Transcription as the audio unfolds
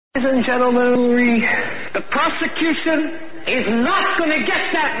Ladies and gentlemen, the prosecution is not going to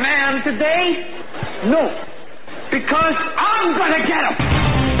get that man today. No, because I'm going to get him.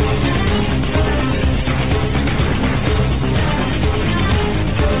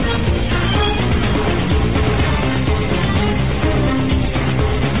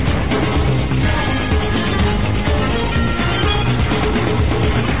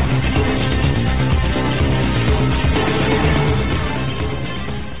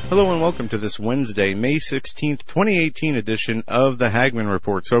 Hello and welcome to this Wednesday, May 16th, 2018 edition of the Hagmann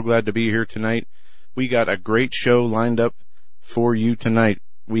Report. So glad to be here tonight. We got a great show lined up for you tonight.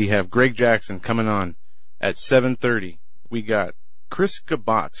 We have Greg Jackson coming on at 7:30. We got Chris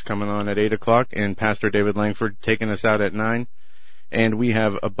Gabatz coming on at 8 o'clock and Pastor David Langford taking us out at 9. And we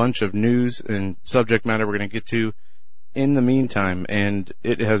have a bunch of news and subject matter we're going to get to in the meantime. And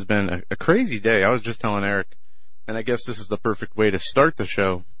it has been a crazy day. I was just telling Eric, and I guess this is the perfect way to start the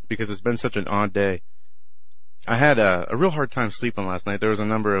show, because it's been such an odd day. I had a real hard time sleeping last night. There was a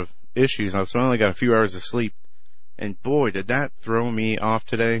number of issues, so I only got a few hours of sleep. And boy, did that throw me off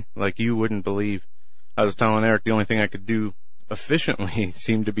today like you wouldn't believe. I was telling Eric the only thing I could do efficiently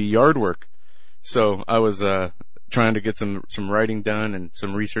seemed to be yard work. So I was trying to get some writing done and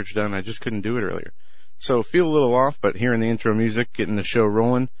some research done. I just couldn't do it earlier. So feel a little off, but hearing the intro music, getting the show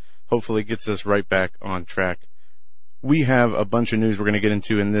rolling, hopefully gets us right back on track. We have a bunch of news we're going to get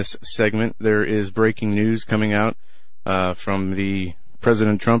into in this segment. There is breaking news coming out from the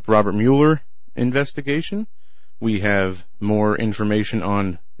President Trump Robert Mueller investigation. We have more information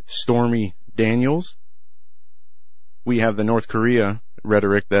on Stormy Daniels. We have the North Korea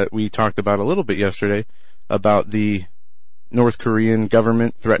rhetoric that we talked about a little bit yesterday about the North Korean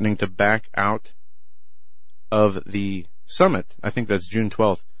government threatening to back out of the summit. I think that's June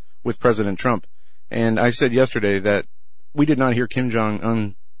 12th with President Trump. And I said yesterday that we did not hear Kim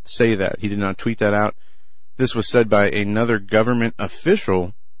Jong-un say that. He did not tweet that out. This was said by another government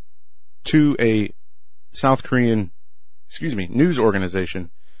official to a South Korean, news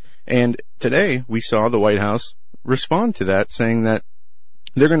organization. And today we saw the White House respond to that, saying that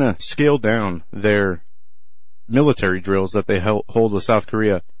they're going to scale down their military drills that they hold with South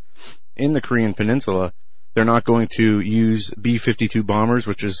Korea in the Korean Peninsula. They're not going to use B-52 bombers,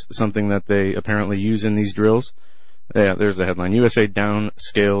 which is something that they apparently use in these drills. Yeah, there's the headline. USA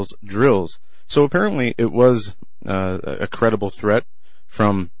downscales drills. So apparently it was a credible threat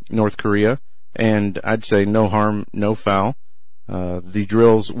from North Korea, and I'd say no harm, no foul. The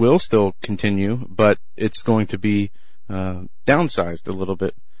drills will still continue, but it's going to be downsized a little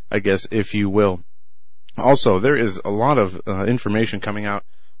bit, I guess, if you will. Also, there is a lot of information coming out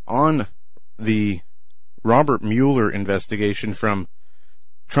on the Robert Mueller investigation from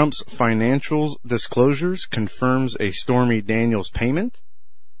Trump's financial disclosures confirms a Stormy Daniels payment.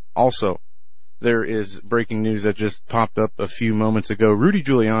 Also, there is breaking news that just popped up a few moments ago. Rudy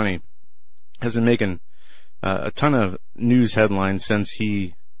Giuliani has been making a ton of news headlines since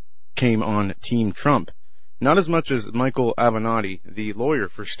he came on Team Trump. Not as much as Michael Avenatti, the lawyer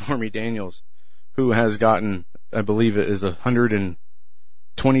for Stormy Daniels, who has gotten, I believe it is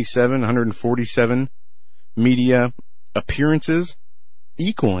 147 media appearances,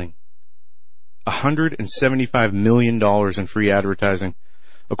 equaling $175 million in free advertising,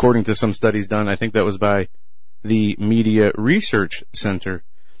 according to some studies done. I think that was by the Media Research Center.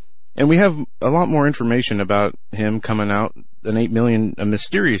 And we have a lot more information about him coming out. A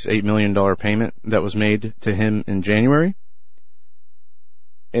mysterious $8 million payment that was made to him in January.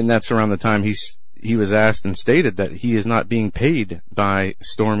 And that's around the time he was asked and stated that he is not being paid by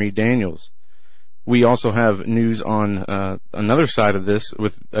Stormy Daniels. We also have news on another side of this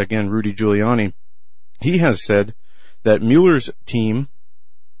with, again, Rudy Giuliani. He has said that Mueller's team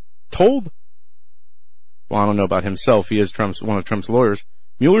told, well, I don't know about himself, he is one of Trump's lawyers.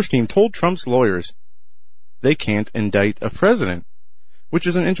 Mueller's team told Trump's lawyers they can't indict a president, which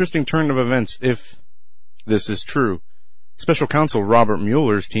is an interesting turn of events if this is true. Special counsel Robert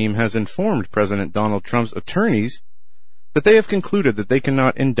Mueller's team has informed President Donald Trump's attorneys that they have concluded that they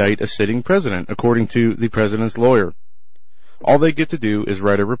cannot indict a sitting president, according to the president's lawyer. All they get to do is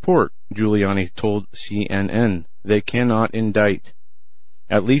write a report, Giuliani told CNN. They cannot indict.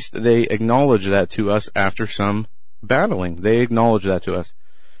 At least they acknowledge that to us after some battling. They acknowledge that to us.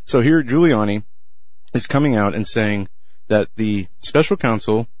 So here Giuliani is coming out and saying that the special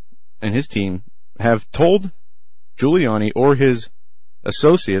counsel and his team have told Giuliani or his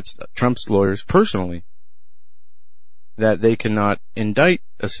associates, Trump's lawyers, personally, that they cannot indict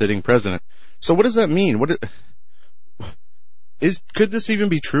a sitting president. So what does that mean? Could this even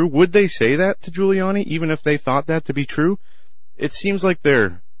be true? Would they say that to Giuliani, even if they thought that to be true? It seems like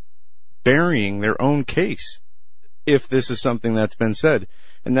they're burying their own case if this is something that's been said.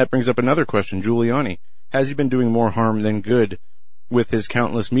 And that brings up another question. Giuliani, has he been doing more harm than good with his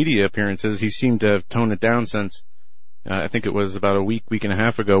countless media appearances? He seemed to have toned it down since, I think it was about a week and a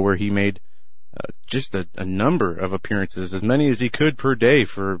half ago, where he made just a number of appearances, as many as he could per day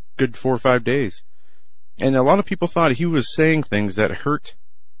for a good 4 or 5 days. And a lot of people thought he was saying things that hurt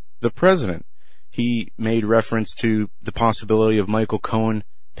the president. He made reference to the possibility of Michael Cohen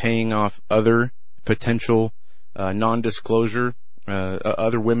paying off other potential non-disclosure,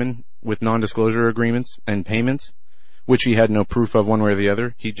 other women with non-disclosure agreements and payments, which he had no proof of one way or the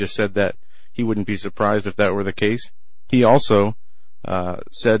other. He just said that he wouldn't be surprised if that were the case. He also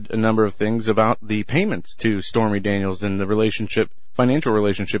said a number of things about the payments to Stormy Daniels and the financial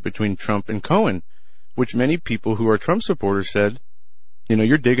relationship between Trump and Cohen, which many people who are Trump supporters said,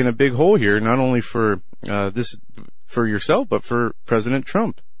 you're digging a big hole here, not only for for yourself, but for President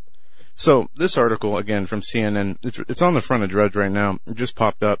Trump. So this article, again, from CNN, it's on the front of Drudge right now. It just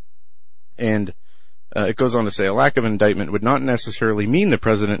popped up, and it goes on to say, a lack of indictment would not necessarily mean the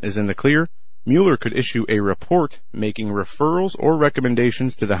president is in the clear. Mueller could issue a report making referrals or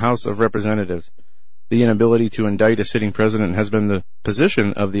recommendations to the House of Representatives. The inability to indict a sitting president has been the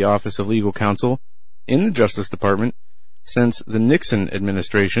position of the Office of Legal Counsel in the Justice Department since the Nixon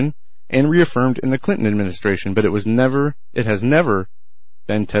administration and reaffirmed in the Clinton administration, but it has never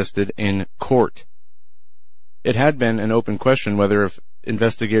been tested in court. It had been an open question whether, if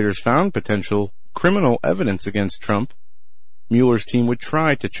investigators found potential criminal evidence against Trump, Mueller's team would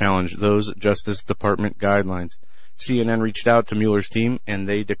try to challenge those Justice Department guidelines. CNN reached out to Mueller's team, and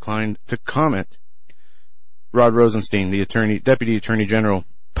they declined to comment. Rod Rosenstein, the Deputy Attorney General,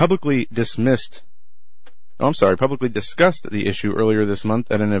 publicly discussed the issue earlier this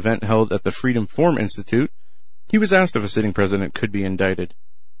month at an event held at the Freedom Forum Institute. He was asked if a sitting president could be indicted,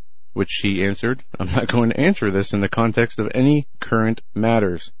 which he answered, "I'm not going to answer this in the context of any current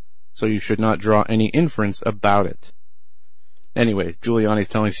matters, so you should not draw any inference about it." Anyway, Giuliani's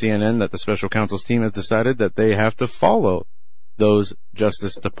telling CNN that the special counsel's team has decided that they have to follow those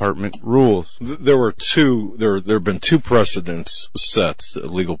Justice Department rules. There have been two precedents set,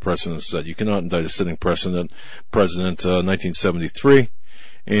 legal precedents set. You cannot indict a sitting president, 1973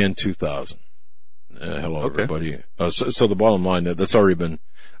 and 2000. Hello, okay. Everybody. So the bottom line, that's already been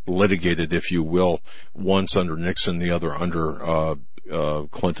litigated, if you will, once under Nixon, the other under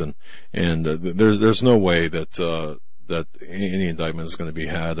Clinton, and there's no way that any indictment is going to be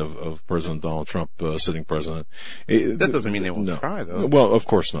had of President Donald Trump, sitting president. That doesn't mean they won't try, though. Well, of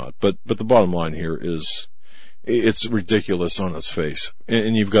course not. But the bottom line here is, it's ridiculous on its face.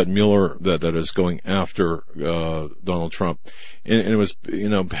 And you've got Mueller that is going after Donald Trump. And it was,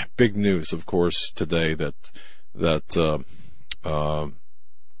 big news, of course, today that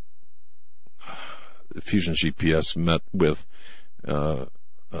Fusion GPS met with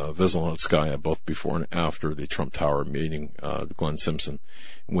Veselnitskaya, both before and after the Trump Tower meeting, Glenn Simpson,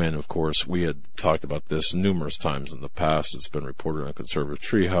 when, of course, we had talked about this numerous times in the past. It's been reported on Conservative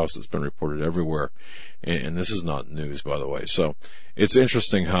Treehouse. It's been reported everywhere. And this is not news, by the way. So it's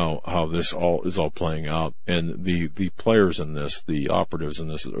interesting how this is all playing out. And the players in this, the operatives in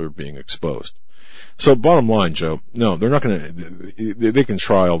this, are being exposed. So bottom line, Joe, no, they're not going to, they can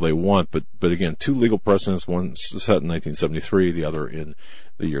try all they want, but again, two legal precedents, one set in 1973, the other in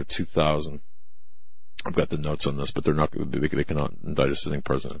the year 2000. I've got the notes on this, but they cannot indict a sitting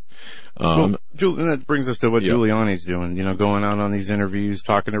president. And that brings us to what Giuliani's doing, going out on these interviews,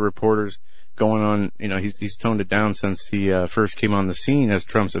 talking to reporters, going on, he's toned it down since he first came on the scene as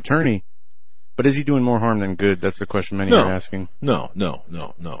Trump's attorney. But is he doing more harm than good? That's the question many are asking. No.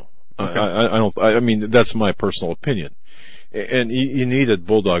 Okay. I mean, that's my personal opinion. And you need a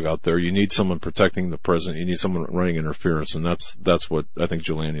bulldog out there. You need someone protecting the president. You need someone running interference, and that's what I think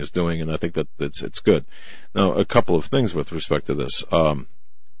Giuliani is doing, and I think that it's good. Now, a couple of things with respect to this. When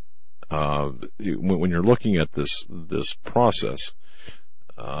you're looking at this process,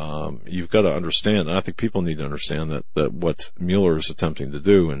 you've got to understand, and I think people need to understand that what Mueller is attempting to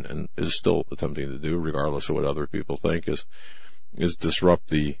do, and is still attempting to do, regardless of what other people think, is disrupt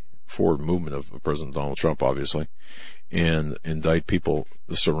the forward movement of President Donald Trump, obviously, and indict people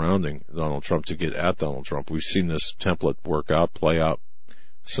surrounding Donald Trump to get at Donald Trump. We've seen this template play out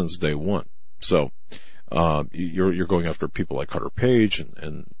since day one. So, you're going after people like Carter Page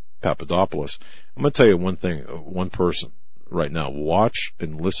and Papadopoulos. I'm going to tell you one thing, one person right now. Watch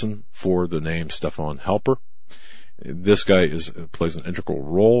and listen for the name Stefan Halper. This guy plays an integral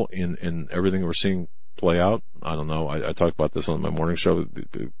role in everything we're seeing play out. I don't know. I talked about this on my morning show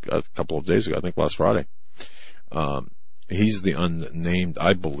a couple of days ago, I think last Friday. He's the unnamed,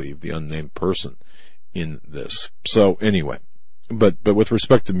 I believe, the unnamed person in this. So anyway, but with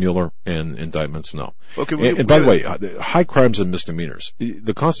respect to Mueller and indictments, no. Okay, and by the way, high crimes and misdemeanors.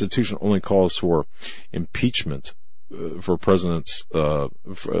 The Constitution only calls for impeachment for presidents of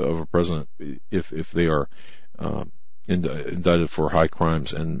a president if they are indicted for high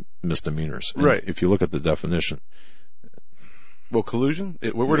crimes and misdemeanors. And right. If you look at the definition. Well, collusion?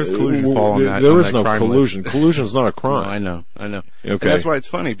 Where does collusion fall on that? There is no collusion. Collusion is not a crime. No, I know. Okay. And that's why it's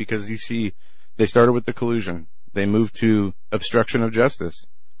funny, because you see, they started with the collusion. They moved to obstruction of justice.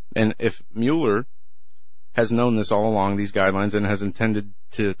 And if Mueller has known this all along, these guidelines, and has intended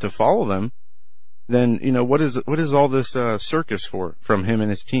to follow them, then, what is all this circus for from him and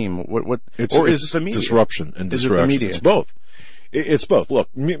his team? Is it the media? Disruption and distraction. Is it the media? It's both. It's both. Look,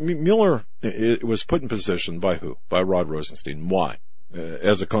 Mueller was put in position by who? By Rod Rosenstein. Why?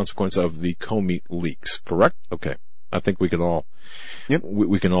 As a consequence of the Comey leaks, correct? Okay. I think we can all,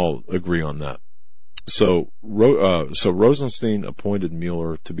 we can all agree on that. So Rosenstein appointed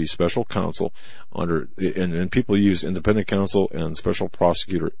Mueller to be special counsel and people use independent counsel and special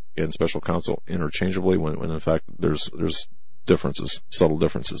prosecutor and special counsel interchangeably when in fact there's differences, subtle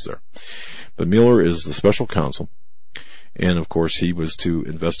differences there. But Mueller is the special counsel. And of course, he was to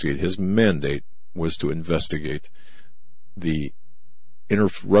investigate. His mandate was to investigate the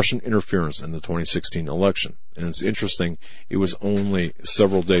Russian interference in the 2016 election. And it's interesting, it was only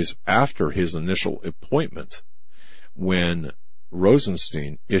several days after his initial appointment when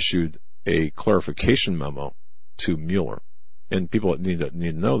Rosenstein issued a clarification memo to Mueller. And people need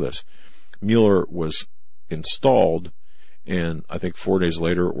to know this. Mueller was installed, and I think 4 days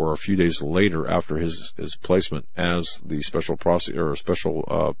later or a few days later after his placement as the special prosecutor or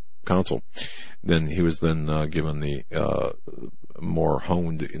special counsel, then he was then given the more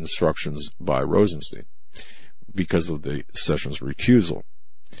honed instructions by Rosenstein because of the Sessions recusal.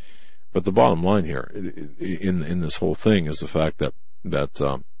 But the bottom line here in this whole thing is the fact that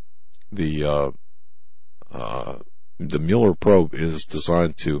the Mueller probe is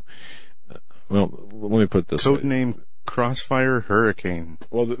designed to, well, let me put this code name Crossfire Hurricane.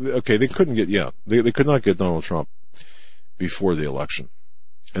 Well, okay, they couldn't get, they could not get Donald Trump before the election.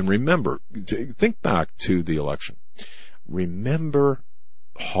 And remember, think back to the election. Remember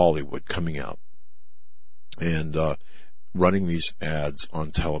Hollywood coming out and running these ads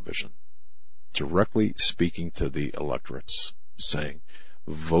on television, directly speaking to the electorates, saying,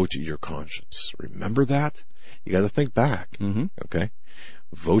 vote your conscience. Remember that? You got to think back. Mm-hmm. Okay?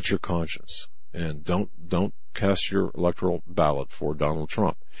 Vote your conscience. And don't cast your electoral ballot for Donald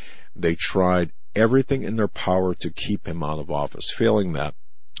Trump. They tried everything in their power to keep him out of office. Failing that,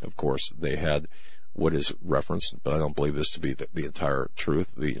 of course, they had what is referenced, but I don't believe this to be the entire truth,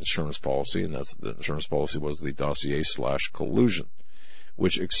 the insurance policy, and that's the insurance policy was the dossier/collusion,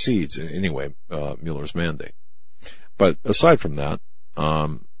 which exceeds, anyway, Mueller's mandate. But aside from that,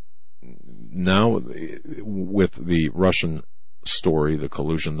 now with the Russian story, the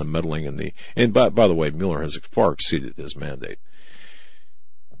collusion, the meddling, and by the way, Mueller has far exceeded his mandate.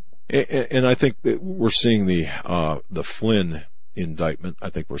 And I think that we're seeing the Flynn indictment. I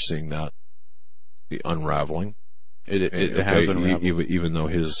think we're seeing that, the unraveling. It has unraveled. Even though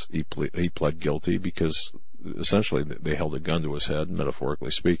he pled guilty because essentially they held a gun to his head,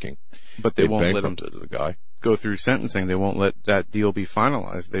 metaphorically speaking. But they won't let him the guy go through sentencing. They won't let that deal be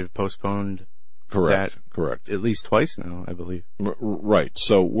finalized. They've postponed Correct. At least twice now, I believe. Right.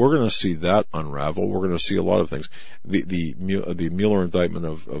 So we're going to see that unravel. We're going to see a lot of things. The Mueller indictment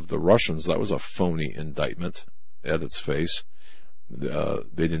of the Russians, that was a phony indictment at its face. They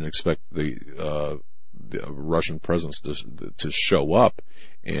didn't expect the Russian presence to show up,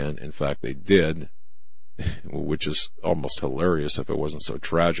 and in fact they did, which is almost hilarious if it wasn't so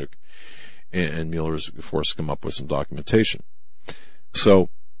tragic. And Mueller's forced to come up with some documentation. So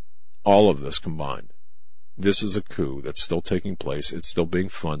all of this combined, this is a coup that's still taking place. It's still being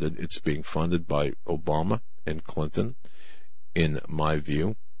funded. It's being funded by Obama and Clinton, in my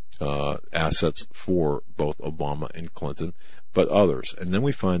view. Assets for both Obama and Clinton, but others. And then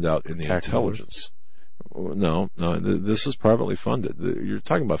we find out in the intelligence. No, this is privately funded. You're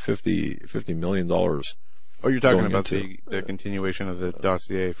talking about $50 million. Oh, you're talking about the continuation of the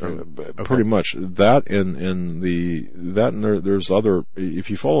dossier from okay. Pretty much that, and there's other.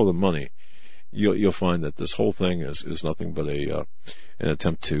 If you follow the money, you'll find that this whole thing is nothing but an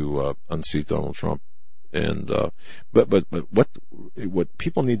attempt to unseat Donald Trump. And but what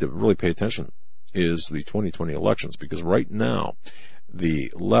people need to really pay attention is the 2020 elections, because right now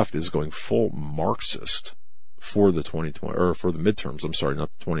the left is going full Marxist for the 2020 or for the midterms. I'm sorry,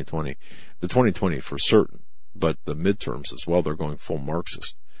 not the 2020. The 2020 for certain. but the midterms as well, they're going full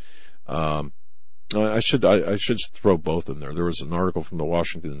Marxist. I should throw both in there. There was an article from the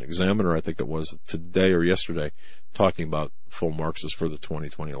Washington Examiner, I think it was today or yesterday, talking about full Marxists for the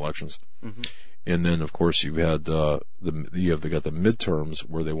 2020 elections. Mm-hmm. And then, of course, you've had got the midterms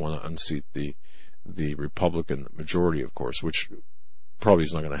where they want to unseat the Republican majority, of course, which probably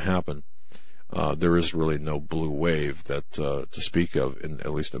is not going to happen. There is really no blue wave that to speak of,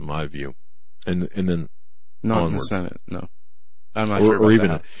 at least in my view. And then not onward. In the Senate, no. I'm not sure about or even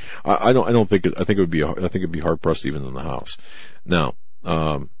that. I don't think it. I think it'd be hard pressed even in the House. Now,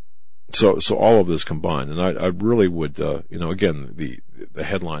 so all of this combined, and I really would, again, the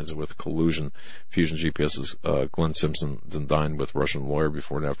headlines with collusion, Fusion GPS's Glenn Simpson then dined with Russian lawyer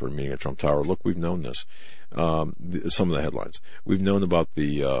before and after a meeting at Trump Tower. Look, we've known this. Some of the headlines we've known about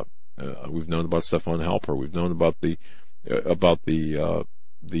Stefan Halper. We've known about the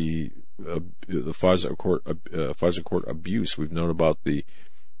FISA court abuse. We've known about the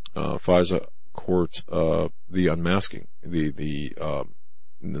FISA court the unmasking, the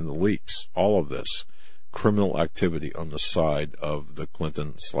leaks. All of this criminal activity on the side of the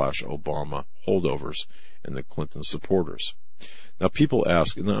Clinton/Obama holdovers and the Clinton supporters. Now, people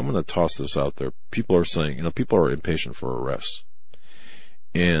ask, and I'm going to toss this out there. People are saying, people are impatient for arrests,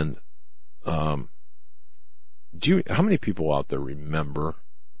 and how many people out there remember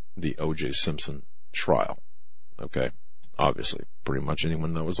the O.J. Simpson trial? Okay. Obviously, pretty much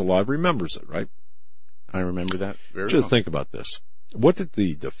anyone that was alive remembers it, right? I remember that very well. Just think about this. What did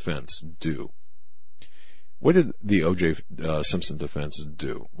the defense do? What did the O.J. Simpson defense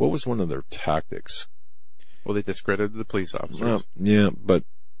do? What was one of their tactics? Well, they discredited the police officers. Yeah, but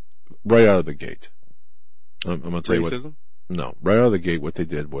right out of the gate. I'm going to tell you what. Racism? No, right out of the gate, what they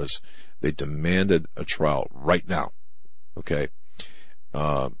did was they demanded a trial right now. Okay.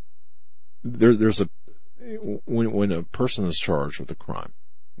 When a person is charged with a crime,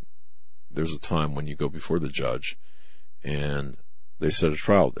 there's a time when you go before the judge and they set a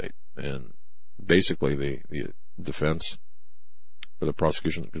trial date, and basically the defense or the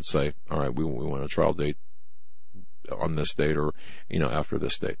prosecution could say, all right, we want a trial date on this date, or after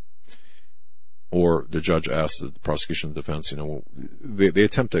this date. Or the judge asks the prosecution and defense, they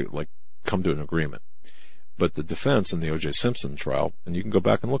attempt to come to an agreement. But the defense in the O.J. Simpson trial, and you can go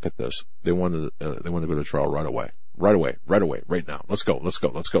back and look at this, they wanted to go to trial right away, right now. Let's go.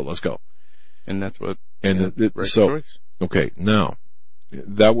 And that's what. And choice. Okay, now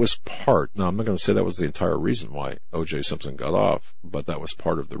that was part. Now I'm not going to say that was the entire reason why O.J. Simpson got off, but that was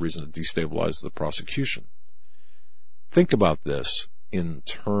part of the reason to destabilize the prosecution. Think about this in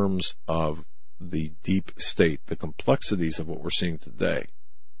terms of the deep state, the complexities of what we're seeing today.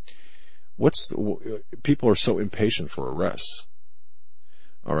 People are so impatient for arrests.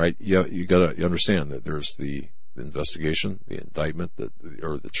 All right, you understand that there's the investigation, the indictment,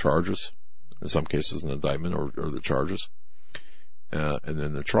 or the charges. In some cases, an indictment or the charges, and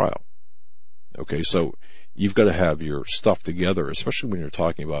then the trial. Okay, so you've got to have your stuff together, especially when you're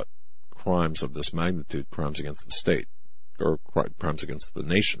talking about crimes of this magnitude, crimes against the state, or crimes against the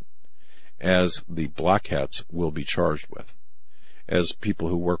nation, as the black hats will be charged with, as people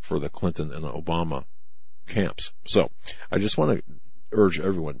who work for the Clinton and Obama camps. So I just want to urge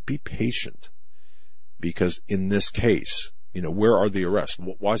everyone, be patient, because in this case, where are the arrests?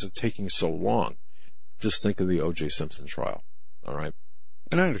 Why is it taking so long? Just think of the O.J. Simpson trial. All right.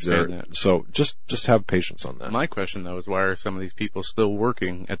 And I understand that. So just have patience on that. My question, though, is why are some of these people still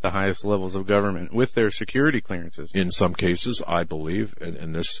working at the highest levels of government with their security clearances? In some cases, I believe,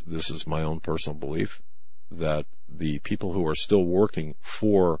 and this is my own personal belief, that the people who are still working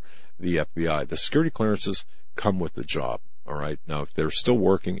for the FBI, the security clearances come with the job. All right. Now, if they're still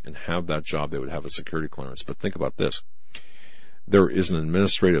working and have that job, they would have a security clearance. But think about this. There is an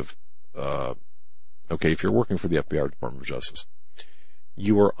administrative, if you're working for the FBI, Department of Justice,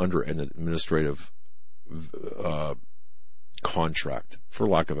 you are under an administrative contract, for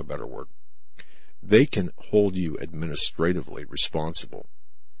lack of a better word. They can hold you administratively responsible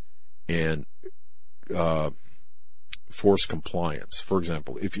and force compliance. For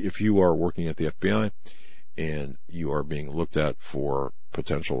example, if you are working at the FBI and you are being looked at for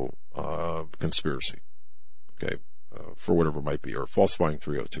potential conspiracy, okay, for whatever it might be, or falsifying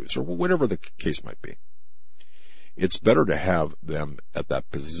 302s, or whatever the case might be, it's better to have them at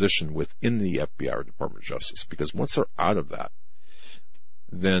that position within the FBI or Department of Justice, because once they're out of that,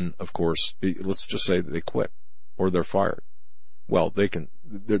 then, of course, let's just say that they quit or they're fired. Well,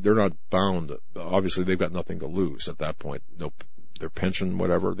 they're not bound. Obviously, they've got nothing to lose at that point. No, their pension,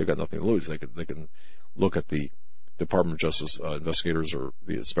 whatever, they've got nothing to lose. They can look at the Department of Justice investigators or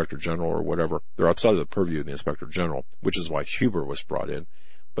the Inspector General or whatever. They're outside of the purview of the Inspector General, which is why Huber was brought in.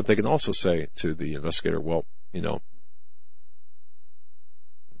 But they can also say to the investigator, well, you know,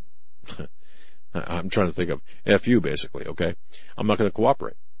 I'm trying to think of F you, basically, okay? I'm not going to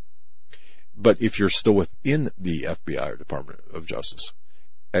cooperate. But if you're still within the FBI or Department of Justice,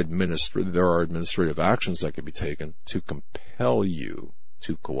 there are administrative actions that can be taken to compel you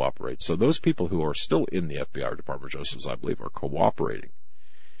to cooperate. So those people who are still in the FBI or Department of Justice, I believe, are cooperating,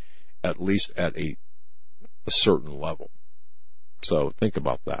 at least at a certain level. So think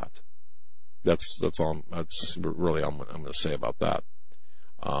about that. That's all. That's really all I'm going to say about that.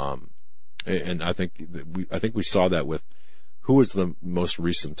 And I think we saw that with who was the most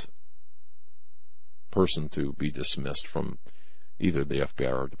recent person to be dismissed from either the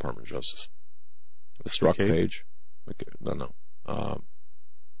FBI or Department of Justice. The Strzok page. Okay. No.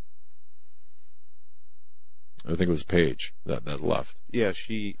 I think it was Page that left. Yeah,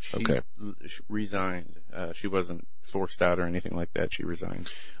 she resigned. She wasn't forced out or anything like that. She resigned.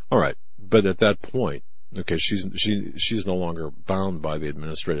 All right, but at that point, okay, she's no longer bound by the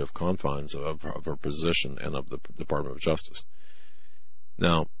administrative confines of her position and of the Department of Justice.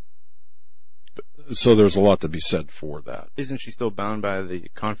 Now, so there's a lot to be said for that. Isn't she still bound by the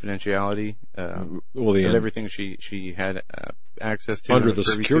confidentiality of everything she had access to under the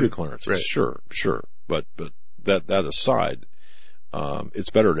security clearances? Right. Sure. But that aside, it's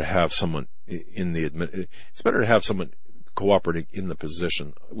better to have someone it's better to have someone cooperating in the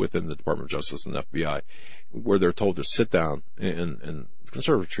position within the Department of Justice and FBI, where they're told to sit down. And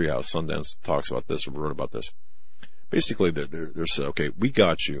Conservative Treehouse, Sundance talks about this or wrote about this. Basically, they're saying, okay, we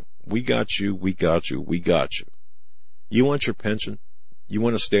got you. You want your pension? You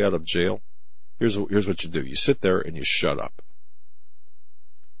want to stay out of jail? Here's what you do. You sit there and you shut up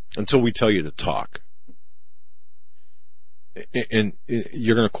until we tell you to talk. And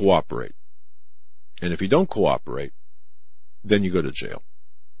you're going to cooperate. And if you don't cooperate, then you go to jail.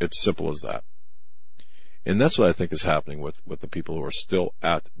 It's simple as that. And that's what I think is happening with the people who are still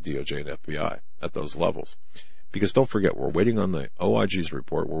at DOJ and FBI at those levels. Because don't forget, we're waiting on the OIG's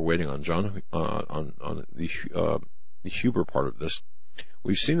report. We're waiting on on the Huber part of this.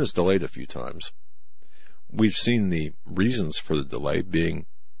 We've seen this delayed a few times. We've seen the reasons for the delay being,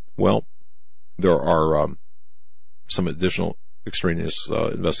 well, there are some additional extraneous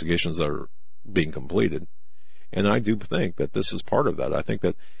investigations that are being completed, and I do think that this is part of that. I think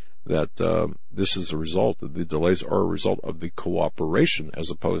that this is a result. The delays are a result of the cooperation as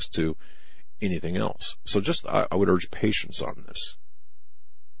opposed to anything else. So just, I would urge patience on this.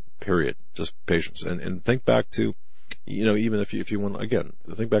 Period. Just patience. And think back to, even if you want, again,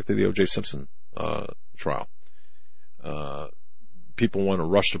 think back to the O.J. Simpson, trial. People want to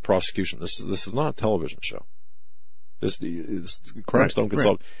rush to prosecution. This is not a television show. Crimes don't get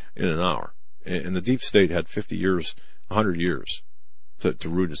solved in an hour. And the deep state had 50 years, 100 years to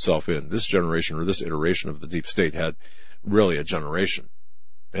root itself in. This generation or this iteration of the deep state had really a generation.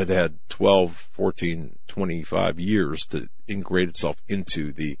 It had 12, 14, 25 years to integrate itself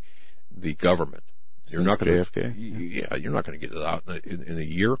into the government. You're not going to, you're not going to get it out in a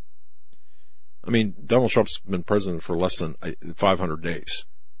year. I mean, Donald Trump's been president for less than 500 days.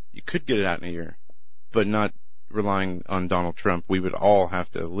 You could get it out in a year, but not relying on Donald Trump. We would all have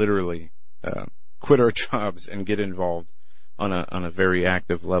to literally quit our jobs and get involved on a very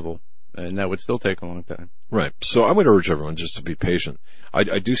active level, and that would still take a long time. Right. So I would urge everyone just to be patient.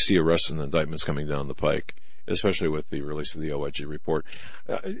 I do see arrests and indictments coming down the pike, especially with the release of the OIG report.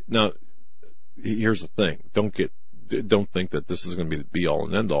 Now, here's the thing. Don't think that this is going to be the be-all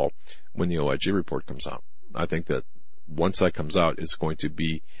and end-all when the OIG report comes out. I think that once that comes out, it's going to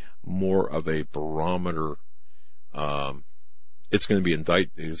be more of a barometer. It's going to be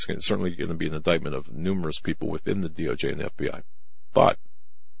certainly going to be an indictment of numerous people within the DOJ and the FBI. But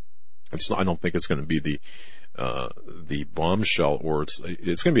I don't think it's going to be the bombshell, or it's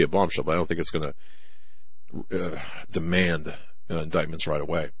going to be a bombshell, but I don't think it's going to demand indictments right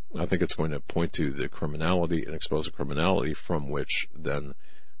away. I think it's going to point to the criminality and expose the criminality from which then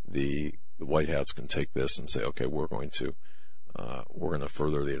the white hats can take this and say, okay, we're going to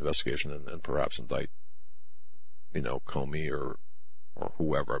further the investigation and perhaps indict, Comey or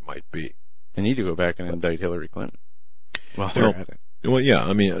whoever it might be. They need to go back and indict Hillary Clinton while they're at it. Well, yeah,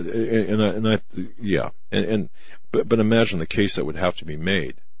 I mean, but imagine the case that would have to be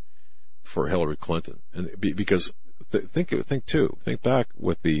made for Hillary Clinton, and because think back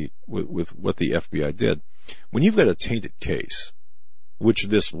with what the FBI did when you've got a tainted case, which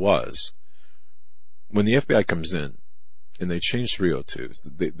this was. When the FBI comes in and they changed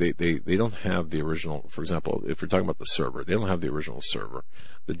 302s. They don't have the original. For example, if you're talking about the server, they don't have the original server.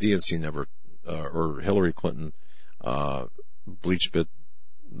 The DNC never, or Hillary Clinton, bleach bit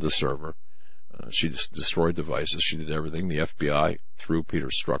the server. She just destroyed devices. She did everything. The FBI, through Peter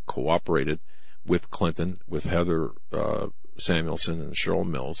Strzok, cooperated with Clinton, with Heather Samuelson and Cheryl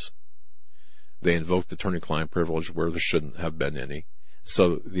Mills. They invoked attorney-client privilege where there shouldn't have been any.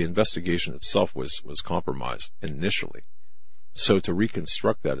 So the investigation itself was compromised initially. So to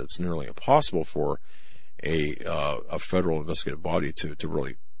reconstruct that, it's nearly impossible for a federal investigative body to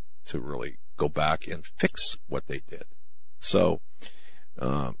really go back and fix what they did. So,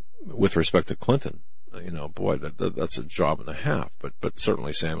 with respect to Clinton, boy, that's a job and a half. But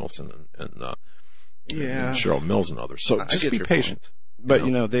certainly Samuelson and Cheryl Mills and others. So just be patient. But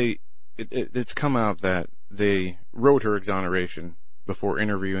it's come out that they wrote her exoneration before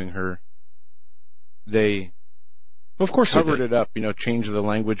interviewing her. They, of course, covered it up. Changed the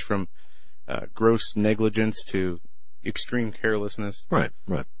language from gross negligence to extreme carelessness. Right.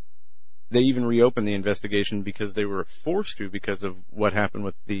 They even reopened the investigation because they were forced to, because of what happened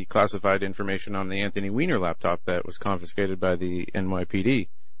with the classified information on the Anthony Weiner laptop that was confiscated by the NYPD.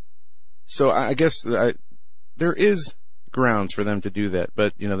 So I guess there is grounds for them to do that,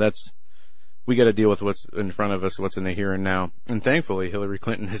 but we got to deal with what's in front of us, what's in the here and now. And thankfully, Hillary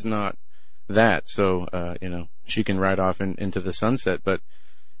Clinton is not that, so she can ride off into the sunset. But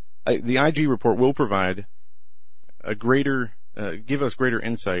the IG report will provide a greater. Give us greater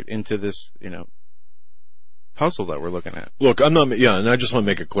insight into this, puzzle that we're looking at. Look, I'm not, and I just want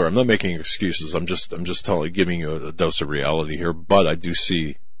to make it clear, I'm not making excuses. I'm just giving you a dose of reality here, but I do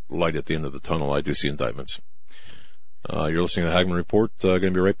see light at the end of the tunnel. I do see indictments. You're listening to the Hagmann Report. Going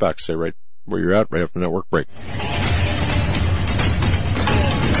to be right back. Stay right where you're at, right after the network break.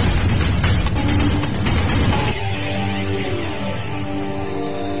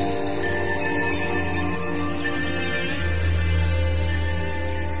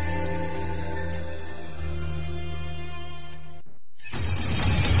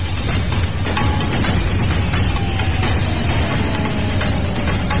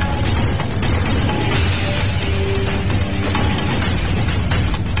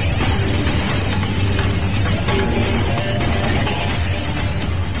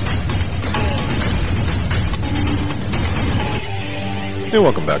 Hey,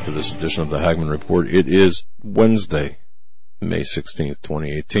 welcome back to this edition of the Hagmann Report. It is Wednesday, May 16th,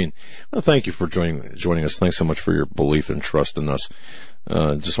 2018. Well, thank you for joining us. Thanks so much for your belief and trust in us.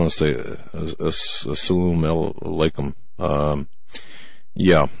 Just want to say assalamu alaikum.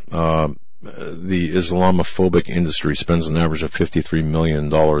 The Islamophobic industry spends an average of $53 million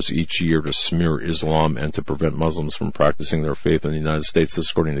each year to smear Islam and to prevent Muslims from practicing their faith in the United States.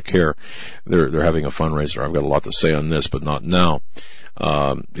 This, according to CARE, they're having a fundraiser. I've got a lot to say on this, but not now.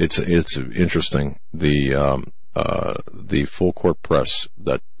 It's interesting. The full court press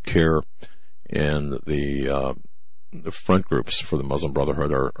that CARE and the front groups for the Muslim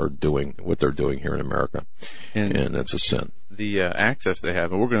Brotherhood are doing what they're doing here in America, and it's a sin. The access they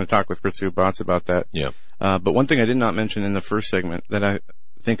have, and we're going to talk with Ritsu Batz about that. Yeah. But one thing I did not mention in the first segment that I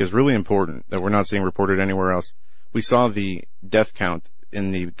think is really important that we're not seeing reported anywhere else. We saw the death count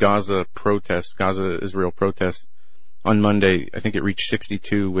in the Gaza-Israel protest on Monday. I think it reached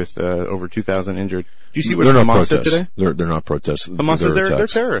 62 with over 2,000 injured. Do you see what Hamas said today? They're not protests. Hamas said they're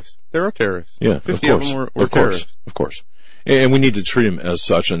terrorists. They're terrorists. Yeah, 50 of them were terrorists. Of course. And we need to treat them as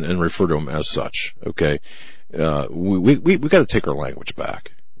such and refer to them as such. Okay. We got to take our language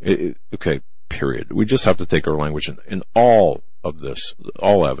back. Okay. Period. We just have to take our language in all of this,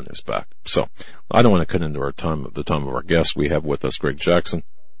 all avenues back. So I don't want to cut into the time of our guest. We have with us Greg Jackson.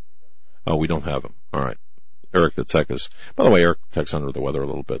 Oh, we don't have him. All right. Eric the Tech is, by the way, Eric the Tech's under the weather a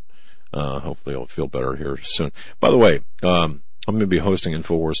little bit. Hopefully he'll feel better here soon. By the way, I'm going to be hosting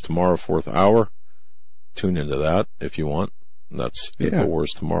InfoWars tomorrow, 4th hour. Tune into that if you want. That's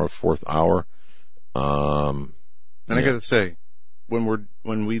InfoWars tomorrow, 4th hour. And I got to say,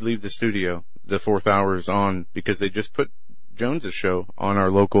 when we leave the studio, the 4th hour is on because they just put Jones's show on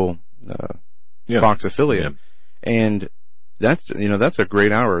our local Fox affiliate, and that's a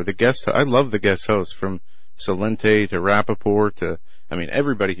great hour. The guest, I love the guest hosts from Salente to Rappaport to,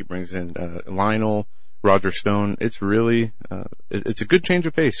 everybody he brings in, Lionel, Roger Stone. It's really, it's a good change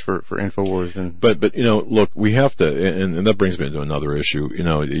of pace for InfoWars. But, look, we have to, and that brings me to another issue.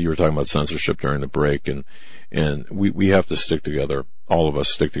 You were talking about censorship during the break, and we have to stick together. All of us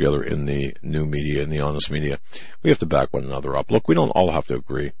stick together in the new media, in the honest media. We have to back one another up. Look, we don't all have to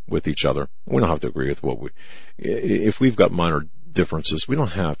agree with each other. We don't have to agree with if we've got minor differences, we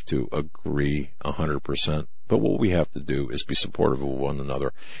don't have to agree 100%, But what we have to do is be supportive of one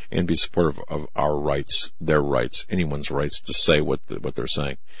another and be supportive of our rights, their rights, anyone's rights to say what they're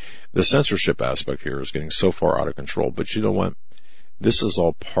saying. The censorship aspect here is getting so far out of control. But you know what? This is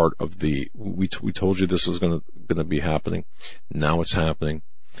all part of we told you this was going to be happening. Now it's happening,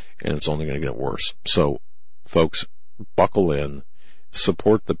 and it's only going to get worse. So, folks, buckle in.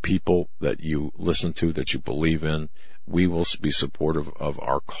 Support the people that you listen to, that you believe in. We will be supportive of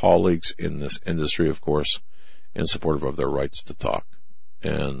our colleagues in this industry, of course, and supportive of their rights to talk.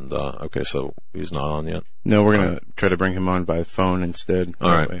 And, okay, so he's not on yet? No, we're going to try to bring him on by phone instead. All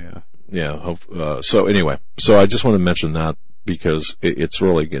right. Yeah. So anyway, so I just want to mention that because it's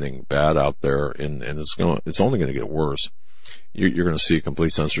really getting bad out there, and it's only going to get worse. You're going to see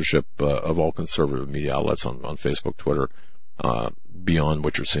complete censorship of all conservative media outlets on Facebook, Twitter, beyond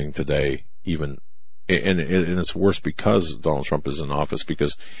what you're seeing today, even, and it's worse because Donald Trump is in office,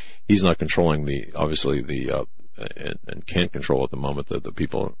 because he's not controlling and can't control at the moment the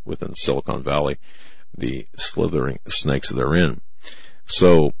people within Silicon Valley, the slithering snakes they're in.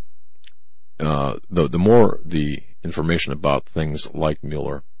 So, the more the information about things like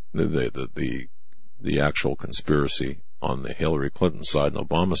Mueller, the actual conspiracy on the Hillary Clinton side and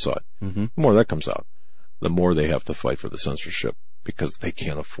Obama side, the more that comes out, the more they have to fight for the censorship, because they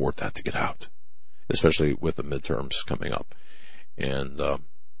can't afford that to get out, especially with the midterms coming up. And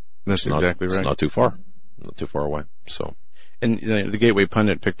that's exactly right. It's not too far away. So, and the Gateway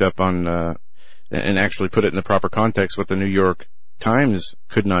Pundit picked up on and actually put it in the proper context what the New York Times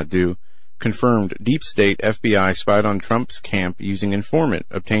could not do. Confirmed deep state FBI spied on Trump's camp using informant,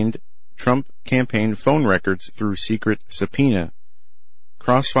 obtained Trump campaign phone records through secret subpoena.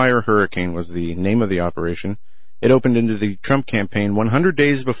 Crossfire Hurricane was the name of the operation. It opened into the Trump campaign 100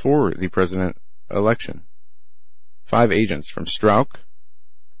 days before the president election. 5 agents, including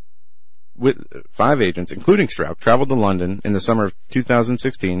Strzok, traveled to London in the summer of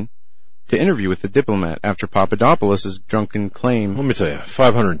 2016 to interview with the diplomat after Papadopoulos' drunken claim. Let me tell you,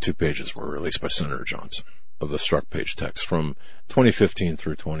 502 pages were released by Senator Johnson of the Strzok page text from 2015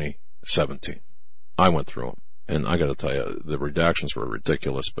 through 2017. I went through them, and I got to tell you, the redactions were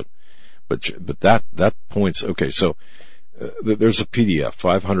ridiculous. But that points. Okay, so there's a PDF,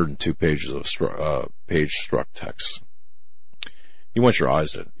 502 pages of page Strzok text. You want your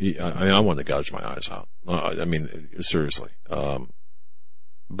eyes to? I want to gouge my eyes out. I mean, seriously.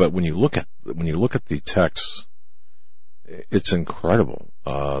 But when you look at the text, it's incredible.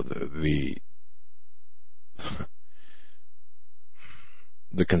 The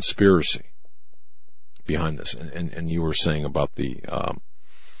conspiracy behind this, and you were saying about the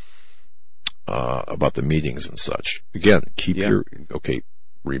meetings and such. Again,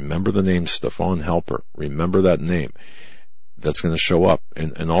 remember the name Stefan Halper. Remember that name. That's going to show up,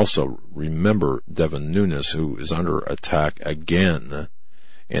 and also remember Devin Nunes, who is under attack again.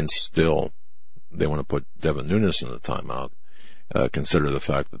 And still, they want to put Devin Nunes in the timeout. Consider the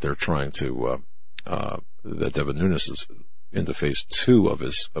fact that they're trying to that Devin Nunes is into phase 2 of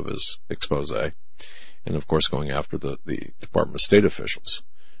his expose, and of course going after the Department of State officials.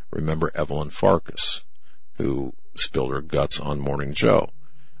 Remember Evelyn Farkas, who spilled her guts on Morning Joe.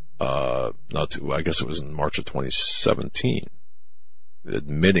 I guess it was in March of 2017.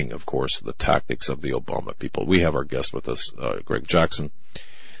 Admitting, of course, the tactics of the Obama people. We have our guest with us, Greg Jackson.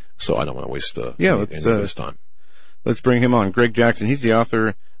 So I don't want to waste any of his time. Let's bring him on. Greg Jackson, he's the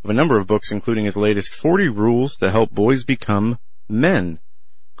author of a number of books, including his latest 40 Rules to Help Boys Become Men.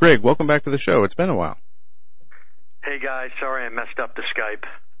 Greg, welcome back to the show. It's been a while. Hey, guys. Sorry I messed up the Skype.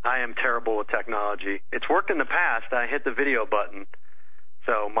 I am terrible with technology. It's worked in the past. I hit the video button.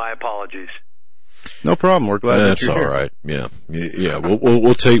 So my apologies. No problem. We're glad that you're here. That's all right. Yeah.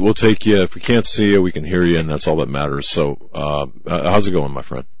 We'll take you. If we can't see you, we can hear you, and that's all that matters. So, how's it going, my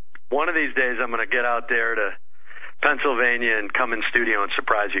friend? One of these days, I'm going to get out there to Pennsylvania and come in studio and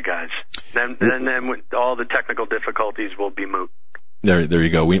surprise you guys. Then all the technical difficulties will be moot. There you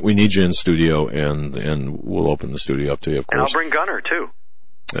go. We need you in studio, and we'll open the studio up to you, of course. And I'll bring Gunner too.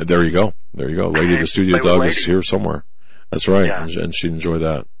 There you go. Lady of the Studio Dog is here somewhere. That's right, yeah. And she'd enjoy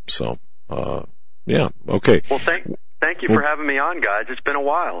that. So, yeah, okay. Well, thank you for having me on, guys. It's been a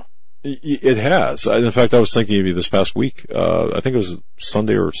while. It has. In fact, I was thinking of you this past week. I think it was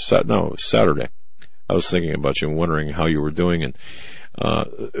Sunday or Saturday. I was thinking about you and wondering how you were doing, and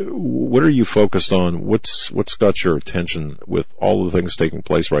what are you focused on? What's got your attention with all the things taking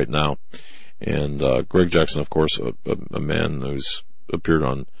place right now? And Greg Jackson, of course, a man who's appeared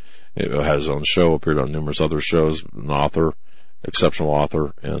on, had his own show, appeared on numerous other shows, an author, exceptional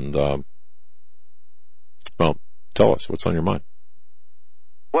author, and well, tell us what's on your mind.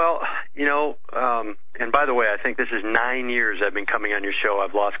 Well, and by the way, I think this is 9 years I've been coming on your show.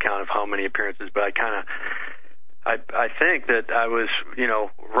 I've lost count of how many appearances, but I think that I was,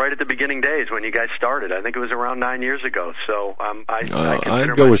 right at the beginning days when you guys started. I think it was around 9 years ago. So I consider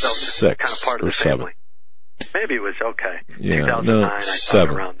I'd go with myself 6 kind of part of or the 7. family. Maybe it was okay. Yeah, 2009, no, I 7.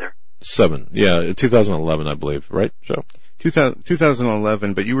 thought around there. 7. Yeah, 2011, I believe. Right, Joe?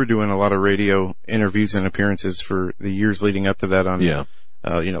 2011, but you were doing a lot of radio interviews and appearances for the years leading up to that on,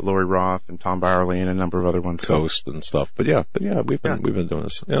 Lori Roth and Tom Bowerly and a number of other ones. Coast and stuff. But we've been doing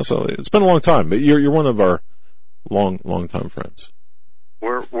this. Yeah, so it's been a long time, but you're one of our long time friends.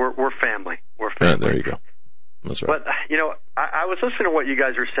 We're family. We're family. Yeah, there you go. That's right. But I was listening to what you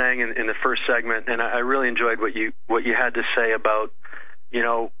guys were saying in the first segment, and I really enjoyed what you had to say about,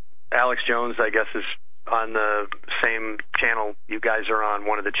 Alex Jones, I guess, is on the same channel you guys are on,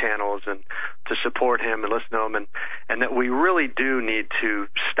 one of the channels, and to support him and listen to him, and that we really do need to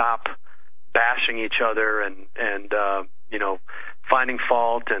stop bashing each other and finding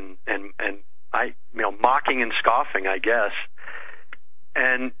fault and mocking and scoffing, I guess,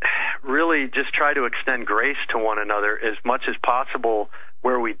 and really just try to extend grace to one another as much as possible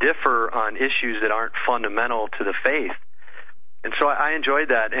where we differ on issues that aren't fundamental to the faith. And so I enjoyed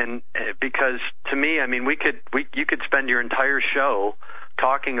that, and because to me, I mean, you could spend your entire show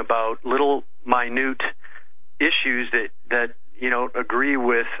talking about little minute issues that agree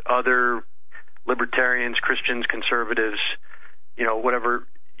with other libertarians, Christians, conservatives, whatever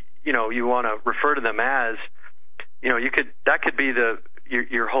you want to refer to them as. That could be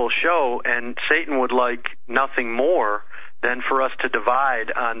your whole show, and Satan would like nothing more than for us to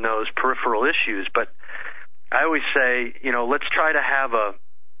divide on those peripheral issues. But I always say, let's try to have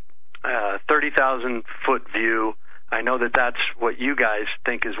a 30,000-foot view. I know that that's what you guys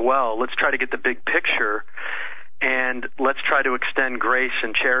think as well. Let's try to get the big picture, and let's try to extend grace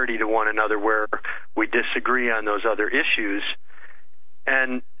and charity to one another where we disagree on those other issues.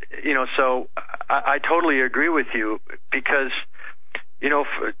 And, so I totally agree with you because,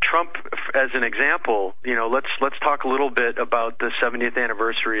 Trump, as an example, let's talk a little bit about the 70th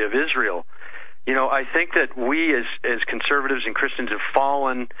anniversary of Israel. I think that we as conservatives and Christians have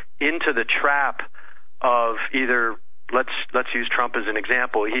fallen into the trap of either, let's use Trump as an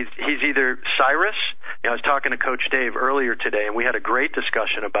example. He's either Cyrus. I was talking to Coach Dave earlier today, and we had a great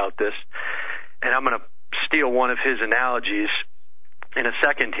discussion about this. And I'm going to steal one of his analogies in a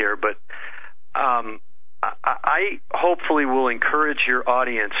second here, but I hopefully will encourage your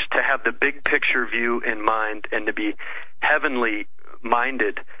audience to have the big picture view in mind and to be heavenly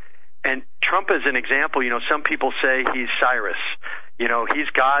minded. And Trump as an example, some people say he's Cyrus. He's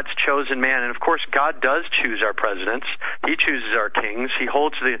God's chosen man. And, of course, God does choose our presidents. He chooses our kings. He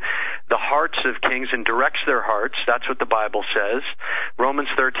holds the hearts of kings and directs their hearts. That's what the Bible says. Romans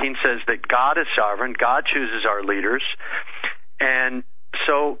 13 says that God is sovereign. God chooses our leaders. And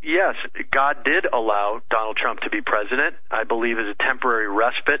so, yes, God did allow Donald Trump to be president, I believe, as a temporary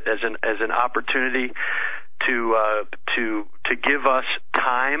respite, as an opportunity to give us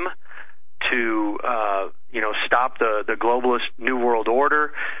time to stop the globalist New World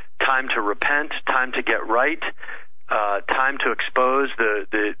Order, time to repent, time to get right, time to expose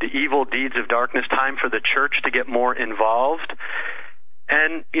the evil deeds of darkness, time for the church to get more involved.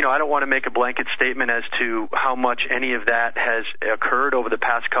 And, I don't want to make a blanket statement as to how much any of that has occurred over the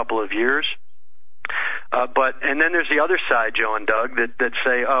past couple of years. And then there's the other side, Joe and Doug, that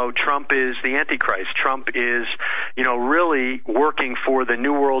say, Trump is the Antichrist. Trump is, really working for the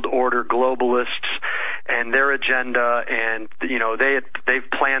New World Order globalists and their agenda. And, they've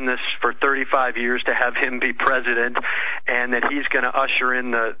planned this for 35 years to have him be president, and that he's going to usher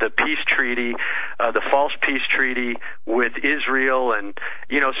in the peace treaty, the false peace treaty with Israel. And,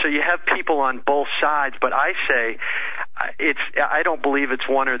 so you have people on both sides. But I say I don't believe it's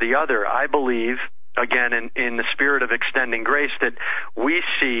one or the other. I believe, again, in the spirit of extending grace, that we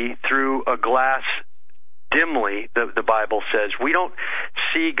see through a glass dimly, the Bible says. We don't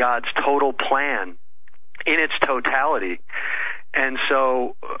see God's total plan in its totality. And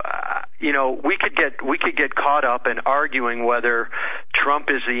so, we could get caught up in arguing whether Trump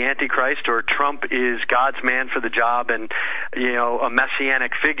is the Antichrist or Trump is God's man for the job and, a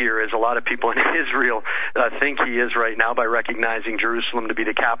messianic figure, as a lot of people in Israel think he is right now by recognizing Jerusalem to be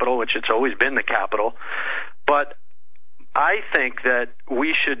the capital, which it's always been the capital. But I think that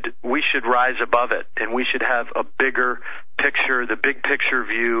we should rise above it, and we should have a bigger picture, the big picture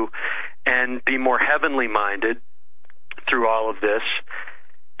view, and be more heavenly minded through all of this.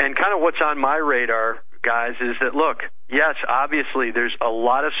 And kind of what's on my radar, guys, is that, look, yes, obviously there's a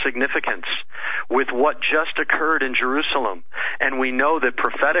lot of significance with what just occurred in Jerusalem. And we know that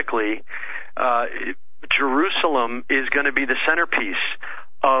prophetically, Jerusalem is going to be the centerpiece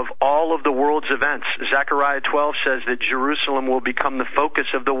of all of the world's events. Zechariah 12 says that Jerusalem will become the focus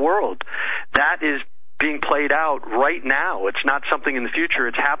of the world. That is being played out right now. It's not something in the future.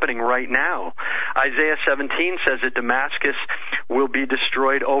 It's happening right now. Isaiah 17 says that Damascus will be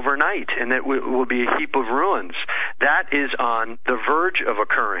destroyed overnight and that it will be a heap of ruins. That is on the verge of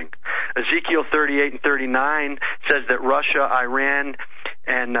occurring. Ezekiel 38 and 39 says that Russia, Iran,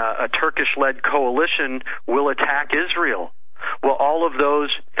 and a Turkish-led coalition will attack Israel. Well, all of those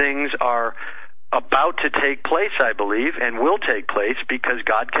things are about to take place, I believe, and will take place because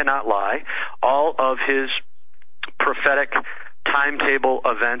God cannot lie. All of his prophetic timetable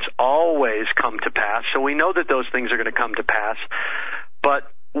events always come to pass. So we know that those things are going to come to pass. But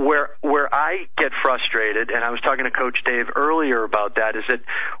where I get frustrated, and I was talking to Coach Dave earlier about that, is that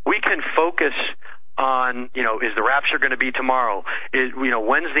we can focus on, is the rapture going to be tomorrow?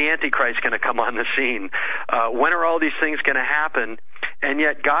 When's the Antichrist going to come on the scene? When are all these things going to happen? And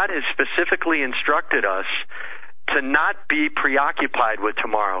yet God has specifically instructed us to not be preoccupied with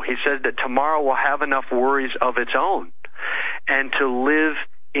tomorrow. He says that tomorrow will have enough worries of its own, and to live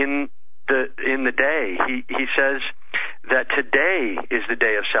in the day. He says that today is the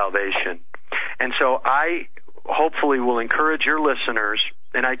day of salvation. And so I hopefully will encourage your listeners,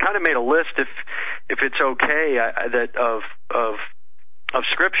 and I kind of made a list, if it's okay, of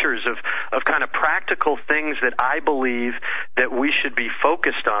scriptures, of kind of practical things that I believe that we should be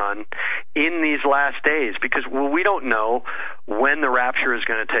focused on in these last days, because we don't know when the rapture is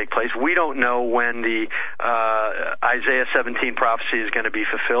going to take place. We don't know when the Isaiah 17 prophecy is going to be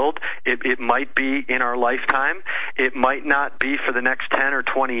fulfilled. It might be in our lifetime. It might not be for the next 10 or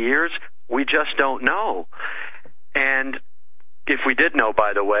 20 years. We just don't know. And if we did know,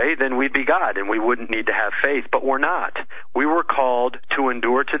 by the way, then we'd be God and we wouldn't need to have faith, but we're not. We were called to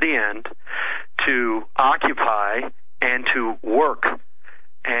endure to the end, to occupy and to work,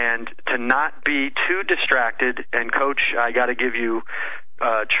 and to not be too distracted. And Coach, I got to give you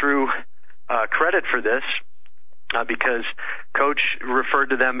true credit for this, because Coach referred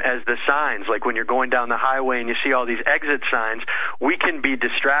to them as the signs. Like when you're going down the highway and you see all these exit signs, we can be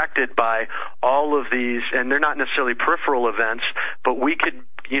distracted by all of these, and they're not necessarily peripheral events, but we could,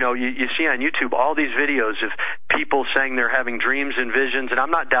 you see on YouTube all these videos of people saying they're having dreams and visions, and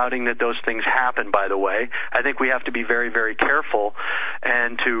I'm not doubting that those things happen, by the way. I think we have to be very, very careful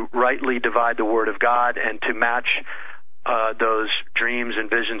and to rightly divide the Word of God and to match those dreams and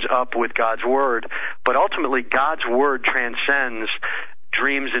visions up with God's Word. But ultimately, God's Word transcends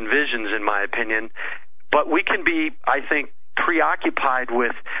dreams and visions, in my opinion. But we can be, I think, preoccupied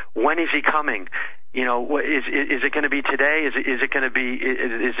with when is He coming? Is it going to be today? Is it going to be?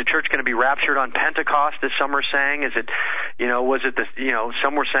 Is the church going to be raptured on Pentecost, as some are saying? Is it, was it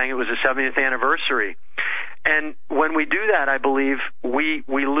some were saying it was the 70th anniversary. And when we do that, I believe we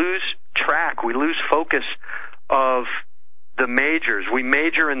lose track, we lose focus of the majors. We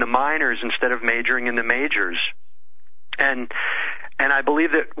major in the minors instead of majoring in the majors. And I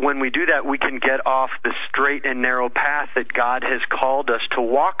believe that when we do that, we can get off the straight and narrow path that God has called us to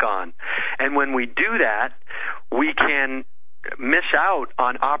walk on. And when we do that, we can miss out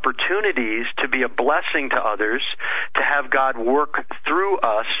on opportunities to be a blessing to others, to have God work through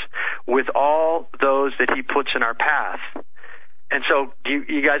us with all those that He puts in our path. And so, do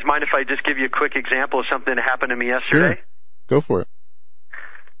you guys mind if I just give you a quick example of something that happened to me yesterday? Sure. Go for it.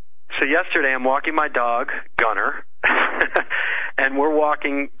 So yesterday I'm walking my dog, Gunner, and we're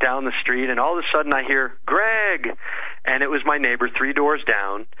walking down the street, and all of a sudden I hear, "Greg!" And it was my neighbor 3 doors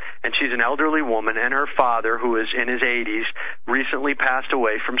down, and she's an elderly woman, and her father, who is in his 80s, recently passed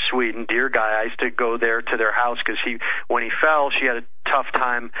away from Sweden. Dear guy, I used to go there to their house because when he fell, she had a tough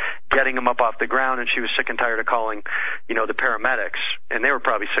time getting him up off the ground, and she was sick and tired of calling, the paramedics, and they were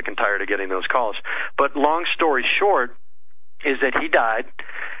probably sick and tired of getting those calls. But long story short is that he died,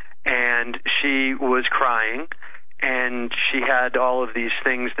 and she was crying, and she had all of these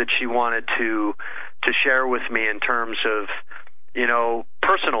things that she wanted to share with me in terms of,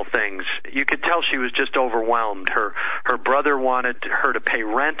 personal things. You could tell she was just overwhelmed. Her brother wanted her to pay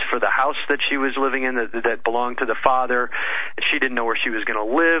rent for the house that she was living in that belonged to the father. She didn't know where she was going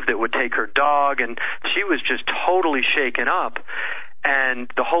to live, that would take her dog, and she was just totally shaken up. And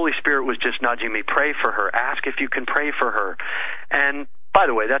the Holy Spirit was just nudging me, pray for her, ask if you can pray for her. And by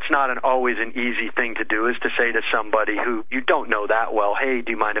the way, that's not always an easy thing to do, is to say to somebody who you don't know that well, "Hey,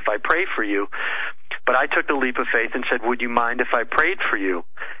 do you mind if I pray for you?" But I took the leap of faith and said, "Would you mind if I prayed for you?"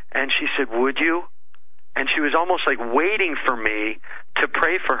 And she said, "Would you?" and she was almost like waiting for me to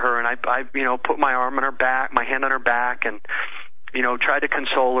pray for her. And I put my arm on her back, my hand on her back, and, tried to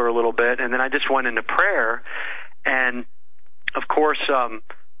console her a little bit. And then I just went into prayer. And of course,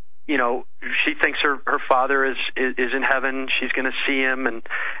 she thinks her father is in heaven. She's going to see him,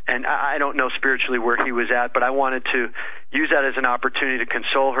 and I don't know spiritually where he was at, but I wanted to use that as an opportunity to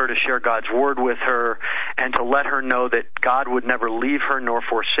console her, to share God's word with her, and to let her know that God would never leave her nor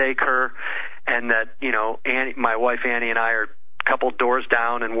forsake her, and that Annie, my wife Annie, and I are a couple doors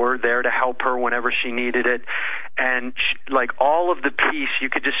down, and we're there to help her whenever she needed it. And like all of the peace, you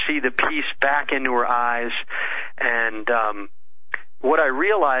could just see the peace back into her eyes. And what I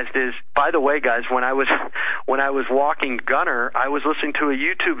realized is, by the way, guys, when I was walking Gunner, I was listening to a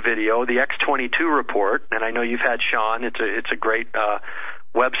YouTube video, the X22 report, and I know you've had Sean. It's a great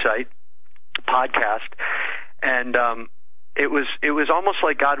website podcast, and it was almost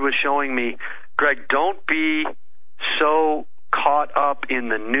like God was showing me, Greg, don't be so caught up in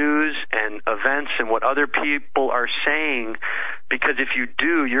the news and events and what other people are saying, because if you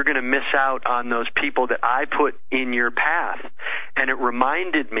do, you're going to miss out on those people that I put in your path. And it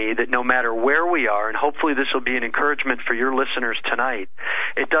reminded me that no matter where we are, and hopefully this will be an encouragement for your listeners tonight,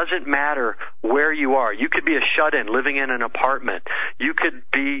 it doesn't matter where you are. You could be a shut-in living in an apartment. You could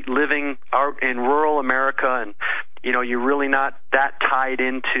be living out in rural America, and you're really not that tied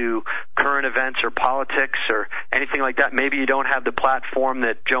into current events or politics or anything like that. Maybe you don't have the platform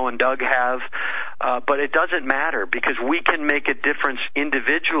that Joe and Doug have, but it doesn't matter, because we can make a difference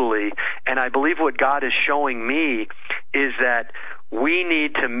individually. And I believe what God is showing me is that we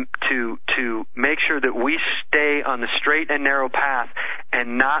need to make sure that we stay on the straight and narrow path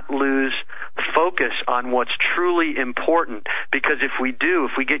and not lose focus on what's truly important. Because if we do,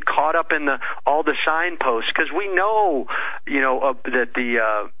 if we get caught up in all the signposts, because we know, that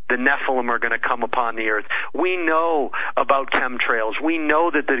the Nephilim are going to come upon the earth. We know about chemtrails. We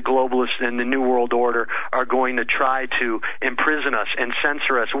know that the globalists and the New World Order are going to try to imprison us and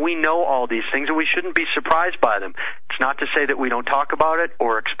censor us. We know all these things, and we shouldn't be surprised by them. It's not to say that we don't talk about it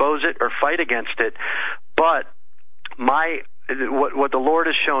or expose it or fight against it, but what the Lord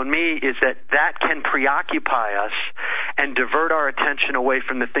has shown me is that can preoccupy us and divert our attention away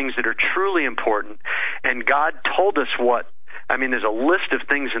from the things that are truly important. And God told us there's a list of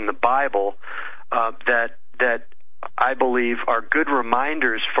things in the Bible that I believe are good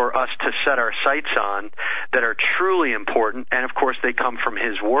reminders for us to set our sights on, that are truly important, and of course they come from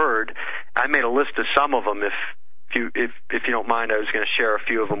His Word. I made a list of some of them. If you don't mind, I was going to share a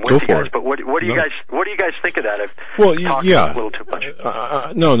few of them with you guys. But what do you guys think of that? I've talked a little too much.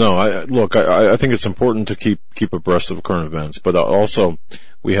 I think it's important to keep abreast of current events, but also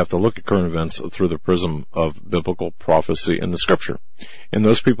we have to look at current events through the prism of biblical prophecy and the Scripture. And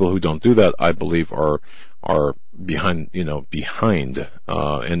those people who don't do that, I believe, are behind,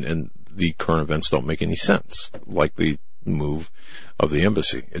 and the current events don't make any sense, like the move of the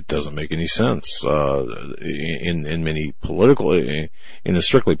embassy. It doesn't make any sense in many political, in a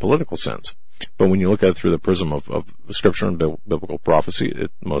strictly political sense. But when you look at it through the prism of Scripture and biblical prophecy,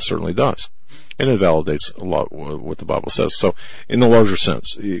 it most certainly does. And it validates a lot what the Bible says. So in the larger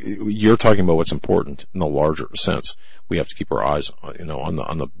sense, you're talking about what's important. In the larger sense, we have to keep our eyes, on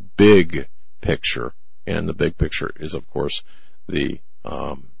the big picture. And the big picture is, of course, the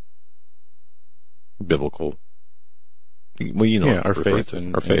biblical, our faith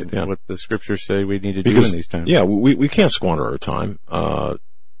and what the Scriptures say we need to do in these times. Yeah, we can't squander our time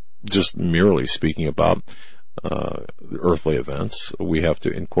just merely speaking about earthly events. We have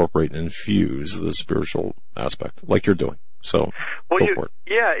to incorporate and infuse the spiritual aspect, like you're doing. So, go for it.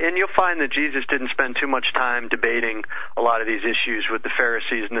 Yeah, and you'll find that Jesus didn't spend too much time debating a lot of these issues with the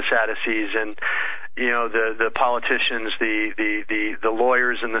Pharisees and the Sadducees and, the politicians, the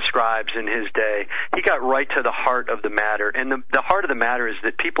lawyers and the scribes in his day. He got right to the heart of the matter. And the heart of the matter is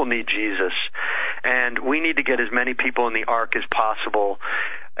that people need Jesus. And we need to get as many people in the ark as possible,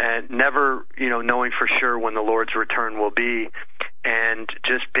 and never, knowing for sure when the Lord's return will be, and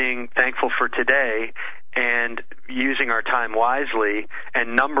just being thankful for today and using our time wisely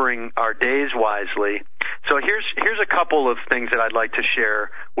and numbering our days wisely. So here's a couple of things that I'd like to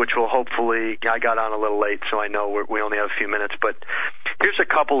share, which will hopefully, I got on a little late, so I know we only have a few minutes, but here's a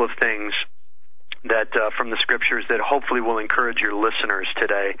couple of things that from the Scriptures that hopefully will encourage your listeners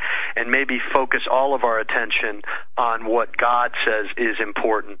today, and maybe focus all of our attention on what God says is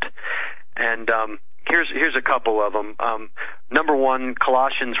important. And here's a couple of them. Number one,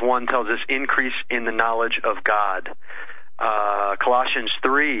 Colossians 1 tells us increase in the knowledge of God. Colossians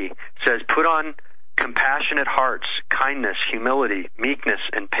 3 says put on compassionate hearts, kindness, humility, meekness,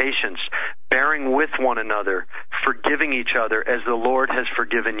 and patience, bearing with one another, forgiving each other as the Lord has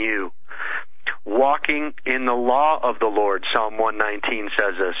forgiven you. Walking in the law of the Lord, Psalm 119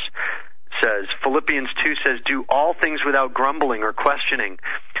 says. Philippians 2 says, do all things without grumbling or questioning,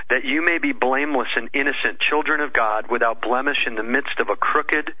 that you may be blameless and innocent, children of God, without blemish in the midst of a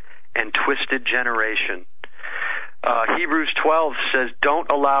crooked and twisted generation. Hebrews 12 says,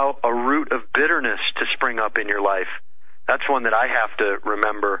 don't allow a root of bitterness to spring up in your life. That's one that I have to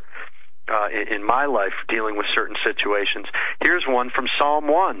remember in my life, dealing with certain situations. Here's one from Psalm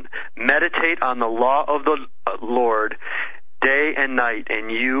 1. Meditate on the law of the Lord day and night,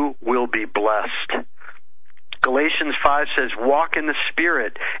 and you will be blessed. Galatians 5 says, walk in the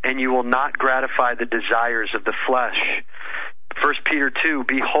Spirit, and you will not gratify the desires of the flesh. 1 Peter 2,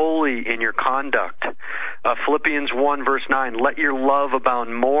 be holy in your conduct. Philippians 1 verse 9, let your love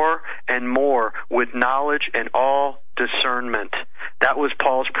abound more and more with knowledge and all discernment. That was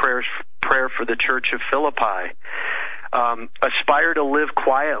Paul's prayer for the church of Philippi. Aspire to live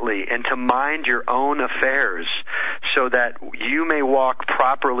quietly and to mind your own affairs so that you may walk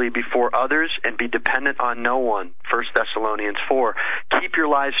properly before others and be dependent on no one. 1 Thessalonians 4. Keep your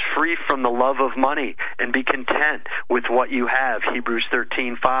lives free from the love of money and be content with what you have. Hebrews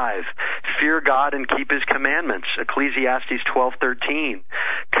 13:5. Fear God and keep His commandments. Ecclesiastes 12:13.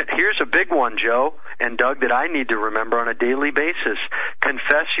 Here's a big one, Joe and Doug, that I need to remember on a daily basis.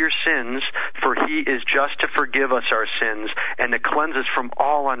 Confess your sins, for He is just to forgive us our sins and to cleanse us from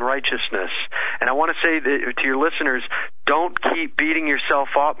all unrighteousness. And I want to say to your listeners, don't keep beating yourself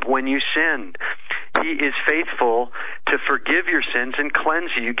up when you sin. He is faithful to forgive your sins and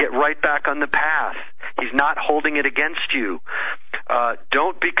cleanse you. Get right back on the path. He's not holding it against you.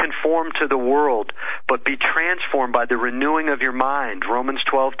 Don't be conformed to the world, but be transformed by the renewing of your mind. Romans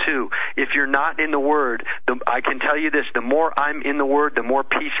 12:2. If you're not in the Word, I can tell you this, the more I'm in the Word, the more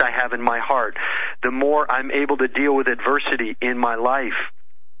peace I have in my heart. The more I'm able to deal with adversity in my life.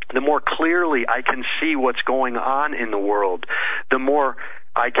 The more clearly I can see what's going on in the world. The more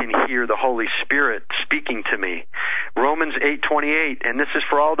I can hear the Holy Spirit speaking to me. Romans 8:28, and this is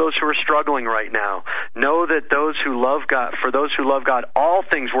for all those who are struggling right now. Know that for those who love God, all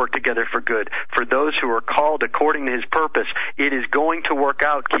things work together for good. For those who are called according to His purpose, it is going to work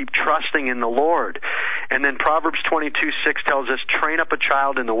out. Keep trusting in the Lord. And then Proverbs 22:6 tells us, train up a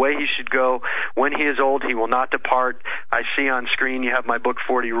child in the way he should go. When he is old, he will not depart. I see on screen you have my book,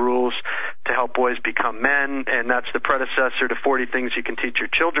 40 Rules to Help Boys Become Men, and that's the predecessor to 40 Things You Can Teach Your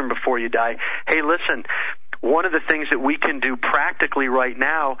Children Before You Die. Hey, listen, one of the things that we can do practically right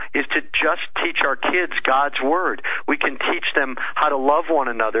now is to just teach our kids God's Word. We can teach them how to love one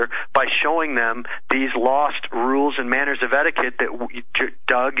another by showing them these lost rules and manners of etiquette that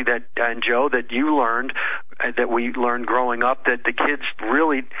Doug and Joe, that you learned, that we learned growing up, that the kids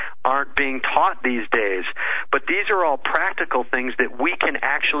really aren't being taught these days. But these are all practical things that we can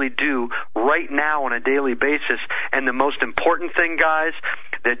actually do right now on a daily basis. And the most important thing, guys,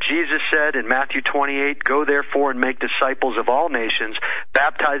 that Jesus said in Matthew 28, go therefore and make disciples of all nations,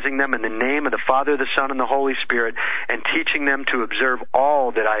 baptizing them in the name of the Father, the Son, and the Holy Spirit, and teaching them to observe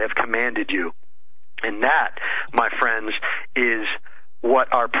all that I have commanded you. And that, my friends, is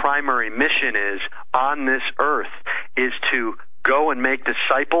what our primary mission is on this earth, is to go and make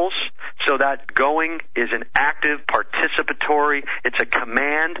disciples. So that going is an active, participatory, it's a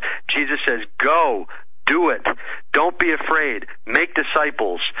command. Jesus says, go. Do it. Don't be afraid. Make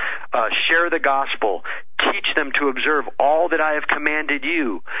disciples. Share the gospel. Teach them to observe all that I have commanded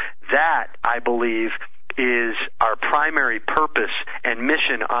you. That, I believe, is our primary purpose and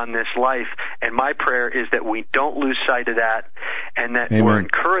mission on this life. And my prayer is that we don't lose sight of that and that Amen. We're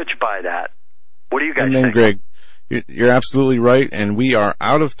encouraged by that. What do you guys Amen, think? Greg. You're absolutely right, and we are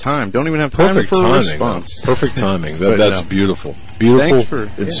out of time. Don't even have time Perfect for a timing. response. Perfect timing. But That's no. beautiful. Beautiful,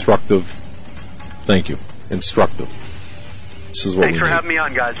 Thanks instructive. Thank you. Instructive. This is what Thanks we for need. having me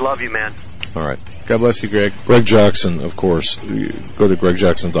on, guys. Love you, man. All right. God bless you, Greg. Greg Jackson, of course. Go to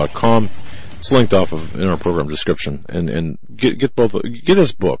gregjackson.com. It's linked off of in our program description, and get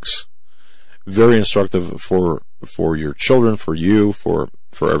us books. Very instructive for your children, for you, for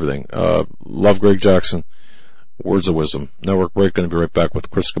everything. Love Greg Jackson. Words of Wisdom Network break. Going to be right back with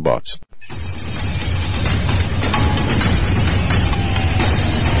Chris Kabatz.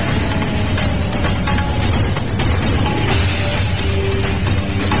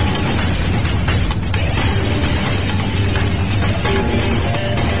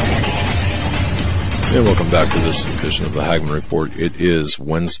 And welcome back to this edition of the Hagmann Report. It is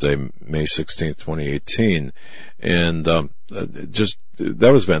Wednesday, May 16th, 2018. And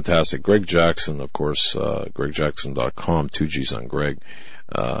that was fantastic. Greg Jackson, of course, gregjackson.com, 2 G's on Greg.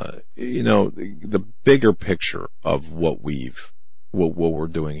 the bigger picture of what we're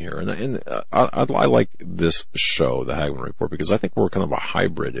doing here. And I like this show, the Hagmann Report, because I think we're kind of a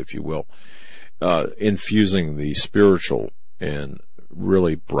hybrid, if you will, infusing the spiritual and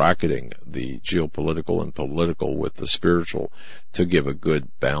really bracketing the geopolitical and political with the spiritual to give a good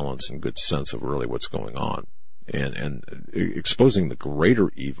balance and good sense of really what's going on. And exposing the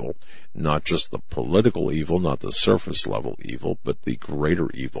greater evil, not just the political evil, not the surface level evil, but the greater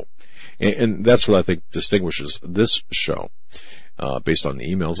evil. And that's what I think distinguishes this show, based on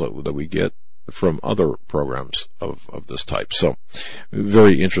the emails that we get from other programs of this type. So,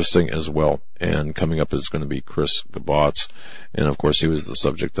 very interesting as well. And coming up is going to be Chris Gabatz. And of course, he was the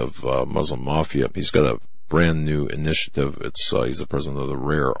subject of Muslim Mafia. He's got a brand new initiative. He's the president of the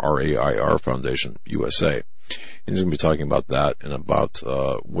RAIR Foundation USA. And he's going to be talking about that and about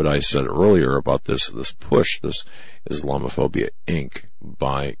what I said earlier about this push, this Islamophobia Inc.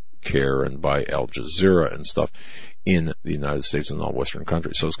 by CARE and by Al Jazeera and stuff in the United States and all Western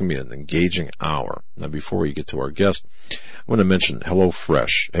countries. So it's going to be an engaging hour. Now, before we get to our guest, I want to mention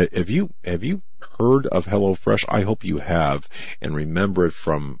HelloFresh. Have you heard of HelloFresh? I hope you have, and remember it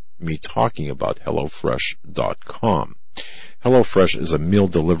from me talking about HelloFresh.com. HelloFresh is a meal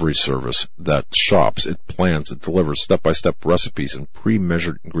delivery service that shops, it plans, it delivers step-by-step recipes and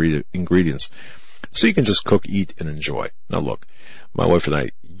pre-measured ingredients so you can just cook, eat, and enjoy. Now look, my wife and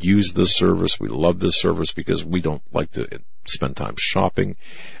I use this service. We love this service because we don't like to spend time shopping.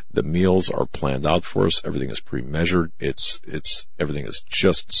 The meals are planned out for us. Everything is pre-measured. Everything is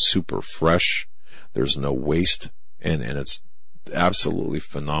just super fresh. There's no waste, and it's absolutely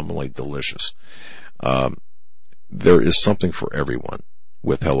phenomenally delicious. There is something for everyone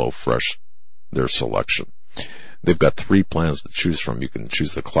with HelloFresh, their selection. They've got 3 plans to choose from. You can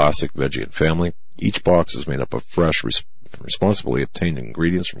choose the classic, veggie, and family. Each box is made up of fresh, responsibly obtained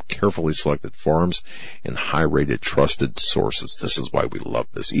ingredients from carefully selected farms and high-rated, trusted sources. This is why we love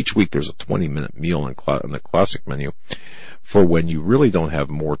this. Each week there's a 20-minute meal in the classic menu for when you really don't have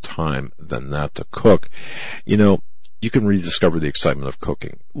more time than that to cook. You can rediscover the excitement of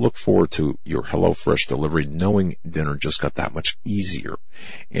cooking. Look forward to your HelloFresh delivery, knowing dinner just got that much easier.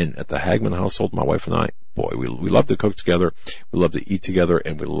 And at the Hagmann household, my wife and I, boy, we love to cook together, we love to eat together,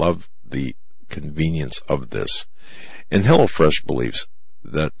 and we love the convenience of this. And HelloFresh believes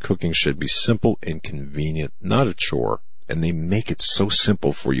that cooking should be simple and convenient, not a chore. And they make it so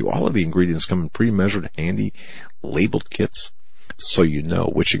simple for you. All of the ingredients come in pre-measured, handy, labeled kits, so you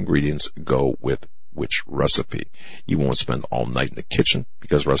know which ingredients go with which recipe. You won't spend all night in the kitchen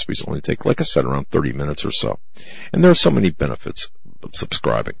because recipes only take, like I said, around 30 minutes or so. And there are so many benefits of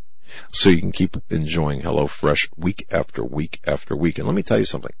subscribing. So you can keep enjoying HelloFresh week after week after week. And let me tell you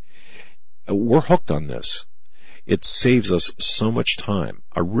something. We're hooked on this. It saves us so much time.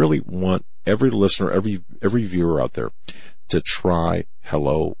 I really want every listener, every viewer out there to try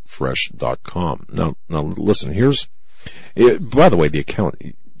HelloFresh.com. Now listen, by the way,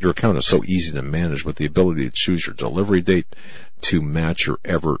 your account is so easy to manage with the ability to choose your delivery date to match your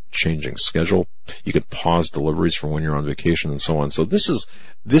ever-changing schedule. You can pause deliveries for when you're on vacation and so on. So this is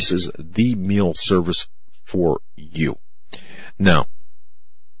the meal service for you. Now,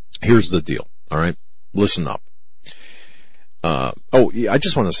 here's the deal. All right, listen up. I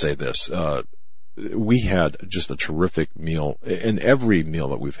just want to say this. We had just a terrific meal, and every meal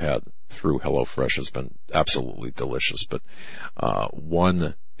that we've had through HelloFresh has been absolutely delicious. But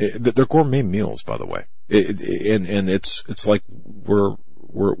they're gourmet meals, by the way, and it's like we're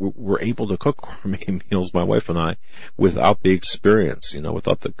able to cook gourmet meals, my wife and I, without the experience,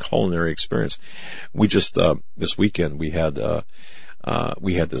 without the culinary experience. We just this weekend we had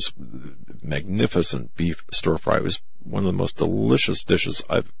this magnificent beef stir fry. It was one of the most delicious dishes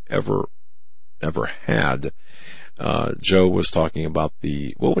I've ever had. Joe was talking about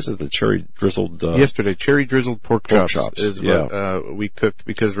the cherry drizzled yesterday. Cherry drizzled pork chops is what we cooked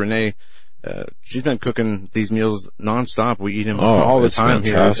because Renee, she's been cooking these meals nonstop. We eat them all the time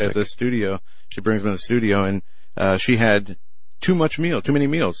fantastic. Here at the studio. She brings them in the studio, and she had too many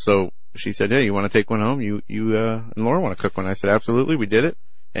meals. So she said, "Hey, you want to take one home? You and Laura want to cook one?" I said, "Absolutely." We did it,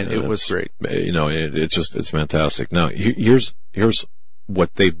 and it was great. It's fantastic. Now here's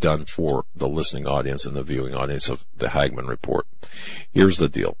what they've done for the listening audience and the viewing audience of the Hagmann Report. Here's the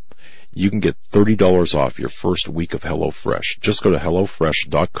deal. You can get $30 off your first week of HelloFresh. Just go to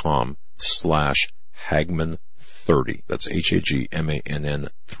HelloFresh.com/Hagmann30. That's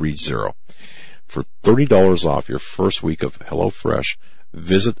HAGMANN30. For $30 off your first week of HelloFresh,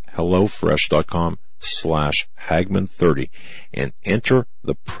 visit HelloFresh.com/Hagmann30 and enter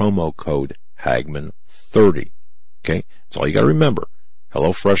the promo code Hagmann30. Okay? That's all you got to remember.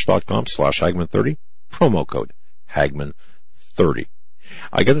 HelloFresh.com/Hagmann30, promo code Hagmann30.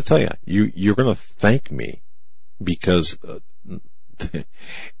 I got to tell you, you're going to thank me because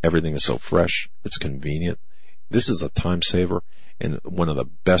everything is so fresh. It's convenient. This is a time saver and one of the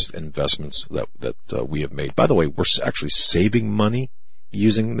best investments that we have made. By the way, we're actually saving money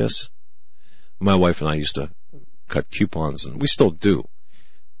using this. My wife and I used to cut coupons, and we still do.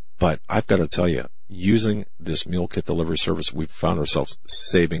 But I've got to tell you, using this meal kit delivery service, we've found ourselves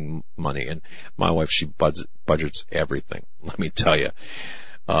saving money. And my wife, she budgets everything, let me tell you.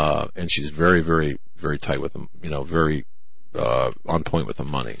 And she's very, very, very tight with them, very on point with the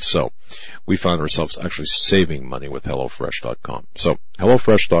money. So we found ourselves actually saving money with HelloFresh.com. So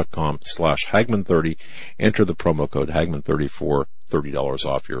HelloFresh.com/Hagmann30. Enter the promo code Hagmann30 for $30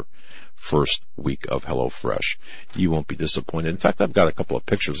 off your first week of HelloFresh. You won't be disappointed. In fact, I've got a couple of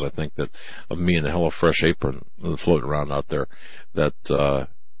pictures, I think, that of me in the HelloFresh apron floating around out there. That,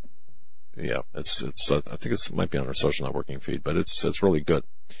 it's. I think it might be on our social networking feed, but it's really good.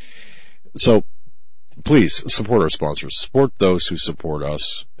 So please support our sponsors. Support those who support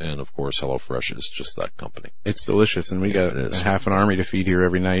us. And of course, HelloFresh is just that company. It's delicious, and we got a half an army to feed here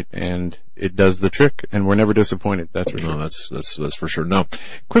every night, and it does the trick, and we're never disappointed. That's for sure. No, that's for sure. Now,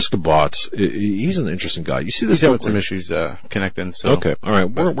 Chris Kabatz, he's an interesting guy. You see this? He's having some issues connecting. So. Okay, all right,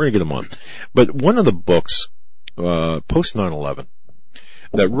 we're going to get him on. But one of the books, post 9/11,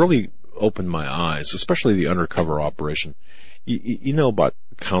 that really opened my eyes, especially the undercover operation. You know about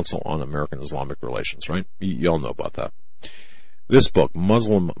Council on American Islamic Relations, right? You all know about that. This book,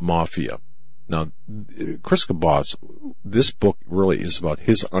 Muslim Mafia. Now, Chris Kabatz, this book really is about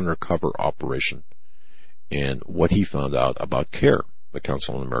his undercover operation and what he found out about CARE, the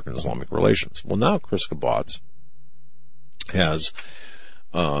Council on American Islamic Relations. Well, now Chris Kabatz has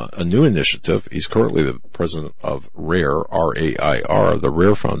a new initiative. He's currently the president of RAIR, R-A-I-R, the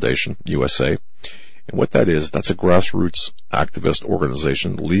RAIR Foundation, USA. And what that is, that's a grassroots activist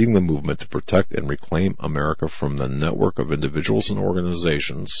organization leading the movement to protect and reclaim America from the network of individuals and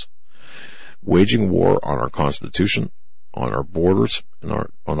organizations waging war on our Constitution, on our borders, and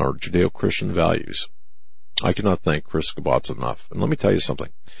on our Judeo-Christian values. I cannot thank Chris Kabatz enough. And let me tell you something.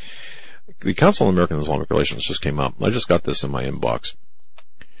 The Council on American Islamic Relations just came out. I just got this in my inbox.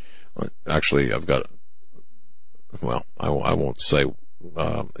 Actually, I've got, well, I won't say.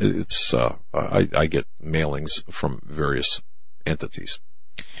 I get mailings from various entities.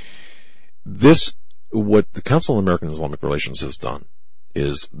 What the Council on American Islamic Relations has done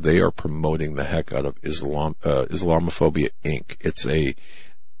is they are promoting the heck out of Islamophobia Inc. It's a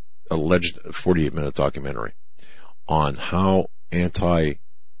alleged 48-minute documentary on how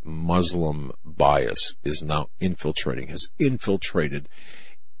anti-Muslim bias is now has infiltrated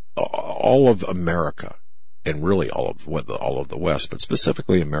all of America. And really all of the West, but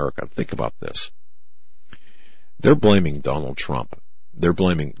specifically America. Think about this. They're blaming Donald Trump. They're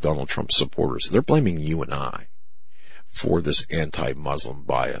blaming Donald Trump's supporters. They're blaming you and I for this anti-Muslim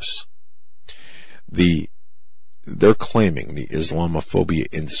bias. They're claiming the Islamophobia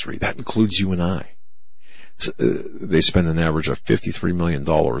industry. That includes you and I. They spend an average of $53 million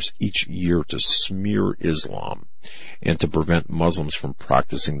each year to smear Islam and to prevent Muslims from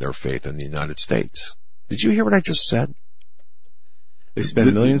practicing their faith in the United States. Did you hear what I just said? They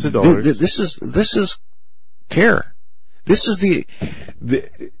spend millions of dollars. This is CARE. This is the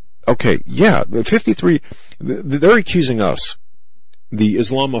 53, they're accusing us, the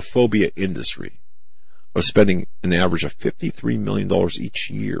Islamophobia industry, of spending an average of $53 million each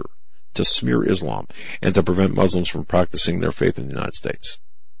year to smear Islam and to prevent Muslims from practicing their faith in the United States.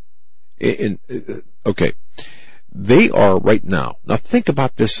 They are right now. Now think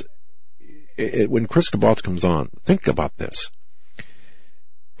about this. When Chris Kabatz comes on, think about this.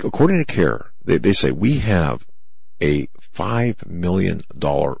 According to CARE, they say we have a $5 million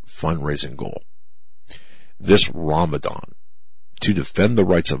fundraising goal this Ramadan to defend the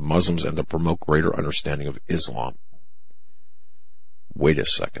rights of Muslims and to promote greater understanding of Islam. Wait a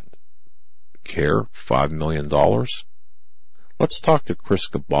second. CARE, $5 million? Let's talk to Chris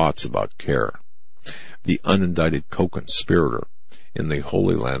Kabatz about CARE, the unindicted co-conspirator in the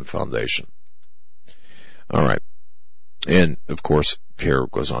Holy Land Foundation. All right. And, of course, CARE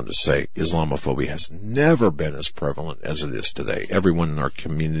goes on to say Islamophobia has never been as prevalent as it is today. Everyone in our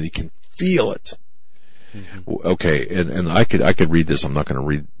community can feel it. Mm-hmm. Okay, and I could read this. I'm not going to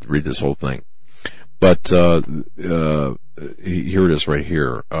read this whole thing. But here it is right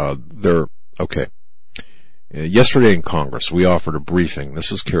here. Yesterday in Congress, we offered a briefing.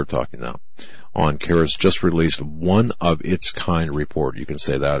 This is CARE talking now. On CARE's just released one of its kind report. You can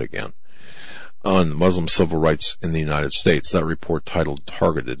say that again. on Muslim civil rights in the United States. That report, titled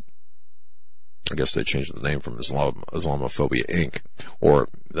Targeted, I guess they changed the name from Islamophobia Inc., or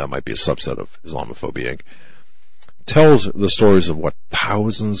that might be a subset of Islamophobia Inc., tells the stories of what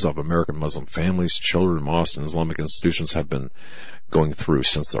thousands of American Muslim families, children, mosques, and Islamic institutions have been going through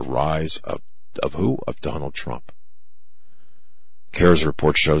since the rise of who? Of Donald Trump. CARE's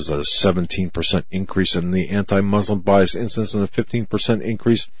report shows that a 17% increase in the anti-Muslim bias incidents and a 15%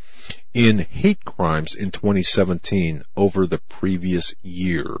 increase in hate crimes in 2017 over the previous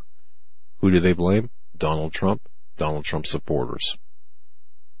year. Who do they blame? Donald Trump, Donald Trump supporters.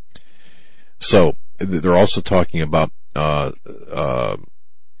 So, they're also talking about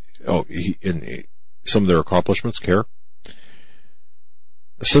in some of their accomplishments, CARE.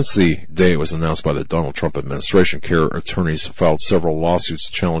 Since the day it was announced by the Donald Trump administration, CARE attorneys filed several lawsuits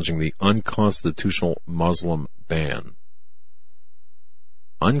challenging the unconstitutional Muslim ban.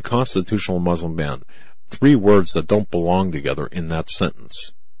 Unconstitutional Muslim ban. 3 words that don't belong together in that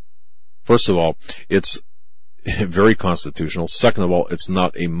sentence. First of all, it's very constitutional. Second of all, it's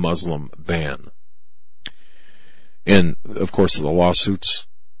not a Muslim ban. And, of course, the lawsuits,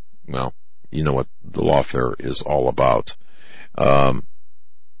 well, you know what the lawfare is all about.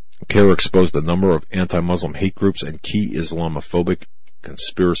 CARE exposed a number of anti-Muslim hate groups and key Islamophobic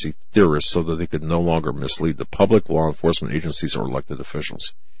conspiracy theorists so that they could no longer mislead the public, law enforcement agencies, or elected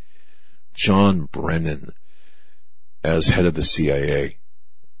officials. John Brennan, as head of the CIA,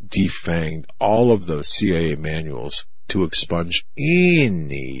 defanged all of the CIA manuals to expunge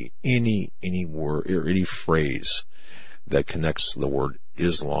any word or any phrase that connects the word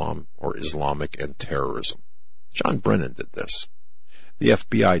Islam or Islamic and terrorism. John Brennan did this. The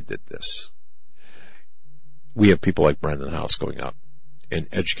FBI did this. We have people like Brandon House going out and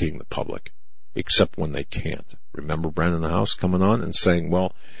educating the public, except when they can't. Remember Brandon House coming on and saying,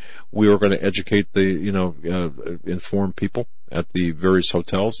 well, we were going to educate the, inform people at the various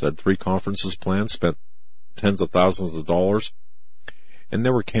hotels, had 3 conferences planned, spent tens of thousands of dollars, and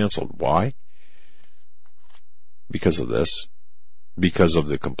they were canceled. Why? Because of this, because of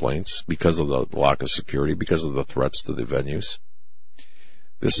the complaints, because of the lack of security, because of the threats to the venues.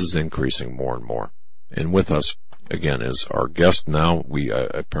 This is increasing more and more. And with us, again, is our guest now. We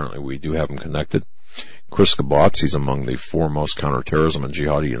do have him connected. Chris Kabatz, he's among the foremost counterterrorism and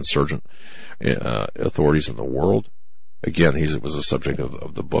jihadi insurgent authorities in the world. Again, he was the subject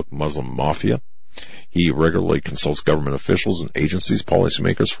of the book Muslim Mafia. He regularly consults government officials and agencies,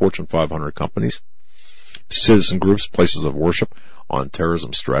 policymakers, Fortune 500 companies, citizen groups, places of worship on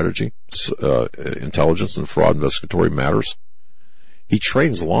terrorism strategy, intelligence, and fraud investigatory matters. He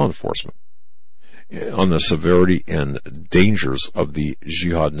trains law enforcement on the severity and dangers of the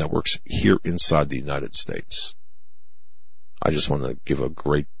jihad networks here inside the United States. I just want to give a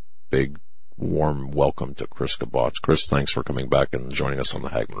great, big, warm welcome to Chris Kabatz. Chris, thanks for coming back and joining us on the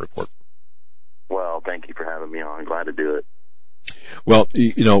Hagmann Report. Well, thank you for having me on. Glad to do it. Well,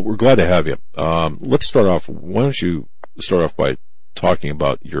 we're glad to have you. Let's start off. Why don't you start off by talking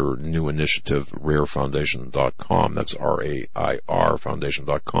about your new initiative, RAIR-Foundation.com. That's RAIR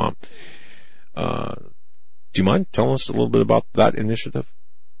Foundation.com. Do you mind telling us a little bit about that initiative?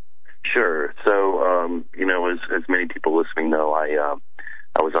 Sure. So, as many people listening know,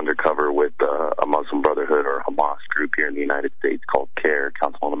 I was undercover with a Muslim Brotherhood or Hamas group here in the United States called CARE,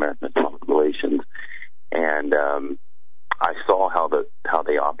 Council on American Islamic Relations, and I saw how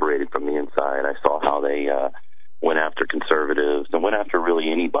they operated from the inside. I saw how they went after conservatives and went after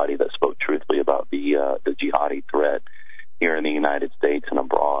really anybody that spoke truthfully about the jihadi threat here in the United States and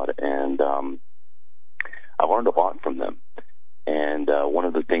abroad. And I learned a lot from them. And one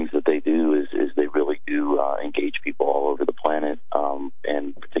of the things that they do is they really do engage people all over the planet,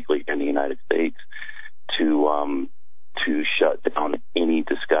 and particularly in the United States, to shut down any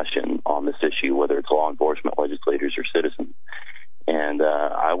discussion on this issue, whether it's law enforcement, legislators, or citizens. And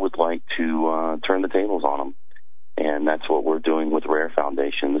I would like to turn the tables on them. And that's what we're doing with RAIR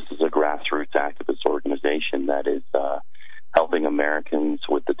Foundation. This is a grassroots activist organization that is helping Americans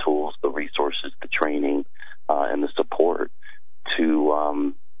with the tools, the resources, the training, and the support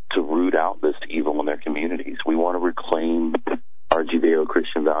to root out this evil in their communities. We want to reclaim our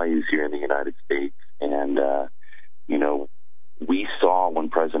Judeo-Christian values here in the United States. And, we saw when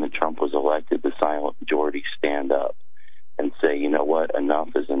President Trump was elected, the silent majority stand up and say, you know what, enough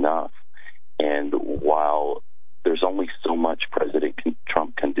is enough. And while there's only so much President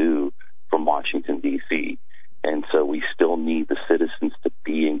Trump can do from Washington, D.C., and so we still need the citizens to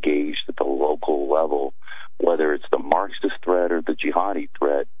be engaged at the local level, whether it's the Marxist threat or the jihadi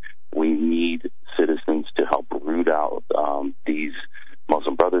threat. We need citizens to help root out these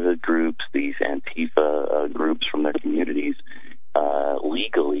Muslim Brotherhood groups, these Antifa groups from their communities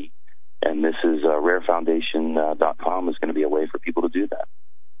legally. And this is rarefoundation.com is going to be a way for people to do that.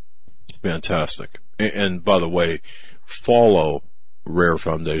 Fantastic. And by the way, follow Rare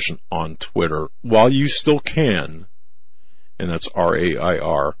Foundation on Twitter while you still can. And that's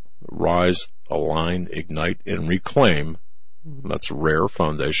RAIR, Rise, Align, Ignite, and Reclaim. That's Rare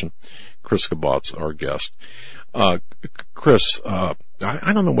Foundation. Chris Kabat's our guest. Chris, I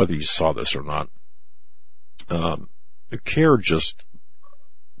don't know whether you saw this or not. CARE just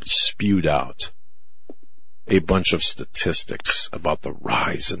spewed out a bunch of statistics about the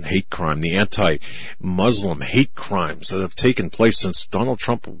rise in hate crime, the anti-Muslim hate crimes that have taken place since Donald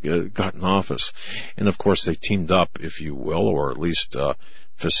Trump got in office. And of course they teamed up, if you will, or at least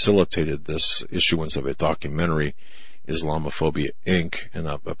facilitated this issuance of a documentary, Islamophobia Inc., and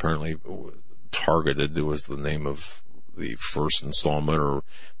apparently Targeted was the name of the first installment or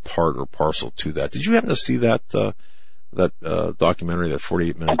part or parcel to that. Did you happen to see that documentary, that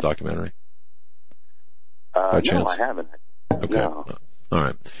 48-minute documentary? No, I haven't. Okay. No. All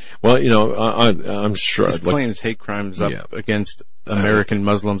right. Well, I'm sure. This claims hate crimes up against American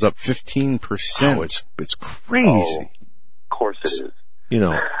Muslims up 15%. Oh, it's crazy. Oh, of course it is.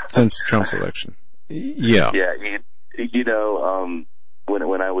 Since Trump's election. Yeah. Yeah.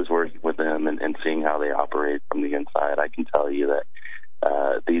 When I was working with them and seeing how they operate from the inside, I can tell you that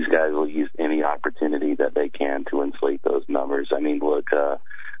these guys will use any opportunity that they can to inflate those numbers. I mean, look,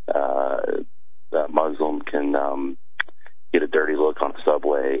 Muslim can get a dirty look on the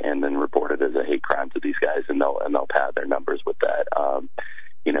subway and then report it as a hate crime to these guys, and they'll pad their numbers with that.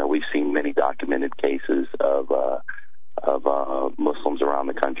 We've seen many documented cases of Muslims around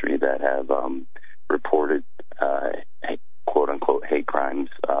the country that have reported quote unquote hate crimes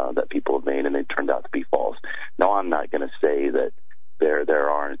that people have made, and they turned out to be false. Now, I'm not going to say that there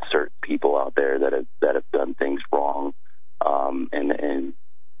aren't certain people out there that have done things wrong,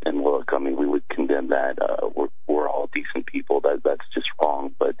 and look, I mean, we would condemn that. We're all decent people. That's just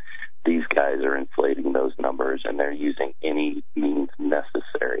wrong. But these guys are inflating those numbers, and they're using any means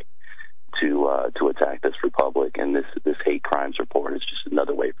necessary to attack this republic. And this hate crimes report is just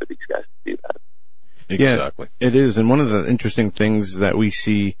another way for these guys to do that. Exactly. Yeah, it is. And one of the interesting things that we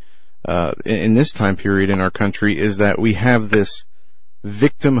see in this time period in our country is that we have this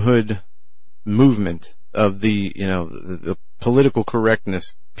victimhood movement of the political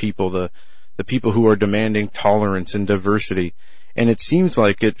correctness people, the people who are demanding tolerance and diversity. And it seems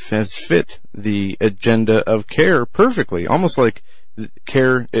like it has fit the agenda of CARE perfectly, almost like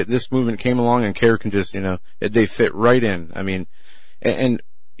CARE, this movement came along and CARE can just, they fit right in. I mean, and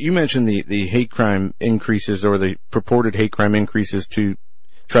you mentioned the hate crime increases, or the purported hate crime increases, to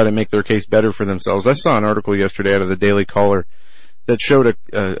try to make their case better for themselves. I saw an article yesterday out of the Daily Caller that showed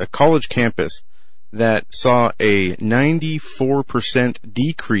a college campus that saw a 94%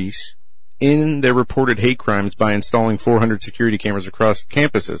 decrease in their reported hate crimes by installing 400 security cameras across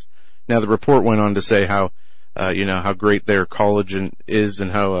campuses. Now, the report went on to say how great their college is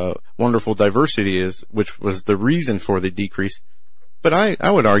and how wonderful diversity is, which was the reason for the decrease. But I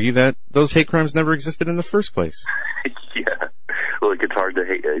would argue that those hate crimes never existed in the first place. Yeah. Look, it's hard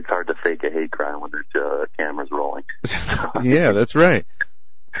to fake a hate crime when there's cameras rolling. Yeah, that's right.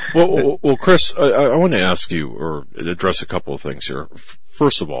 Well, Chris, I want to ask you or address a couple of things here.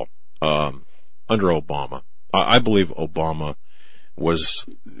 First of all, under Obama, I believe Obama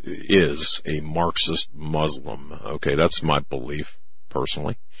is a Marxist Muslim. Okay, that's my belief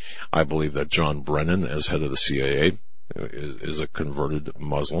personally. I believe that John Brennan, as head of the CIA, is a converted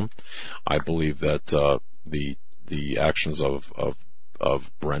Muslim. I believe that the actions of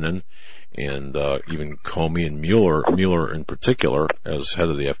Brennan and even Comey and Mueller in particular, as head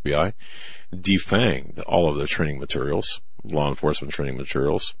of the FBI, defanged all of the training materials, law enforcement training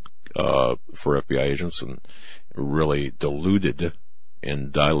materials for FBI agents, and really diluted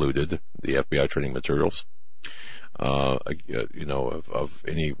and diluted the FBI training materials, of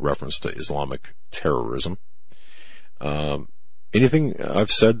any reference to Islamic terrorism. Anything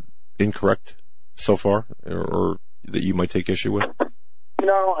I've said incorrect so far, or that you might take issue with?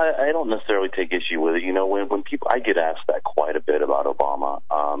 No, I don't necessarily take issue with it. When people, I get asked that quite a bit about Obama,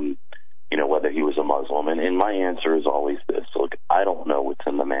 whether he was a Muslim, and my answer is always this: look, I don't know what's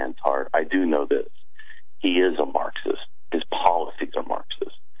in the man's heart. I do know this: he is a Marxist. His policies are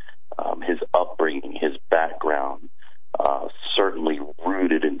Marxist. His upbringing, his background, certainly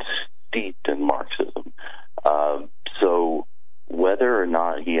rooted and steeped in Marxism. So whether or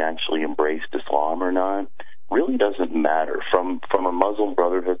not he actually embraced Islam or not really doesn't matter. From a Muslim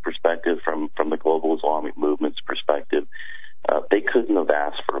Brotherhood perspective, from the global Islamic movement's perspective, they couldn't have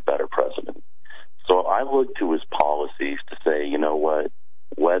asked for a better president. I look to his policies to say, you know what,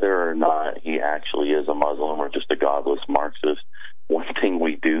 whether or not he actually is a Muslim or just a godless Marxist, one thing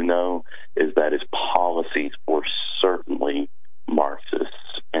we do know is that his policies were certainly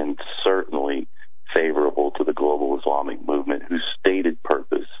Marxists and certainly favorable to the global Islamic movement, whose stated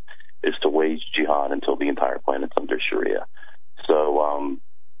purpose is to wage jihad until the entire planet's under Sharia. So,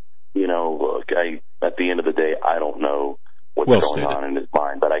 you know, look, at the end of the day, I don't know what's going on in his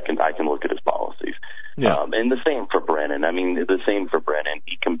mind, but I can look at his policies. Yeah. And the same for Brennan. I mean, the same for Brennan.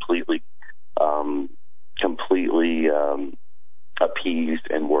 He completely appeased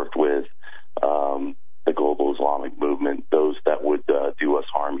and worked with the global Islamic movement, those that would do us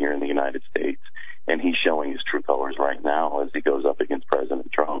harm here in the United States. And he's showing his true colors right now as he goes up against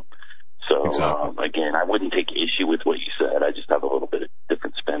President Trump. So, exactly. Again, I wouldn't take issue with what you said. I just have a little bit of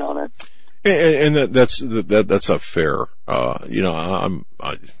different spin on it. And that's a fair,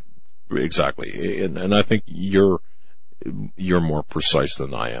 exactly. And I think you're more precise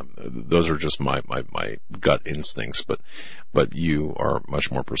than I am. Those are just my gut instincts, but you are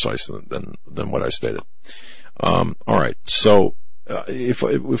much more precise than what I stated. All right. So, if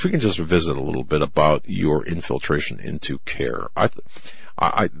we can just visit a little bit about your infiltration into CARE.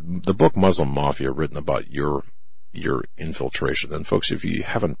 The book Muslim Mafia, written about your infiltration. And folks, if you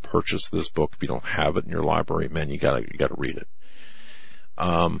haven't purchased this book, if you don't have it in your library, man, you gotta read it.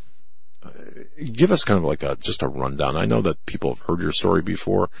 Give us kind of like just a rundown. I know that people have heard your story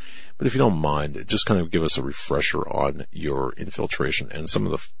before, but if you don't mind, just kind of give us a refresher on your infiltration and some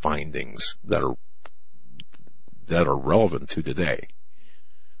of the findings that are relevant to today.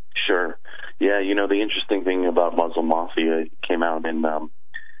 Sure. Yeah, you know, the interesting thing about Muslim Mafia came out in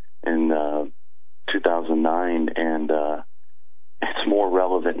 2009, and it's more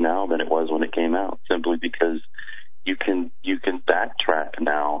relevant now than it was when it came out, simply because you can backtrack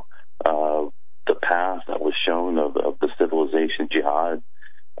now the path that was shown of the civilization jihad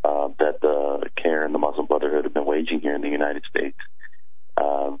that the CARE and the Muslim Brotherhood have been waging here in the United States,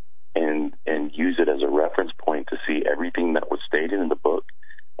 and use it as a reference point to see everything that was stated in the book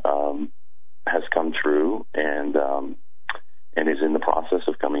has come true and is in the process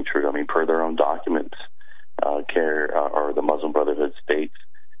of coming true. I mean, per their own documents, CARE or the Muslim Brotherhood states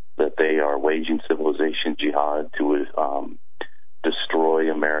that they are waging civilization jihad to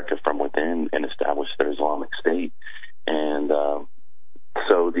destroy America from within and establish their Islamic State. And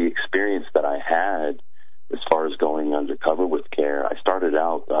so the experience that I had as far as going undercover with CARE, I started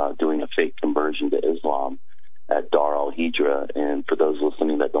out doing a fake conversion to Islam at Dar al-Hijra. And for those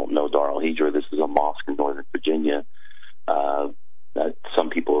listening that don't know Dar al-Hijra, this is a mosque in Northern Virginia. That some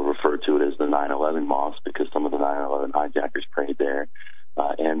people refer to it as the 9/11 mosque because some of the 9/11 hijackers prayed there.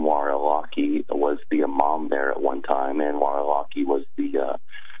 Anwar al-Awlaki was the imam there at one time. Anwar al-Awlaki was the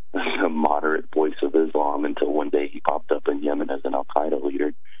moderate voice of Islam until one day he popped up in Yemen as an al-Qaeda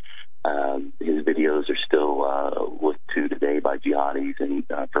leader. His videos are still looked to today by jihadis and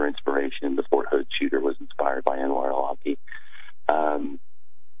for inspiration. The Fort Hood shooter was inspired by Anwar al-Awlaki.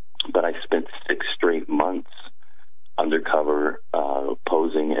 But I spent 6 straight months undercover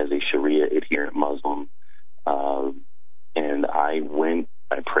posing as a Sharia adherent Muslim. And I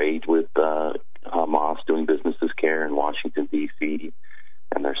prayed with Hamas doing business as CARE in Washington, D.C.,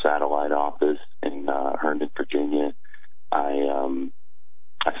 and their satellite office in Herndon, Virginia.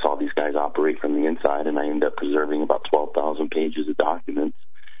 I saw these guys operate from the inside, and I ended up preserving about 12,000 pages of documents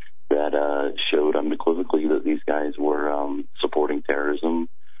that showed unequivocally that these guys were supporting terrorism,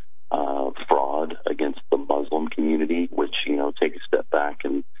 fraud against the Muslim community, which, you know, take a step back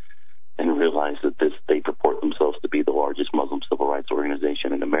and realize that they purport themselves to be the largest Muslim civil rights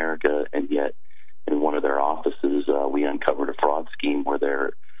organization in America, and yet in one of their offices we uncovered a fraud scheme where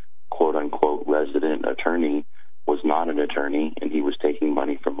their quote-unquote resident attorney was not an attorney, and he was taking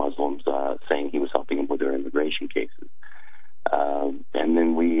money from Muslims, saying he was helping them with their immigration cases. And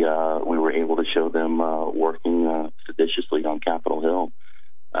then we were able to show them working seditiously on Capitol Hill,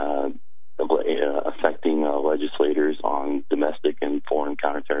 affecting legislators on domestic and foreign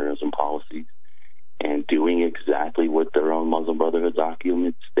counterterrorism policies, and doing exactly what their own Muslim Brotherhood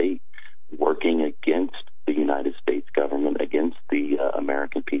documents state, working against the United States government, against the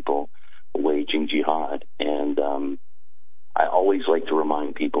American people, waging jihad. And I always like to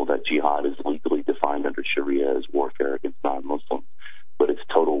remind people that jihad is legally defined under Sharia as warfare against non-Muslims, but it's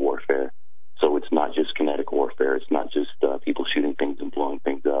total warfare. So it's not just kinetic warfare. It's not just people shooting things and blowing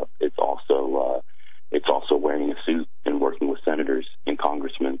things up. It's also wearing a suit and working with senators and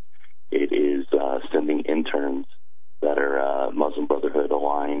congressmen. It is sending interns that are Muslim Brotherhood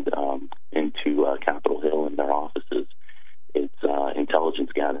aligned into Capitol Hill in their offices. It's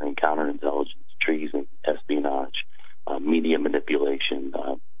intelligence gathering, counterintelligence, treason, espionage, media manipulation,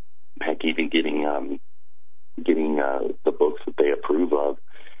 heck, even getting the books that they approve of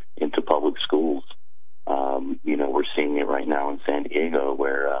into public schools. We're seeing it right now in San Diego,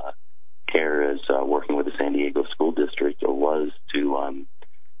 where CARE is working with the San Diego School District, or was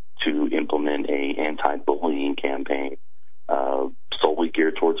to implement a anti-bullying campaign solely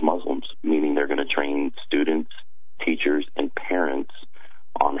geared towards Muslims, meaning they're going to train students, teachers, and parents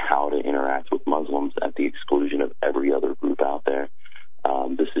on how to interact with Muslims at the exclusion of every other group out there.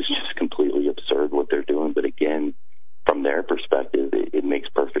 This is just completely absurd what they're doing, but again, from their perspective, it makes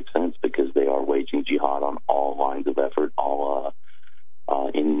perfect sense, because they are waging jihad on all lines of effort, all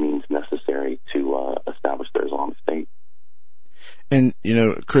any means necessary to establish their Islamic State. And,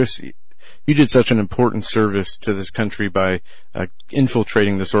 Chris, you did such an important service to this country by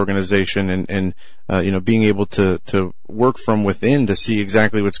infiltrating this organization and being able to work from within to see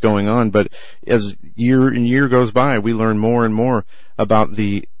exactly what's going on. But as year and year goes by, we learn more and more about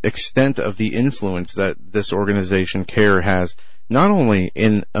the extent of the influence that this organization, CARE, has, not only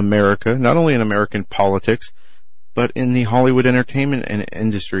in America, not only in American politics, but in the Hollywood entertainment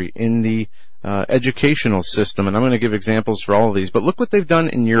industry, in the educational system. And I'm going to give examples for all of these. But look what they've done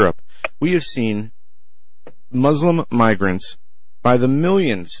in Europe. We have seen Muslim migrants by the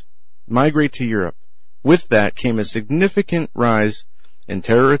millions migrate to Europe. With that came a significant rise in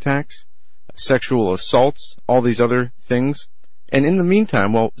terror attacks, sexual assaults, all these other things. And in the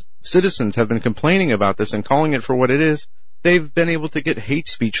meantime, while citizens have been complaining about this and calling it for what it is, they've been able to get hate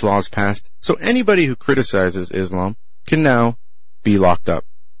speech laws passed. So anybody who criticizes Islam can now be locked up.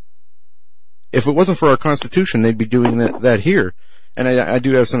 If it wasn't for our Constitution, they'd be doing that here. And I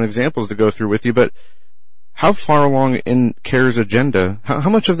do have some examples to go through with you, but how far along in CARE's agenda, how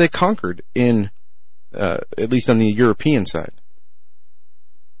much have they conquered in, at least on the European side?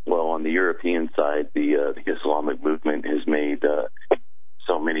 Well, on the European side, the Islamic movement has made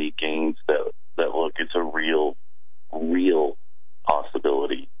so many gains that look, it's a real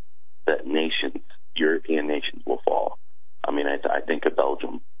possibility that European nations will fall. I mean, I think of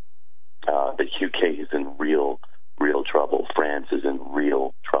Belgium. The UK is in real trouble. France is in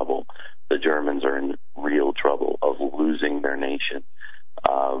real trouble. The Germans are in real trouble of losing their nation.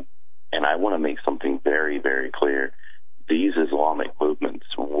 And I want to make something very, very clear. These Islamic movements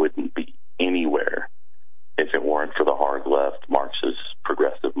wouldn't be anywhere if it weren't for the hard left Marxist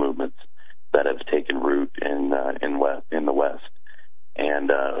progressive movements that have taken root in the West.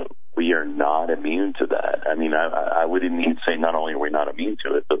 And we are not immune to that. I mean, I would even say not only are we not immune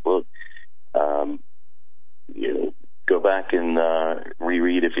to it, but look, go back and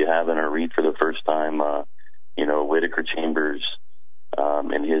reread, if you haven't, or read for the first time, Whitaker Chambers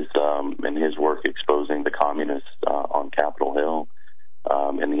and his work exposing the communists on Capitol Hill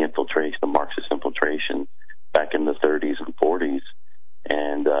and the Marxist infiltration back in the 30s and 40s,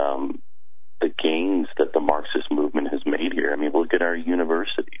 and the gains that the Marxist movement has made here. I mean, look at our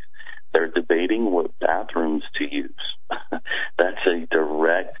universities. They're debating what bathrooms to use. That's a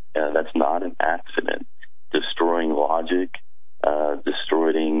direct, that's not an accident. Destroying logic,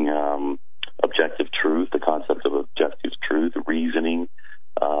 destroying objective truth, the concept of objective truth, reasoning.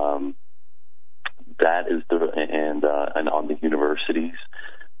 That is and on the universities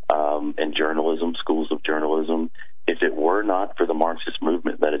and journalism, schools of journalism. If it were not for the Marxist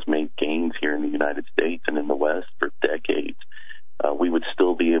movement that has made gains here in the United States and in the West for decades, we would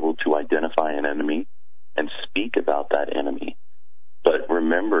still be able to identify an enemy and speak about that enemy. But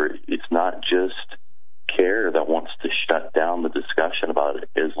remember, it's not just CARE that wants to shut down the discussion about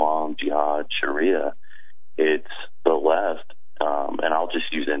Islam, jihad, Sharia. It's the left, and I'll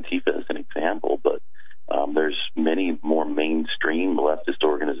just use Antifa as an example, but there's many more mainstream leftist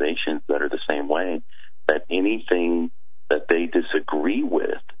organizations that are the same way, that anything that they disagree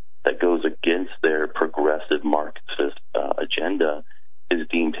with that goes against their progressive Marxist agenda is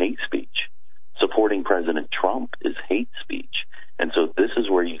deemed hate speech. Supporting President Trump is hate speech. And so this is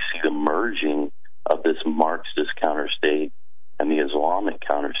where you see the merging of this Marxist counter-state and the Islamic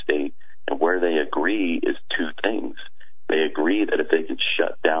counter-state, and where they agree is two things. They agree that if they can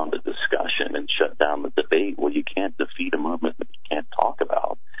shut down the discussion and shut down the debate, well, you can't defeat a movement that you can't talk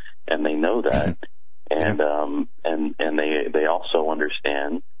about, and they know that. And they also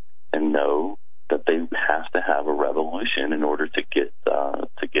understand and know that they have to have a revolution in order to get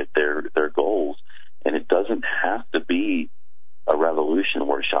their goals, and it doesn't have to be a revolution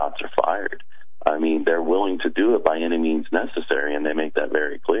where shots are fired. I mean, they're willing to do it by any means necessary, and they make that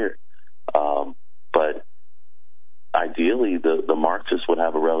very clear. But ideally, the Marxists would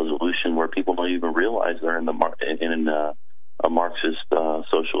have a resolution where people don't even realize they're in a Marxist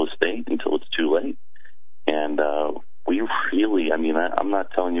socialist state until it's too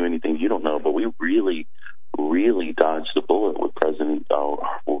you anything you don't know, but we really, really dodged the bullet with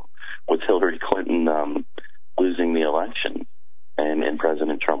with Hillary Clinton losing the election and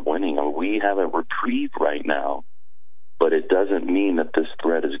President Trump winning. I mean, we have a reprieve right now, but it doesn't mean that this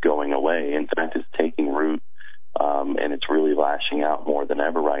threat is going away. In fact, it's taking root, and it's really lashing out more than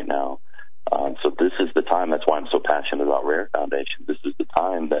ever right now. So this is the time. That's why I'm so passionate about Rare Foundation. This is the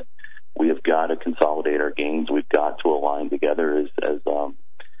time that we have got to consolidate our gains. We've got to align together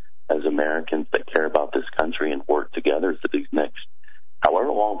as Americans that care about this country and work together for these next,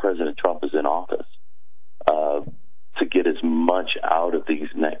 however long President Trump is in office, to get as much out of these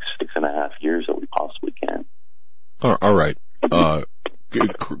next 6.5 years that we possibly can. All right.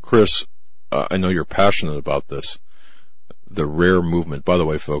 Chris, I know you're passionate about this. The Rare movement. By the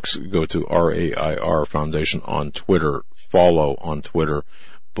way, folks, go to RAIR Foundation on Twitter, follow on Twitter,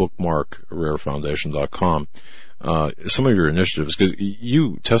 bookmark rarefoundation.com. Some of your initiatives, because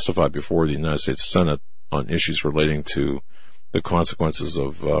you testified before the United States Senate on issues relating to the consequences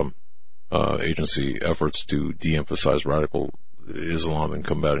of agency efforts to de-emphasize radical Islam and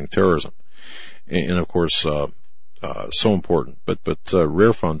combating terrorism. And of course, so important. But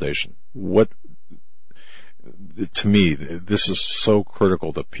Rare Foundation, to me, this is so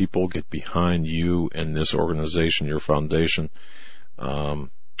critical that people get behind you and this organization, your foundation.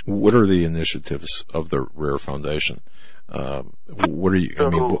 What are the initiatives of the Rare Foundation? What are you?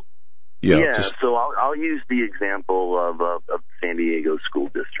 So I'll use the example of San Diego School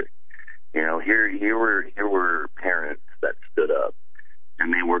District. You know, here were parents that stood up,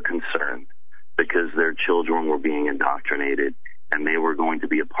 and they were concerned because their children were being indoctrinated, and they were going to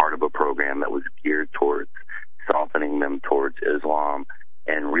be a part of a program that was geared towards softening them towards Islam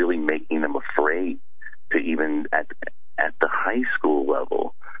and really making them afraid to even at the high school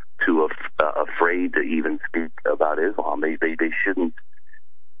level to afraid to even speak about Islam. They shouldn't.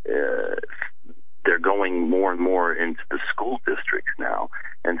 They're going more and more into the school districts now,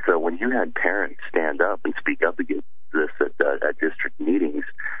 and so when you had parents stand up and speak up against this at district meetings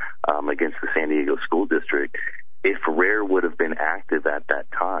against the San Diego School District, if Rare would have been active at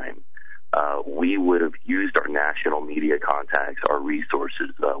that time, we would have used our national media contacts, our resources.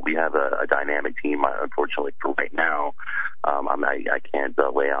 We have a dynamic team, unfortunately, for right now. I can't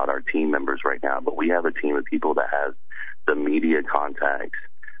lay out our team members right now, but we have a team of people that has the media contacts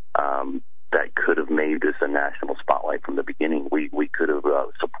that could have made this a national spotlight from the beginning. We could have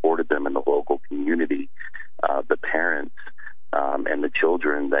supported them in the local community, the parents and the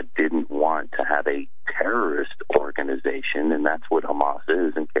children that didn't want to have a terrorist organization, and that's what Hamas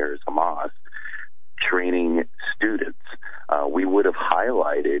is, and CARE is Hamas, training students. We would have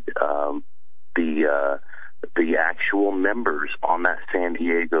highlighted the actual members on that San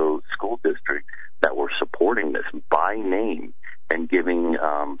Diego school district that were supporting this by name and giving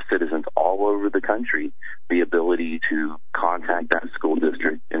citizens all over the country the ability to contact that school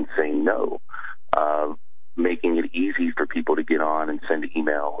district and say no, making it easy for people to get on and send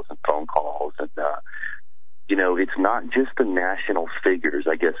emails and phone calls. And, it's not just the national figures,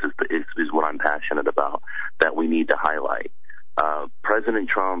 I guess, is what I'm passionate about, that we need to highlight. President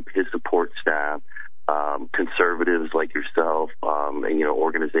Trump, his support staff, conservatives like yourself, and,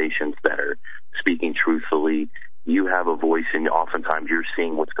 organizations that are speaking truthfully. You have a voice, and oftentimes you're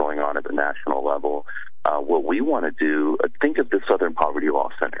seeing what's going on at the national level. What we want to do, think of the Southern Poverty Law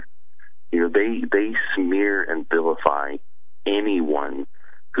Center. They smear and vilify anyone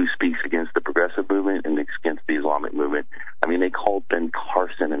who speaks against the progressive movement and against the Islamic movement. I mean, they called Ben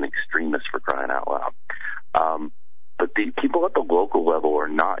Carson an extremist, for crying out loud. But the people at the local level are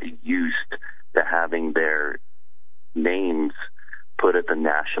not used to having their names put at the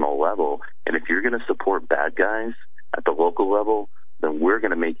national level. And if you're going to support bad guys at the local level, then we're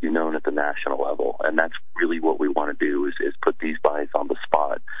going to make you known at the national level. And that's really what we want to do is put these guys on the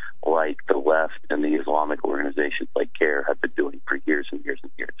spot, like the left and the Islamic organizations like CARE have been doing for years and years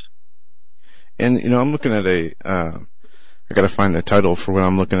and years. And, I'm looking at I got to find the title for what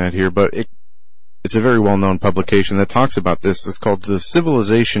I'm looking at here, but it's a very well-known publication that talks about this. It's called The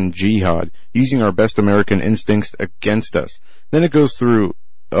Civilization Jihad, Using Our Best American Instincts Against Us. Then it goes through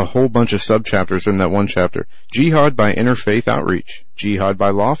a whole bunch of subchapters in that one chapter. Jihad by Interfaith Outreach, Jihad by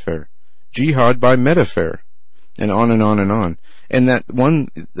Lawfare, Jihad by Metafare, and on and on and on. And that one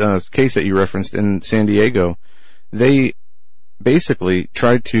case that you referenced in San Diego, they basically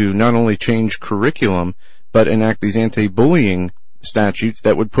tried to not only change curriculum, but enact these anti-bullying statutes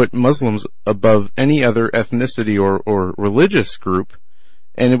that would put Muslims above any other ethnicity or religious group,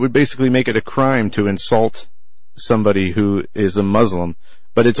 and it would basically make it a crime to insult somebody who is a Muslim,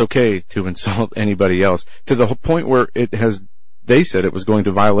 but it's okay to insult anybody else, to the point where it has they said it was going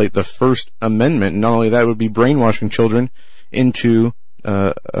to violate the First Amendment. And not only that, it would be brainwashing children into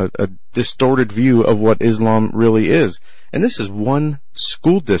a distorted view of what Islam really is. And this is one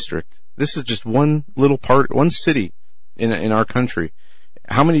school district. This is just one little part, one city in our country.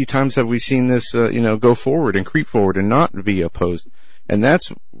 How many times have we seen this, go forward and creep forward and not be opposed? And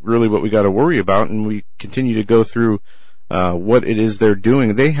that's really what we got to worry about. And we continue to go through what it is they're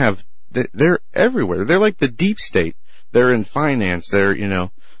doing. They're everywhere. They're like the deep state. They're in finance. They're, in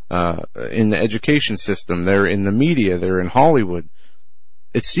the education system. They're in the media. They're in Hollywood.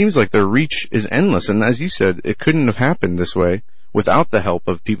 It seems like their reach is endless. And as you said, it couldn't have happened this way without the help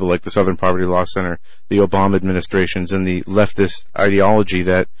of people like the Southern Poverty Law Center, the Obama administrations, and the leftist ideology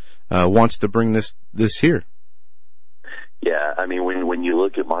that wants to bring this here. Yeah, I mean, when you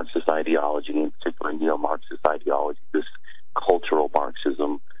look at Marxist ideology, in particular neo-Marxist ideology, this cultural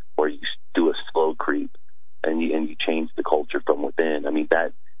Marxism, where you do a slow creep and you change the culture from within. I mean,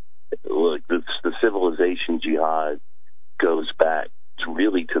 the civilization jihad goes back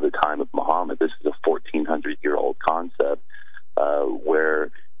really to the time of Muhammad. This is a 1,400-year-old concept where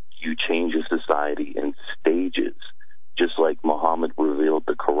you change a society in stages, just like Muhammad revealed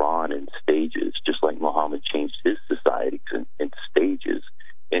the Quran in stages, just like Muhammad changed his societies in stages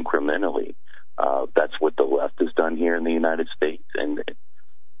incrementally. That's what the left has done here in the United States. And,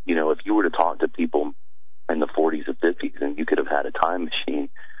 if you were to talk to people in the 40s and 50s and you could have had a time machine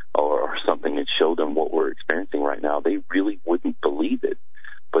or something that showed them what we're experiencing right now, they really wouldn't believe it.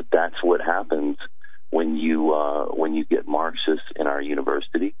 But that's what happens when you get Marxists in our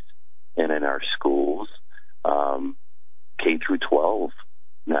universities and in our schools, K through 12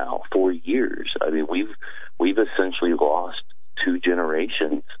 now, 4 years. I mean, we've essentially lost 2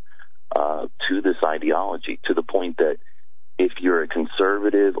 generations to this ideology, to the point that if you're a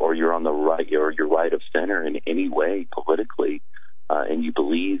conservative or you're on the right or you're right of center in any way politically, and you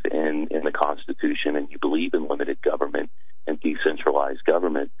believe in the Constitution and you believe in limited government and decentralized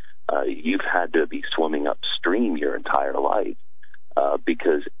government, you've had to be swimming upstream your entire life,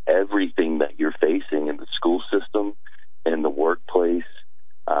 because everything that you're facing in the school system, in the workplace,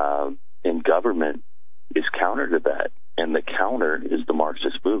 in government is counter to that. And the counter is the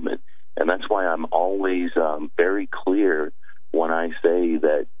Marxist movement. And that's why I'm always very clear when I say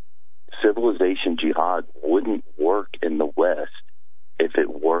that civilization jihad wouldn't work in the West if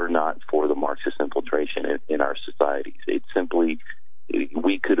it were not for the Marxist infiltration in our societies. It's simply,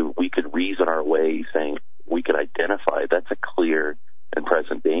 we could reason our way saying we could identify that's a clear and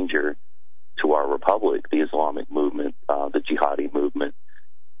present danger to our republic, the Islamic movement, the jihadi movement,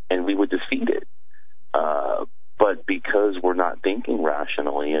 and we would defeat it. But because we're not thinking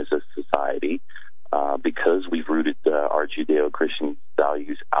rationally as a society, because we've rooted our Judeo-Christian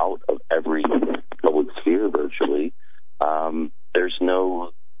values out of every public sphere virtually, there's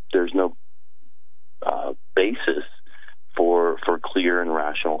no basis for clear and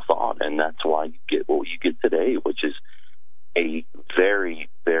rational thought, and that's why you get what you get today, which is a very,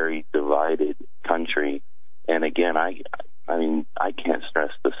 very divided country. And again, I mean, I can't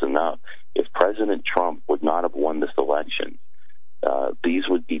stress this enough. If President Trump would not have won this election, these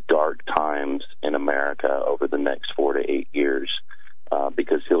would be dark times in America over the next 4 to 8 years,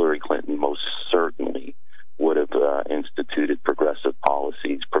 because Hillary Clinton most certainly would have instituted progressive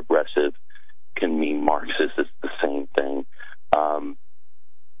policies. Progressive can mean Marxist, it's the same thing.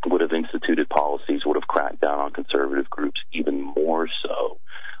 Would have instituted policies, would have cracked down on conservative groups even more so.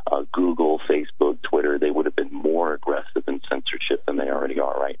 Google, Facebook, Twitter, they would have been more aggressive in censorship than they already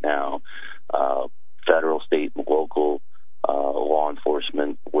are right now. Federal, state, and local law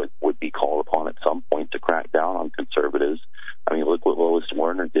enforcement would be called upon at some point to crack down on conservatives. I mean, look what Lois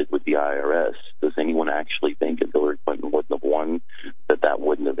Lerner did with the IRS. Does anyone actually think if Hillary Clinton wouldn't have won that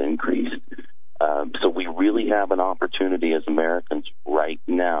wouldn't have increased? So we really have an opportunity as Americans right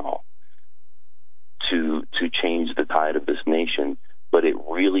now to change the tide of this nation, but it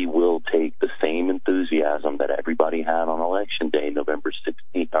really will take the same enthusiasm that everybody had on Election Day, November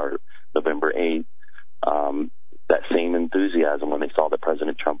 16th or November 8th, that same enthusiasm when they saw that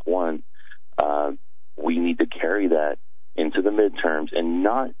President Trump won. We need to carry that into the midterms, and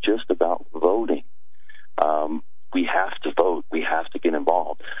not just about voting. We have to vote. We have to get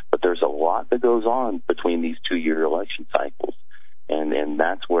involved. But there's a lot that goes on between these 2-year election cycles. And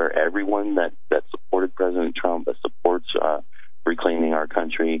that's where everyone that supported President Trump, that supports reclaiming our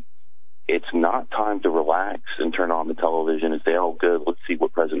country, it's not time to relax and turn on the television and say, oh, good, let's see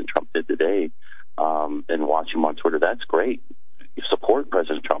what President Trump did today, and watch him on Twitter. That's great. You support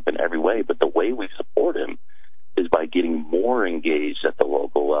President Trump in every way, but the way we support him is by getting more engaged at the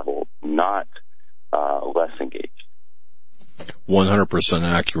local level, not less engaged. 100%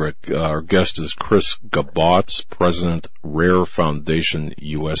 accurate. Our guest is Chris Gabots, President, Rare Foundation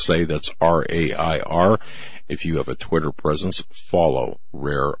USA. That's RAIR. If you have a Twitter presence, follow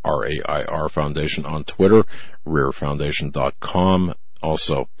Rare, RAIR Foundation on Twitter, rarefoundation.com.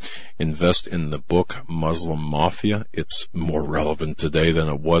 Also, invest in the book Muslim Mafia. It's more relevant today than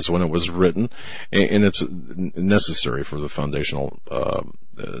it was when it was written, and it's necessary for the foundational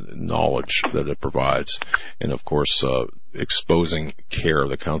knowledge that it provides. And of course, exposing CARE,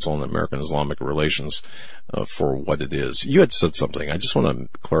 the Council on American Islamic Relations, for what it is. You had said something. I just want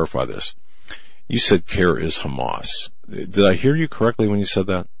to clarify this. You said CARE is Hamas. Did I hear you correctly when you said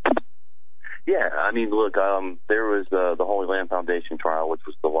that? Yeah, I mean, look, there was the Holy Land Foundation trial, which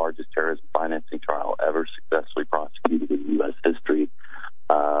was the largest terrorism financing trial ever successfully prosecuted in U.S. history.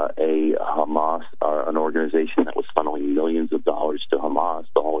 Hamas, an organization that was funneling millions of dollars to Hamas,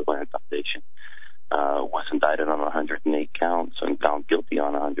 the Holy Land Foundation, was indicted on 108 counts and found guilty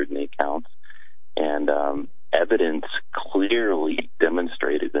on 108 counts. And evidence clearly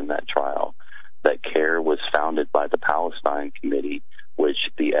demonstrated in that trial that CARE was founded by the Palestine Committee, which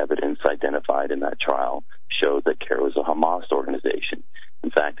the evidence identified in that trial showed that CARE was a Hamas organization. In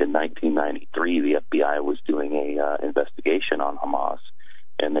fact, in 1993, the FBI was doing a investigation on Hamas,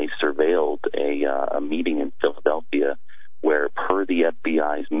 and they surveilled a meeting in Philadelphia where, per the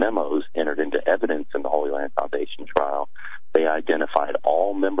FBI's memos entered into evidence in the Holy Land Foundation trial, they identified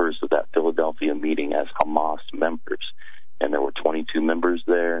all members of that Philadelphia meeting as Hamas members. And there were 22 members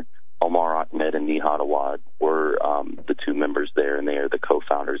there. Omar Ahmed and Nihad Awad were the two members there, and they are the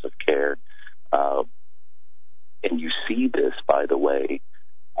co-founders of CARE. And you see this, by the way.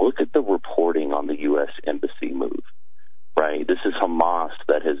 Look at the reporting on the U.S. Embassy move, right? This is Hamas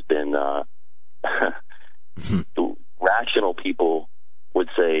that has been, rational people would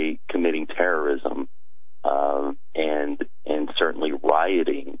say, committing terrorism and certainly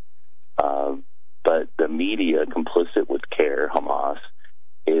rioting. But the media, complicit with CARE, Hamas,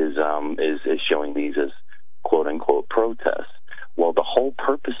 is showing these as quote-unquote protests. Well, the whole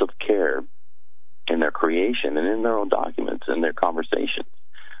purpose of CARE in their creation and in their own documents and their conversations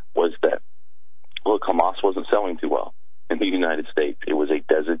was that, look, Hamas wasn't selling too well in the United States. It was a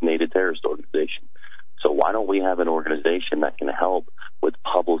designated terrorist organization. So why don't we have an organization that can help with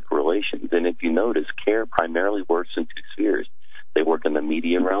public relations? And if you notice, CARE primarily works in two spheres. They work in the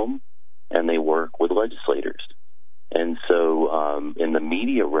media realm, and they work with legislators. And so in the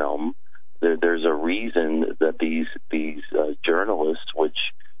media realm, there's a reason that these journalists, which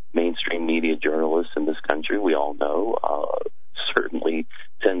mainstream media journalists in this country, we all know, certainly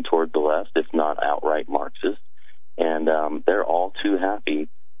tend toward the left, if not outright Marxist. And they're all too happy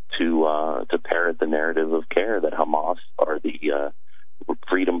to parrot the narrative of CARE that Hamas are the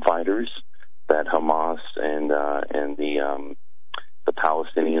freedom fighters, that Hamas and the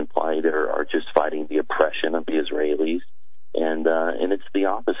Palestinian plight are just fighting the oppression of the Israelis, and it's the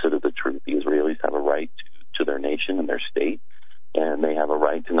opposite of the truth. The Israelis have a right to their nation and their state, and they have a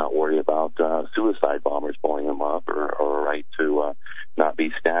right to not worry about suicide bombers blowing them up, or a right to not be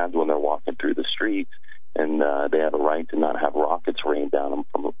stabbed when they're walking through the streets, and they have a right to not have rockets rain down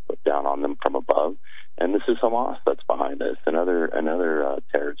on them from above. And this is Hamas that's behind this, and other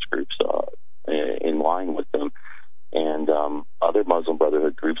terrorist groups in line with them. And other Muslim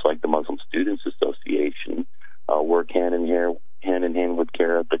Brotherhood groups like the Muslim Students Association work hand in hand with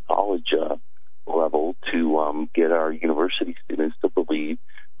CARE at the college level to get our university students to believe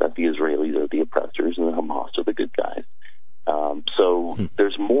that the Israelis are the oppressors and the Hamas are the good guys. So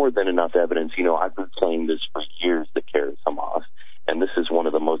there's more than enough evidence. You know, I've been saying this for years that CARE is Hamas, and this is one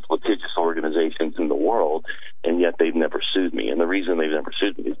of the most litigious organizations in the world, and yet they've never sued me. And the reason they've never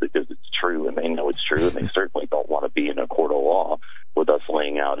sued me is because it's true, and they know it's true, and they certainly don't want to be in a court of law with us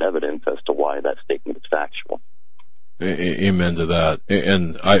laying out evidence as to why that statement is factual. Amen to that.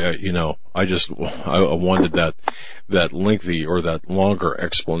 And I wanted that lengthy or that longer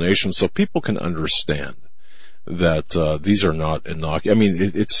explanation so people can understand that these are not innocuous. I mean,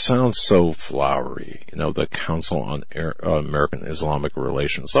 it sounds so flowery, you know, the Council on American Islamic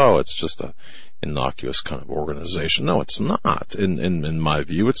Relations. Oh, it's just a innocuous kind of organization. No, it's not. In my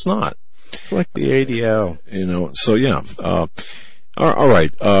view, it's not. It's like the ADL. You know, so yeah. All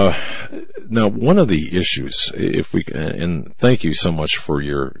right. Now, one of the issues, if we can, and thank you so much for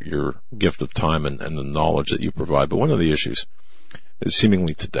your gift of time and the knowledge that you provide, but one of the issues is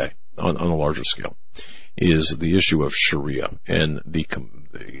seemingly today on a larger scale is the issue of Sharia, and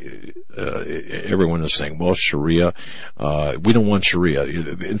everyone is saying, well, Sharia, we don't want Sharia.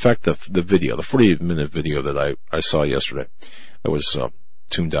 In fact, the 48-minute video that I saw yesterday, that was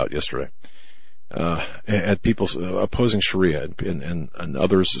tuned out yesterday, at people opposing Sharia and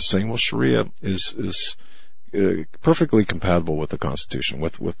others saying, well, Sharia is perfectly compatible with the Constitution,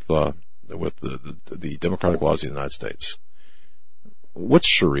 with the democratic laws of the United States. What's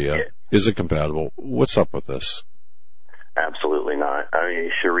Sharia? Is it compatible? What's up with this? Absolutely not. I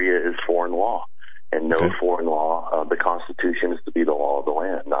mean, Sharia is foreign law, and no foreign law. The Constitution is to be the law of the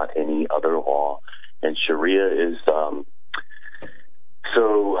land, not any other law. And Sharia is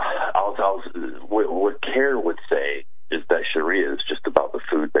what CARE would say is that Sharia is just about the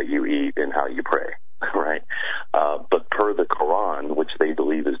food that you eat and how you pray, right? But per the Quran, which they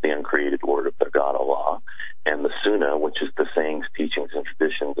believe is the uncreated word of their God Allah, and the Sunnah, which is the sayings, teachings, and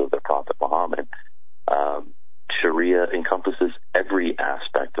traditions of their Prophet Muhammad, Sharia encompasses every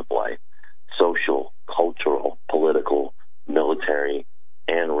aspect of life: social, cultural, political, military,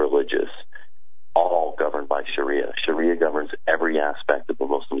 and religious, all governed by Sharia. Sharia governs every aspect of a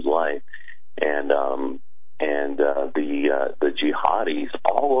Muslim's life, and the jihadis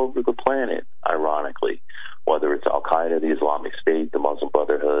all over the planet, ironically, whether it's Al Qaeda, the Islamic State, the Muslim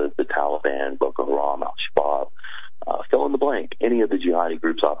Brotherhood, the Taliban, Boko Haram, Al Shabaab, fill in the blank, any of the jihadi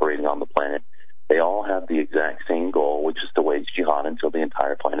groups operating on the planet, they all have the exact same goal, which is to wage jihad until the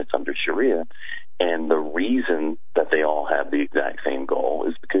entire planet's under Sharia. And the reason that they all have the exact same goal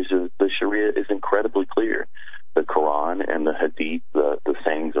is because the Sharia is incredibly clear. The Quran and the Hadith, the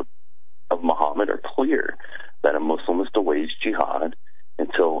sayings of Muhammad are clear that a Muslim is to wage jihad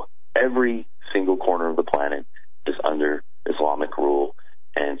until every single corner of the planet is under Islamic rule,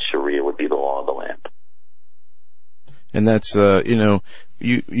 and Sharia would be the law of the land. And that's,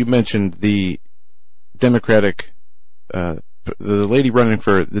 you mentioned the Democratic, the lady running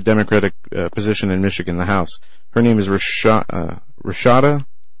for the Democratic position in Michigan, the House. Her name is Rashada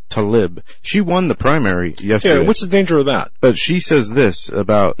Tlaib. She won the primary yesterday. Yeah, what's the danger of that? But she says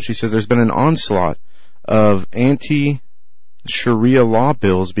she says there's been an onslaught of anti-Sharia law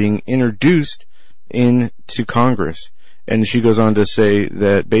bills being introduced into Congress. And she goes on to say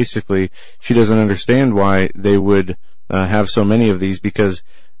that basically she doesn't understand why they would have so many of these, because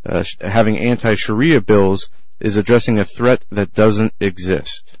having anti-Sharia bills is addressing a threat that doesn't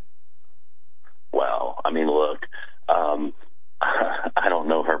exist. Well, I mean, look, I don't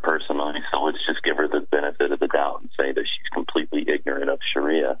know her personally, so let's just give her the benefit of the doubt and say that she's completely ignorant of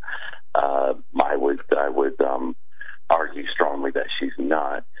Sharia. I would argue strongly that she's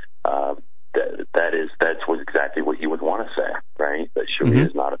not. That's exactly what you would want to say, right? That Sharia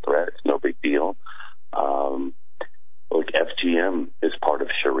is not a threat. It's no big deal. Look, FGM is part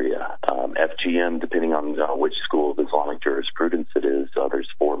of Sharia. FGM, depending on which school of Islamic jurisprudence it is, there's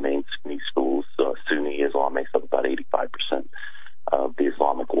four main Sunni schools. Sunni Islam makes up about 85% of the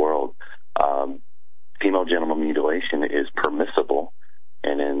Islamic world. Female genital mutilation is permissible,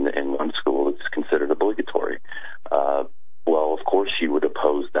 and in one school it's considered obligatory. Well, of course she would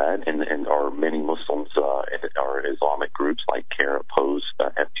oppose that, and are many Muslims or Islamic groups like CARE oppose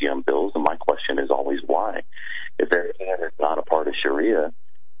FGM bills, and my question is always why? If FGM is not a part of Sharia,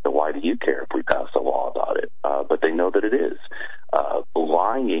 then why do you care if we pass a law about it? But they know that it is.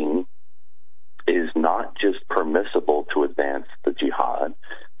 Lying is not just permissible to advance the jihad,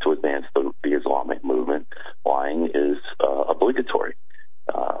 to advance the Islamic movement. Lying is obligatory.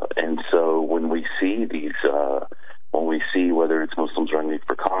 And so when we see whether it's Muslims running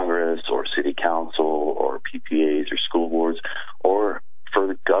for Congress or city council or PTAs or school boards or for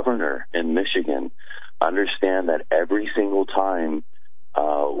the governor in Michigan, understand that every single time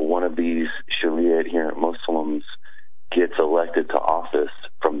one of these Sharia adherent Muslims gets elected to office,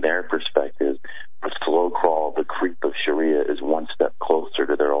 from their perspective, the slow crawl, the creep of Sharia is one step closer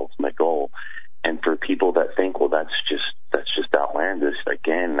to their ultimate goal. And for people that think, well, that's just outlandish,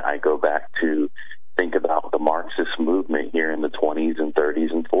 again, I go back to think about the Marxist movement here in the 20s and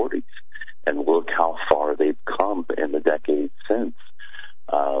 30s and 40s, and look how far they've come in the decades since.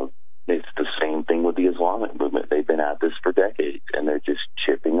 It's the same thing with the Islamic movement. They've been at this for decades, and they're just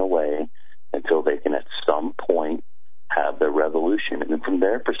chipping away until they can at some point have their revolution. And from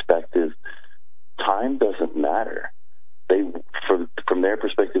their perspective, time doesn't matter. From their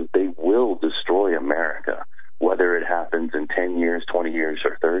perspective, they will destroy America. Whether it happens in 10 years, 20 years,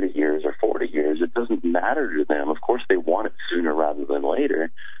 or 30 years, or 40 years, it doesn't matter to them. Of course, they want it sooner rather than later.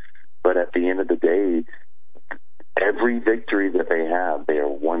 But at the end of the day, every victory that they have, they are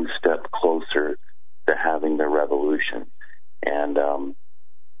one step closer to having their revolution. And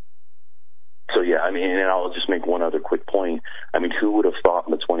so, yeah, I mean, and I'll just make one other quick point. I mean, who would have thought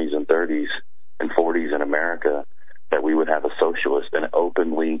in the 20s and 30s and 40s in America that we would have a socialist, an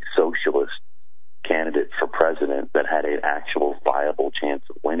openly socialist candidate for president that had an actual viable chance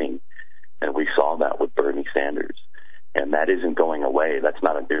of winning? And we saw Bernie Sanders. And that isn't going away. That's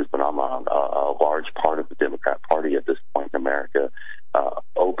not a news phenomenon. A large part of the Democrat Party at this point in America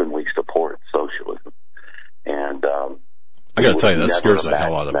openly supports socialism. And I got to tell you, that scares the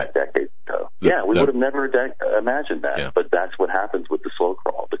hell out of me. That decade ago. We would have never imagined that. Yeah. But that's what happens with the slow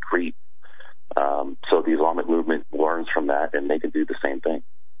crawl, the creep. So the Islamic movement learns from that, and they can do the same thing.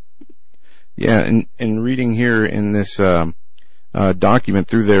 Yeah, and reading here in this document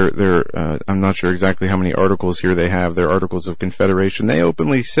through their I'm not sure exactly how many articles here they have, their Articles of Confederation, they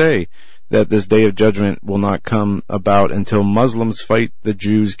openly say that this day of judgment will not come about until Muslims fight the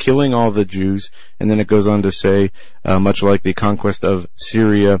Jews, killing all the Jews. And then it goes on to say, much like the conquest of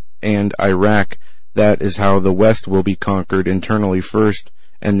Syria and Iraq, that is how the West will be conquered internally first,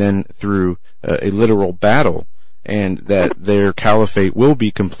 and then through a literal battle, and that their caliphate will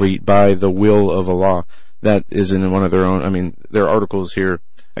be complete by the will of Allah. That is in one of their own, their articles here.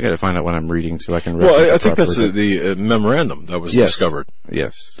 I gotta find out what I'm reading so I can read it. Well, I think that's the memorandum that was discovered.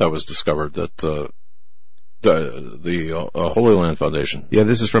 Yes. That was discovered that, the Holy Land Foundation. Yeah,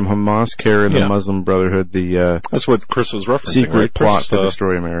 this is from Hamas, CARE, and the Muslim Brotherhood, that's what Chris was referencing. Secret right? plot to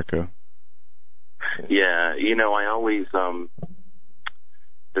destroy America. Yeah, I always,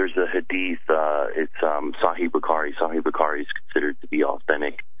 there's a hadith, it's Sahih Bukhari. Sahih Bukhari is considered to be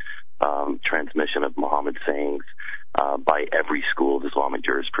authentic transmission of Muhammad's sayings by every school of Islamic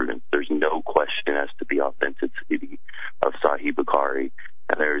jurisprudence. There's no question as to the authenticity of Sahih Bukhari.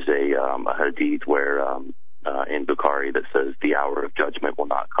 And there's a hadith where in Bukhari that says the hour of judgment will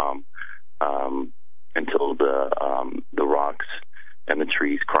not come until the rocks and the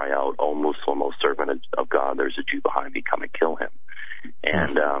trees cry out, "O Muslim, O servant of God, there's a Jew behind me, come and kill him."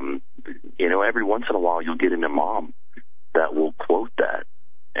 And every once in a while you'll get an imam that will quote that.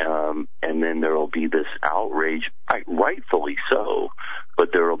 And then there will be this outrage, rightfully so,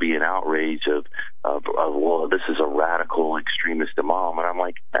 but there will be an outrage of well, this is a radical extremist imam. And I'm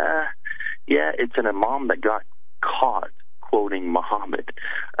like, yeah, it's an imam that got caught quoting Muhammad.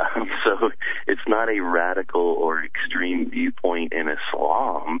 So it's not a radical or extreme viewpoint in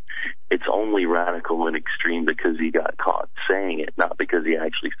Islam. It's only radical and extreme because he got caught saying it, not because he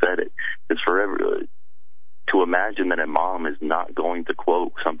actually said it. It's forever. To imagine that Imam is not going to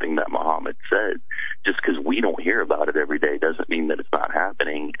quote something that Muhammad said, just because we don't hear about it every day, doesn't mean that it's not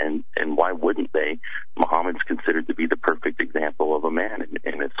happening. And why wouldn't they? Muhammad's considered to be the perfect example of a man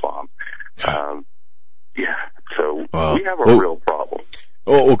in Islam. So we have a real problem.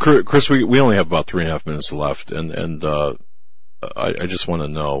 Well, Chris, we only have about 3.5 minutes left, and I just want to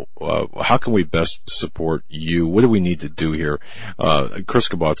know, how can we best support you? What do we need to do here? Chris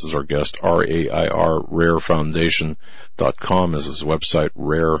Kibotz is our guest, RAIR, rarefoundation.com is his website,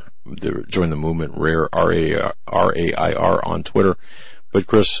 Rare, join the movement, Rare, RAIR on Twitter. But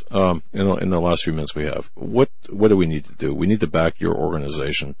Chris, in the last few minutes we have, what do we need to do? We need to back your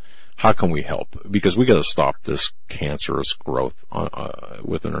organization. How can we help? Because we got to stop this cancerous growth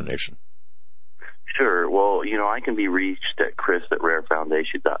within our nation. Sure. Well, I can be reached at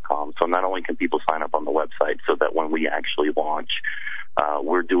chris@rarefoundation.com. So not only can people sign up on the website so that when we actually launch,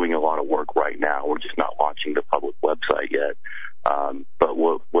 we're doing a lot of work right now. We're just not launching the public website yet. But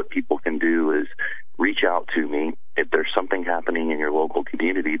what people can do is reach out to me. If there's something happening in your local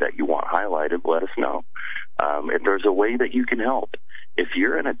community that you want highlighted, let us know. If there's a way that you can help. If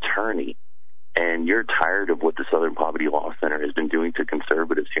you're an attorney and you're tired of what the Southern Poverty Law Center has been doing to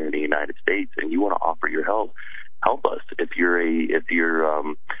conservatives here in the United States, and you want to offer your help us. If you're a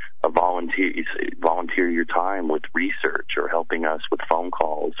volunteer your time with research or helping us with phone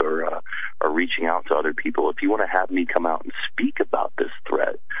calls or reaching out to other people. If you want to have me come out and speak about this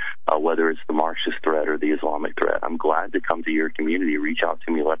threat, whether it's the Marxist threat or the Islamic threat, I'm glad to come to your community. Reach out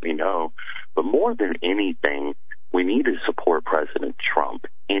to me, let me know. But more than anything, we need to support President Trump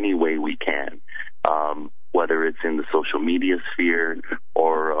any way we can, whether it's in the social media sphere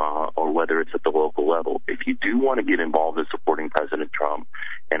or whether it's at the local level. If you do want to get involved in supporting President Trump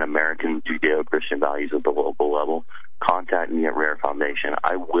and American Judeo-Christian values at the local level, contact me at Rare Foundation.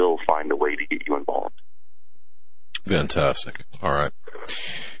 I will find a way to get you involved. Fantastic. All right.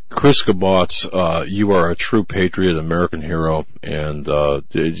 Chris Kibotz, you are a true patriot, American hero, and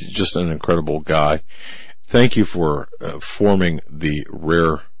just an incredible guy. Thank you for forming the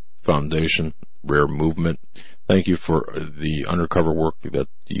Rare Foundation, Rare Movement. Thank you for the undercover work that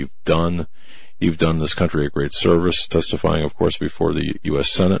you've done. You've done this country a great service, testifying, of course, before the U.S.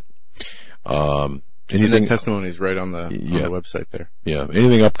 Senate. Anything testimonies right on the website there. Yeah.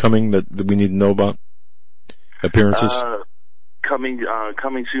 Anything upcoming that we need to know about? Appearances? Coming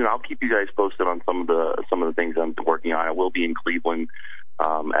soon. I'll keep you guys posted on some of the things I'm working on. I will be in Cleveland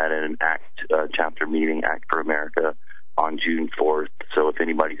at an ACT chapter meeting, ACT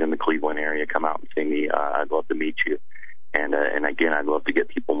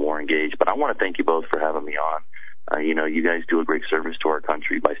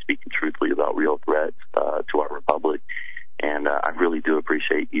by speaking truthfully about real threats to our republic. And I really do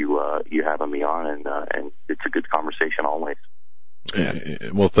appreciate you having me on, and it's a good conversation always.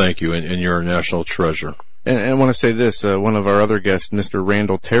 Well, thank you, and you're a national treasure. And I want to say this, one of our other guests, Mr.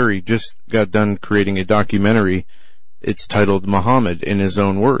 Randall Terry, just got done creating a documentary. It's titled Muhammad in His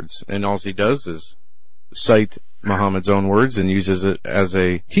Own Words, and all he does is cite Muhammad's own words and uses it as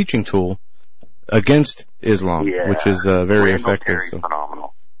a teaching tool against Islam, which is very effective. Terry's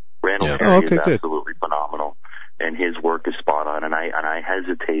phenomenal. Randall Terry is absolutely phenomenal, and his work is spot on. And I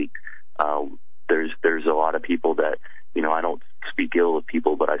hesitate. There's a lot of people that, I don't speak ill of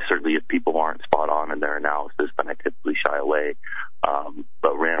people, but I certainly, if people aren't spot on in their analysis, then I typically shy away.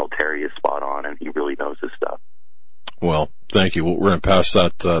 But Randall Terry is spot on, and he really knows his stuff. Well, thank you. We're going to pass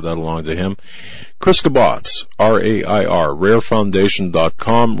that along to him. Chris Kabatz, RAIR,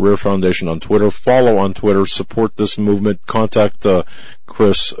 rarefoundation.com, Rare Foundation on Twitter. Follow on Twitter. Support this movement. Contact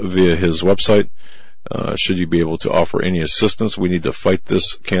Chris via his website. Should you be able to offer any assistance, we need to fight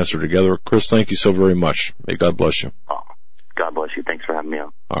this cancer together. Chris, thank you so very much. May God bless you. Oh, God bless you. Thanks for having me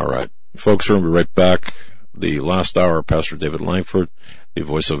on. All right. Folks, we're going to be right back. The last hour, Pastor David Langford, the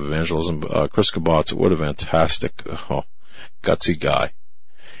voice of evangelism. Chris Kabatz, what a fantastic, gutsy guy.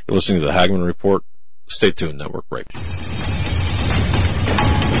 You're listening to the Hagmann Report. Stay tuned. Network break.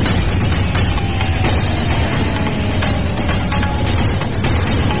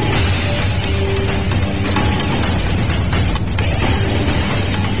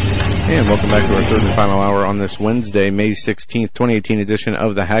 And welcome back to our third and final hour on this Wednesday, May 16th, 2018 edition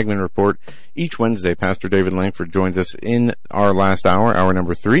of the Hagmann Report. Each Wednesday, Pastor David Langford joins us in our last hour, hour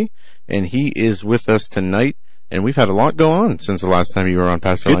number 3, and he is with us tonight. And we've had a lot go on since the last time you were on,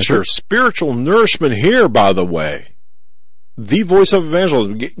 Pastor Langford. Get your spiritual nourishment here, by the way. The voice of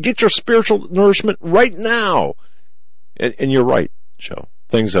evangelism. Get your spiritual nourishment right now. And you're right, Joe.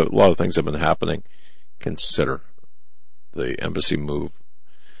 A lot of things have been happening. Consider the embassy move.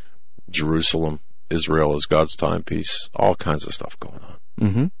 Jerusalem, Israel is God's timepiece, all kinds of stuff going on.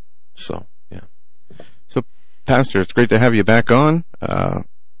 Mm-hmm. So, yeah. So, Pastor, it's great to have you back on.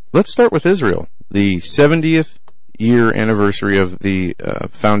 Let's start with Israel. The 70th year anniversary of the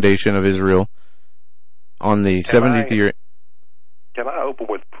foundation of Israel. On the 70th year... Can I open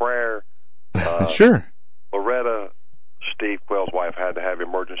with prayer? Sure. Loretta, Steve Quayle's wife, had to have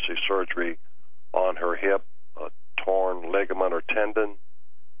emergency surgery on her hip, a torn ligament or tendon.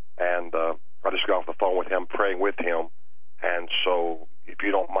 And I just got off the phone with him, praying with him. And so, if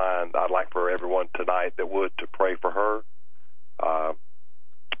you don't mind, I'd like for everyone tonight that would to pray for her.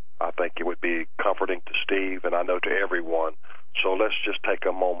 I think it would be comforting to Steve, and I know to everyone. So let's just take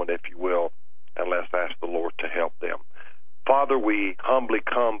a moment, if you will, and let's ask the Lord to help them. Father, we humbly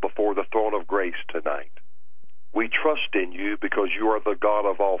come before the throne of grace tonight. We trust in you because you are the God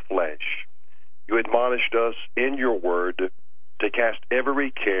of all flesh. You admonished us in your word to cast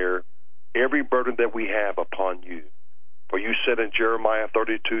every care, every burden that we have upon you. For you said in Jeremiah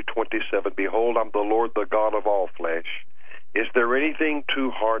 32:27, Behold, I'm the Lord, the God of all flesh. Is there anything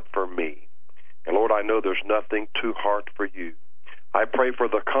too hard for me? And Lord, I know there's nothing too hard for you. I pray for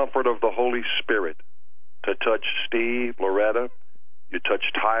the comfort of the Holy Spirit to touch Steve, Loretta, you touch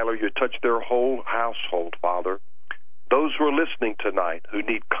Tyler, you touch their whole household, Father. Those who are listening tonight who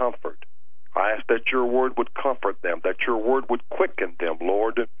need comfort, I ask that your word would comfort them, that your word would quicken them,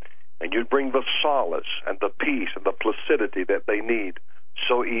 Lord, and you'd bring the solace and the peace and the placidity that they need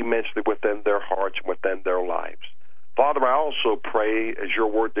so immensely within their hearts and within their lives. Father, I also pray, as your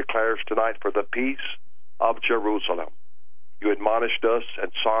word declares tonight, for the peace of Jerusalem. You admonished us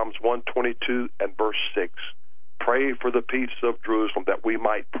in Psalms 122 and verse 6. Pray for the peace of Jerusalem that we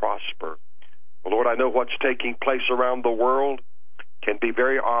might prosper. Lord, I know what's taking place around the world can be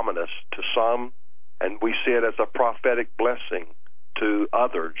very ominous to some, and we see it as a prophetic blessing to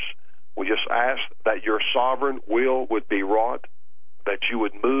others. We just ask that your sovereign will would be wrought, that you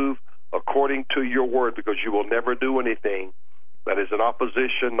would move according to your word, because you will never do anything that is in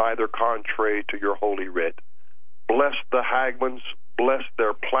opposition, neither contrary to your holy writ. Bless the Hagmanns, bless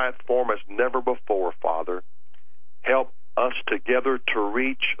their platform as never before, Father. Help us together to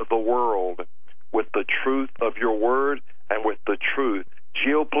reach the world with the truth of your word and with the truth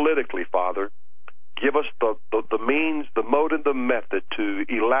geopolitically, Father. Give us the means, the mode, and the method to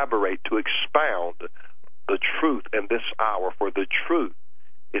elaborate, to expound the truth in this hour, for the truth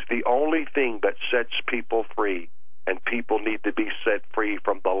is the only thing that sets people free, and people need to be set free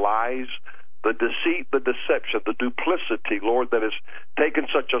from the lies, the deceit, the deception, the duplicity, Lord, that has taken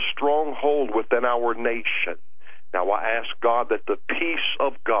such a strong hold within our nation. Now I ask, God, that the peace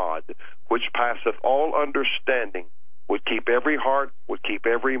of God, which passeth all understanding, would keep every heart, would keep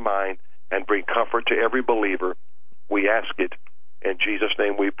every mind, and bring comfort to every believer. We ask it. In Jesus'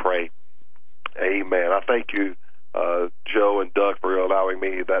 name we pray. Amen. I thank you, Joe and Doug, for allowing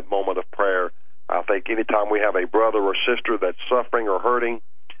me that moment of prayer. I think anytime we have a brother or sister that's suffering or hurting,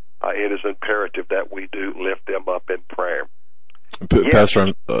 it is imperative that we do lift them up in prayer.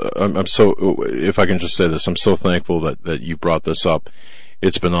 Pastor, I'm so, if I can just say this, I'm so thankful that you brought this up.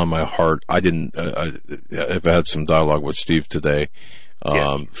 It's been on my heart. I've had some dialogue with Steve today.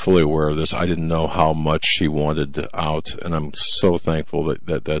 Fully aware of this. I didn't know how much he wanted out, and I'm so thankful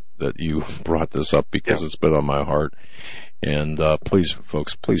that you brought this up, because it's been on my heart. And please,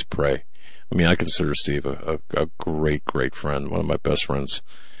 folks, please pray. I mean, I consider Steve a great, great friend, one of my best friends,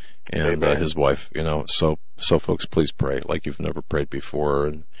 and his wife. So folks, please pray like you've never prayed before,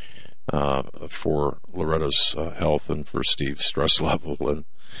 and for Loretta's health and for Steve's stress level, and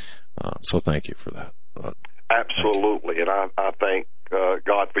so thank you for that. Absolutely, and I thank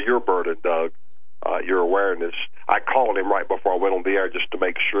God for your burden, Doug, your awareness. I called him right before I went on the air just to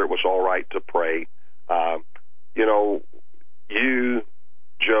make sure it was all right to pray. You,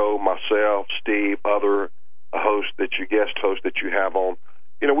 Joe, myself, Steve, other hosts guest hosts that you have on,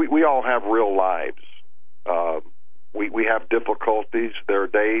 we all have real lives. We have difficulties. There are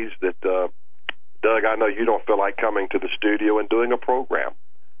days that, Doug, I know you don't feel like coming to the studio and doing a program,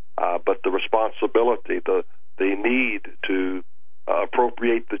 but the responsibility, the need to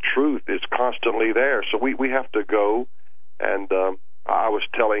appropriate the truth is constantly there. So we have to go, and I was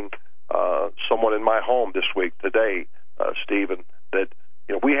telling someone in my home this week, today, Stephen, that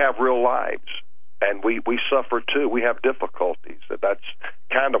we have real lives, and we suffer too. We have difficulties. That's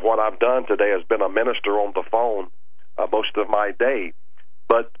kind of what I've done today, has been a minister on the phone most of my day.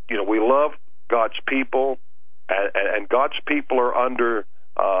 But we love God's people, and God's people are under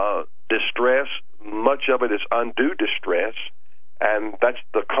distress. Much of it is undue distress, and that's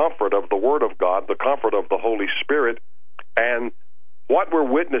the comfort of the Word of God, the comfort of the Holy Spirit. And what we're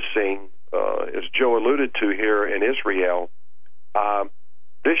witnessing, as Joe alluded to here in Israel,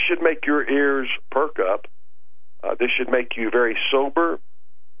 this should make your ears perk up. This should make you very sober,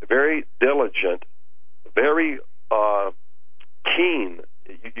 very diligent, very keen.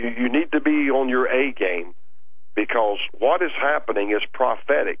 You need to be on your A game, because what is happening is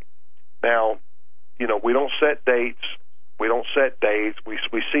prophetic. Now, we don't set dates. We don't set days. We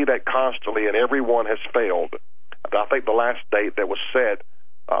see that constantly, and everyone has failed. I think the last date that was set,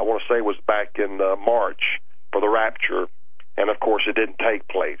 I want to say, was back in March for the rapture, and of course it didn't take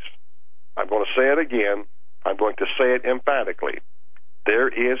place. I'm going to say it again. I'm going to say it emphatically. There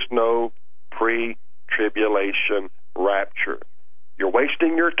is no pre-tribulation rapture. You're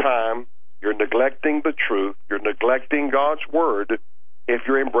wasting your time. You're neglecting the truth. You're neglecting God's Word if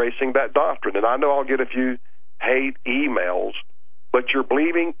you're embracing that doctrine. And I know I'll get a few hate emails, but you're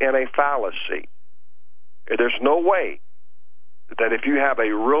believing in a fallacy. There's no way that if you have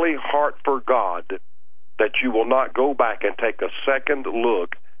a really heart for God, that you will not go back and take a second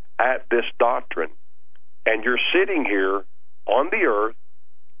look at this doctrine. And you're sitting here on the earth,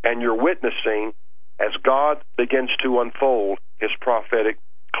 and you're witnessing as God begins to unfold His prophetic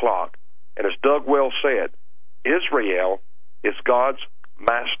clock. And as Doug well said, Israel is God's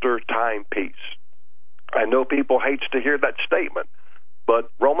master timepiece. I know people hates to hear that statement,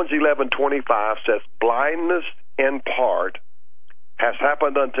 but Romans 11:25 says, blindness in part has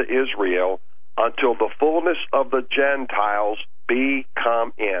happened unto Israel until the fullness of the Gentiles be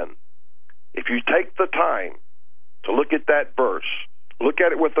come in. If you take the time to look at that verse, look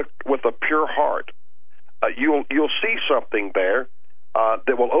at it with a pure heart, you'll see something there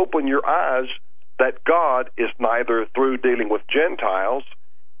that will open your eyes, that God is neither through dealing with Gentiles,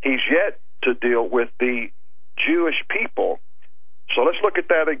 He's yet to deal with the Jewish people. So let's look at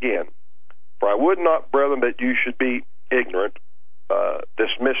that again. For I would not, brethren, that you should be ignorant, this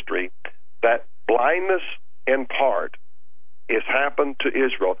mystery, that blindness in part is happened to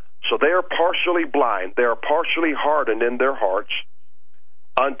Israel. So they are partially blind, they are partially hardened in their hearts,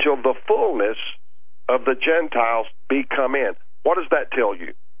 until the fullness of the Gentiles be come in. What does that tell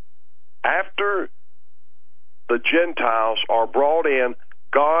you? After the Gentiles are brought in,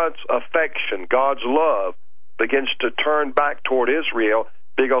 God's affection, God's love begins to turn back toward Israel,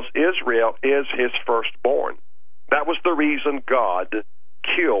 because Israel is His firstborn. That was the reason God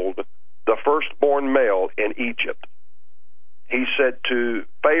killed the firstborn male in Egypt. He said to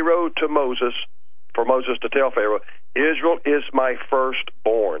Pharaoh, to Moses, for Moses to tell Pharaoh, Israel is my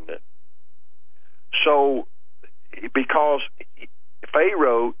firstborn. So, because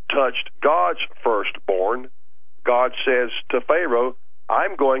Pharaoh touched God's firstborn, God says to Pharaoh,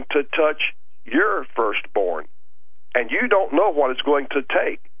 I'm going to touch your firstborn. and you don't know what it's going to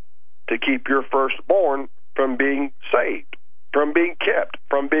take to keep your firstborn from being saved, from being kept,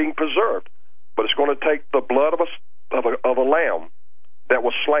 from being preserved. But it's going to take the blood of a lamb that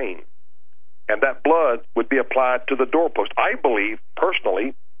was slain, and that blood would be applied to the doorpost. I believe,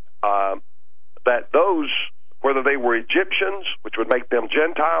 personally, that those, whether they were Egyptians, which would make them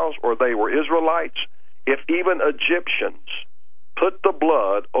Gentiles, or they were Israelites, if even Egyptians put the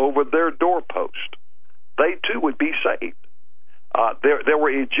blood over their doorpost, they too would be saved. There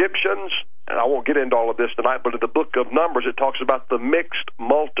were Egyptians, and I won't get into all of this tonight, but in the book of Numbers it talks about the mixed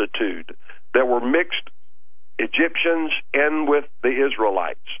multitude. There were mixed Egyptians in with the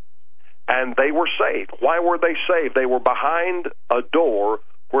Israelites, and they were saved. Why were they saved? They were behind a door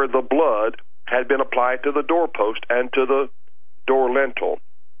where the blood had been applied to the doorpost and to the door lintel.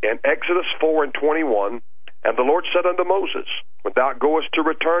 In Exodus 4:21, and the Lord said unto Moses, when thou goest to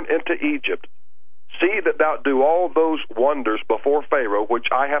return into Egypt, see that thou do all those wonders before Pharaoh, which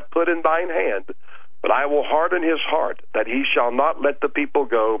I have put in thine hand, but I will harden his heart, that he shall not let the people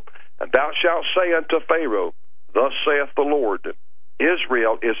go. And thou shalt say unto Pharaoh, thus saith the Lord,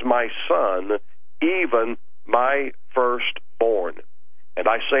 Israel is my son, even my firstborn. And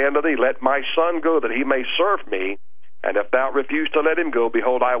I say unto thee, let my son go, that he may serve me. And if thou refuse to let him go,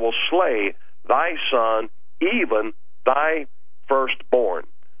 behold, I will slay thy son, even thy firstborn.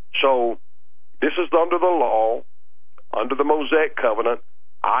 So this is under the law, under the Mosaic covenant,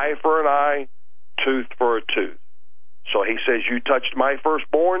 eye for an eye, tooth for a tooth. So he says, you touched my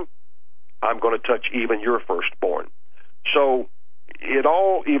firstborn, I'm going to touch even your firstborn. So it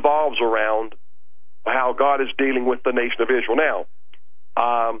all evolves around how God is dealing with the nation of Israel. Now,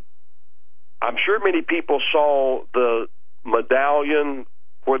 I'm sure many people saw the medallion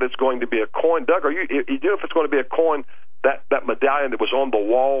where there's going to be a coin. Doug, you know if it's going to be a coin, that medallion that was on the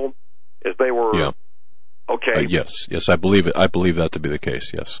wall as they were? Yeah. Okay. Yes, I believe it. I believe that to be the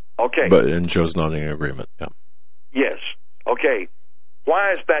case, yes. Okay. And Joe's nodding in agreement, yeah. Yes. Okay.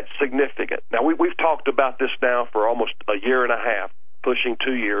 Why is that significant? Now, we've talked about this now for almost a year and a half, pushing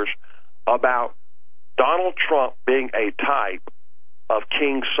 2 years, about Donald Trump being a type of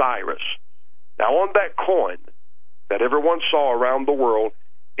King Cyrus. Now, on that coin that everyone saw around the world,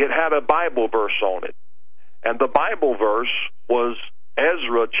 it had a Bible verse on it. And the Bible verse was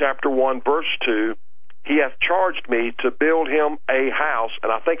Ezra chapter 1, verse 2, he hath charged me to build him a house,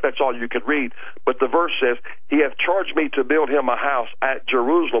 and I think that's all you could read, but the verse says, he hath charged me to build him a house at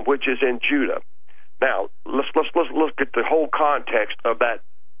Jerusalem, which is in Judah. Now, let's look at the whole context of that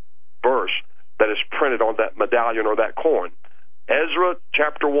verse that is printed on that medallion or that coin. Ezra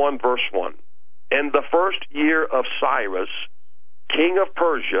chapter 1, verse 1. In the first year of Cyrus, king of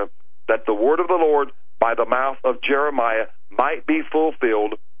Persia, that the word of the Lord by the mouth of Jeremiah might be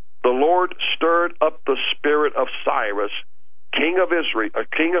fulfilled, the Lord stirred up the spirit of Cyrus, king of Israel, or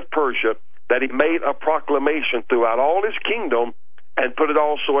king of Persia, that he made a proclamation throughout all his kingdom, and put it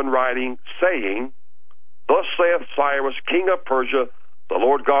also in writing, saying, thus saith Cyrus, king of Persia, the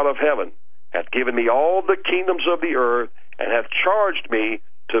Lord God of heaven, hath given me all the kingdoms of the earth, and hath charged me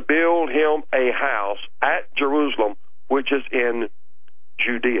to build him a house at Jerusalem, which is in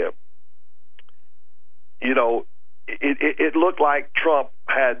Judea. You know, it looked like Trump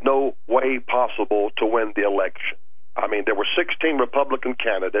had no way possible to win the election. I mean, there were 16 Republican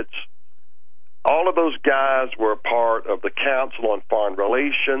candidates. All of those guys were part of the Council on Foreign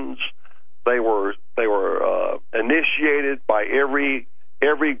Relations. They were initiated by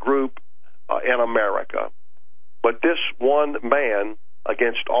every group in America. But this one man,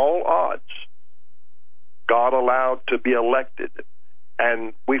 against all odds, God allowed to be elected.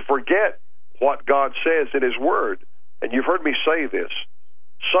 And we forget what God says in His Word. And you've heard me say this.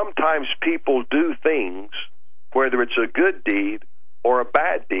 Sometimes people do things, whether it's a good deed or a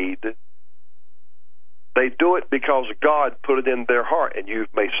bad deed, they do it because God put it in their heart. And you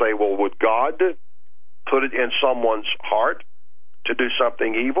may say, well, would God put it in someone's heart to do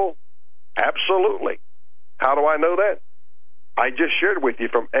something evil? Absolutely. How do I know that? I just shared with you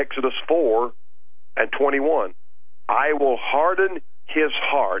from Exodus 4:21. I will harden his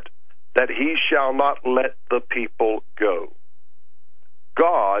heart that he shall not let the people go.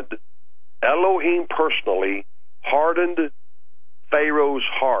 God, Elohim personally, hardened Pharaoh's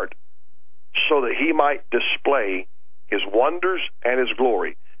heart so that he might display his wonders and his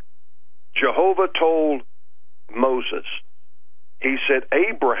glory. Jehovah told Moses, he said,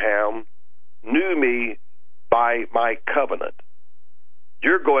 Abraham knew me by my covenant.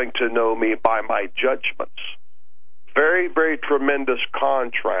 You're going to know me by my judgments. Very, very tremendous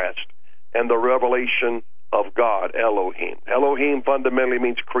contrast in the revelation of God, Elohim. Elohim fundamentally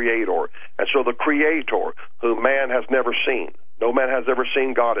means creator. And so the creator, whom man has never seen, no man has ever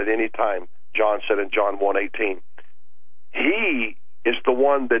seen God at any time, John said in John 1:18. He is the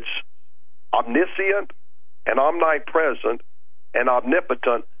one that's omniscient and omnipresent and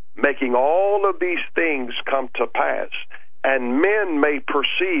omnipotent, making all of these things come to pass. And men may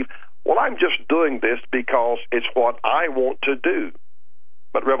perceive, well, I'm just doing this because it's what I want to do.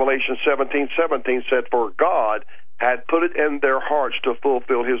 But Revelation 17:17 said, for God had put it in their hearts to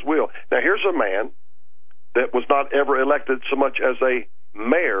fulfill his will. Now, here's a man that was not ever elected so much as a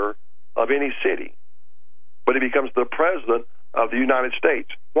mayor of any city, but he becomes the president of the United States.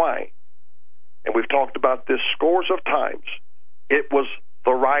 Why? And we've talked about this scores of times. It was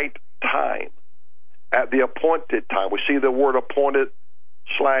the right time, at the appointed time. We see the word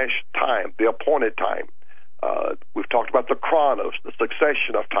appointed/time, the appointed time. We've talked about the chronos, the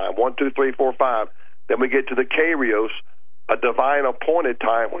succession of time, 1, 2, 3, 4, 5. Then we get to the kairos, a divine appointed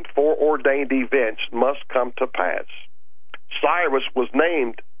time when foreordained events must come to pass. Cyrus was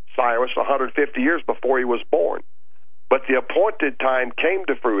named Cyrus 150 years before he was born. But the appointed time came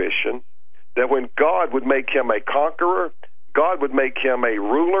to fruition that when God would make him a conqueror, God would make him a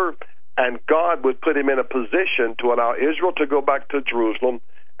ruler, and God would put him in a position to allow Israel to go back to Jerusalem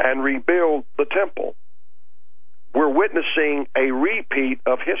and rebuild the temple. We're witnessing a repeat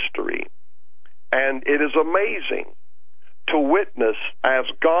of history, and it is amazing to witness as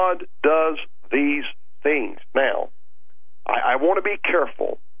God does these things. Now, I want to be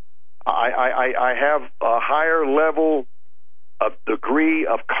careful. I have a higher level of degree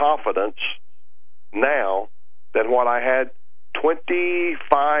of confidence now than what I had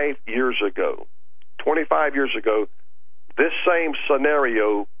 25 years ago. 25 years ago, this same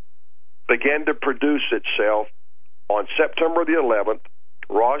scenario began to produce itself on September the 11th,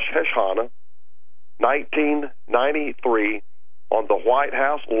 Rosh Hashanah, 1993, on the White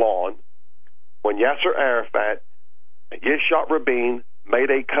House lawn, when Yasser Arafat and Yitzhak Rabin made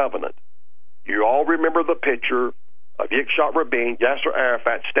a covenant. You all remember the picture of Yitzhak Rabin, Yasser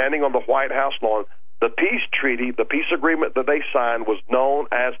Arafat, standing on the White House lawn. The peace treaty, the peace agreement that they signed was known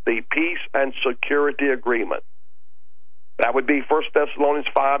as the Peace and Security Agreement. That would be 1 Thessalonians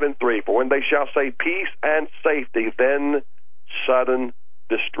 5:3. For when they shall say peace and safety, then sudden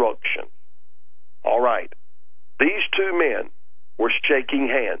destruction. All right. These two men were shaking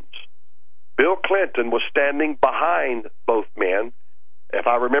hands. Bill Clinton was standing behind both men. If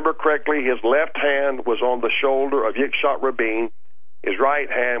I remember correctly, his left hand was on the shoulder of Yitzhak Rabin. His right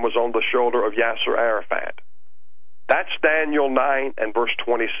hand was on the shoulder of Yasser Arafat. That's Daniel 9 and verse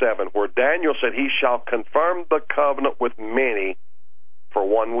 27, where Daniel said, he shall confirm the covenant with many for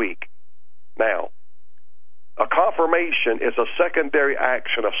 1 week. Now, a confirmation is a secondary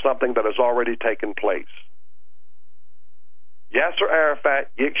action of something that has already taken place. Yasser Arafat,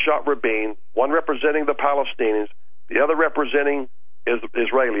 Yitzhak Rabin, one representing the Palestinians, the other representing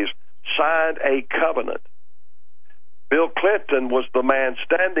Israelis, signed a covenant. Bill Clinton was the man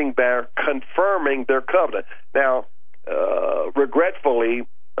standing there confirming their covenant. Now, regretfully,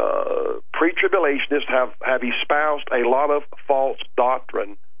 pre-tribulationists have espoused a lot of false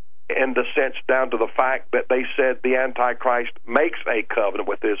doctrine in the sense down to the fact that they said the Antichrist makes a covenant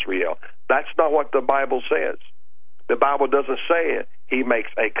with Israel. That's not what the Bible says. The Bible doesn't say he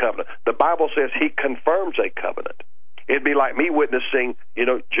makes a covenant. The Bible says he confirms a covenant. It'd be like me witnessing,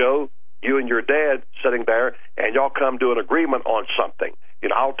 Joe, you and your dad sitting there, and y'all come to an agreement on something.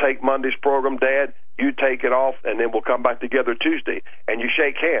 I'll take Monday's program, Dad, you take it off, and then we'll come back together Tuesday, and you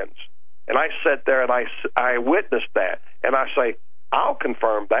shake hands. And I sit there and I witness that, and I say, I'll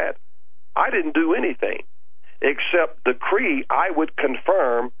confirm that. I didn't do anything except decree I would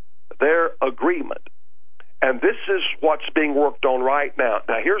confirm their agreement. And this is what's being worked on right now.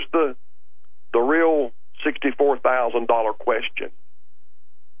 Now, here's the real $64,000 question.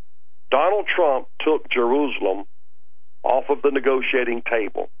 Donald Trump took Jerusalem off of the negotiating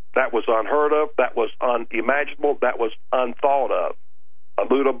table. That was unheard of. That was unimaginable. That was unthought of.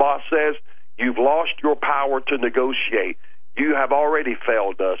 Mahmoud Abbas says, you've lost your power to negotiate. You have already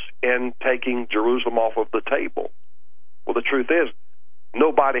failed us in taking Jerusalem off of the table. Well, the truth is,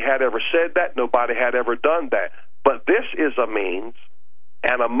 nobody had ever said that. Nobody had ever done that. But this is a means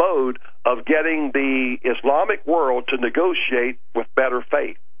and a mode of getting the Islamic world to negotiate with better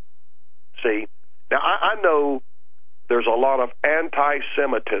faith. See, now I know there's a lot of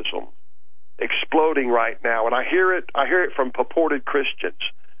anti-Semitism exploding right now, and I hear it from purported Christians.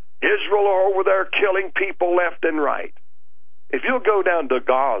 Israel are over there killing people left and right. If you'll go down to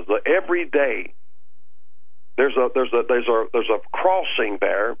Gaza every day, there's a crossing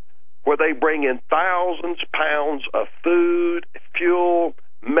there where they bring in thousands of pounds of food, fuel,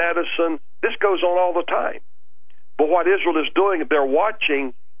 medicine. This goes on all the time. But what Israel is doing, they're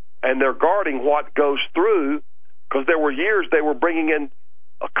watching and they're guarding what goes through, because there were years they were bringing in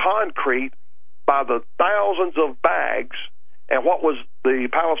a concrete by the thousands of bags. And what was the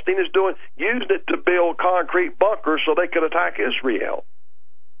Palestinians doing? Used it to build concrete bunkers so they could attack Israel.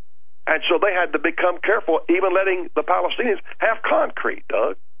 And so they had to become careful, even letting the Palestinians have concrete,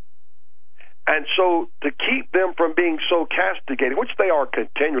 Doug. And so to keep them from being so castigated, which they are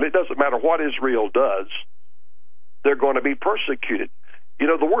continually, it doesn't matter what Israel does, they're going to be persecuted. You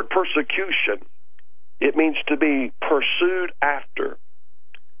know, the word persecution, it means to be pursued after.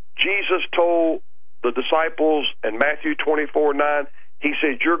 Jesus told the disciples in Matthew 24:9, he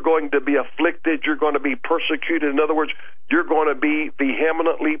said, you're going to be afflicted, you're going to be persecuted. In other words, you're going to be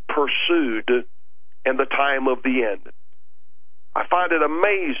vehemently pursued in the time of the end. I find it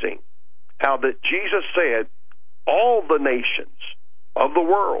amazing how that Jesus said, all the nations of the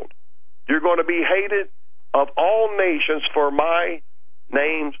world, you're going to be hated of all nations for my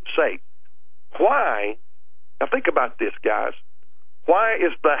name's sake. Why? Now think about this, guys. Why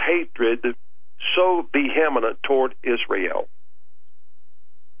is the hatred so vehement toward Israel?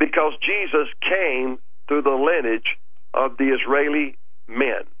 Because Jesus came through the lineage of the Israeli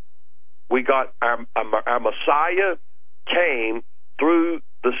men. We got our Messiah came through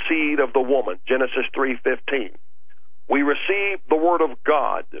the seed of the woman, Genesis 3:15. We received the word of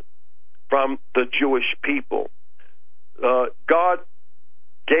God from the Jewish people. God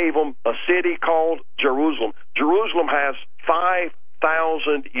gave them a city called Jerusalem. Jerusalem has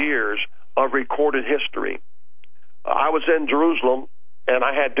 5,000 years of recorded history. I was in Jerusalem, and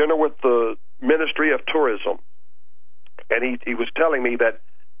I had dinner with the Ministry of Tourism, and he was telling me that,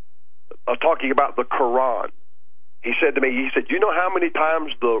 talking about the Quran, he said to me, you know how many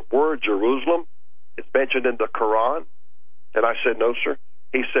times the word Jerusalem is mentioned in the Quran? And I said, no, sir.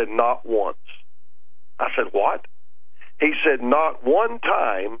 He said, not once. I said, what? He said, not one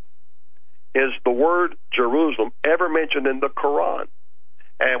time is the word Jerusalem ever mentioned in the Quran.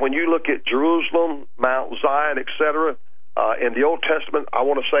 And when you look at Jerusalem, Mount Zion, etc., in the Old Testament, I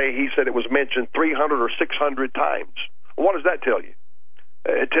want to say he said it was mentioned 300 or 600 times. What does that tell you?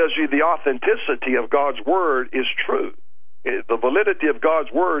 It tells you the authenticity of God's Word is true. The validity of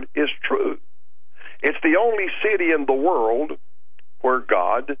God's Word is true. It's the only city in the world where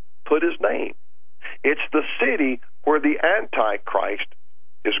God put His name. It's the city where the Antichrist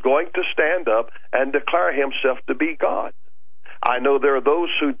is going to stand up and declare himself to be God. I know there are those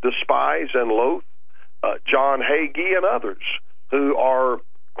who despise and loathe John Hagee and others who are,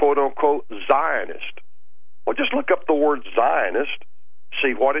 quote-unquote, Zionist. Well, just look up the word Zionist,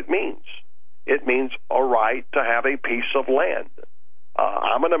 see what it means. It means a right to have a piece of land.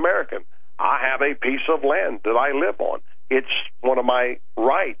 I'm an American. I have a piece of land that I live on. It's one of my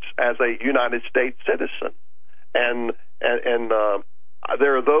rights as a United States citizen. And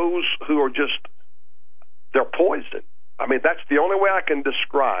there are those who are just, they're poison. I mean, that's the only way I can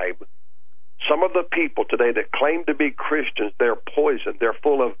describe some of the people today that claim to be Christians. They're poison. They're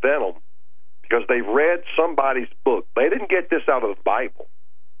full of venom because they've read somebody's book. They didn't get this out of the Bible.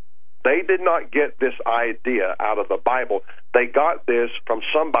 They did not get this idea out of the Bible. They got this from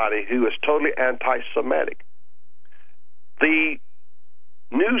somebody who is totally anti-Semitic. The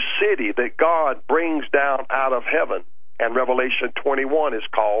new city that God brings down out of heaven in Revelation 21 is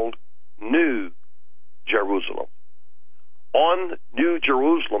called New Jerusalem. On New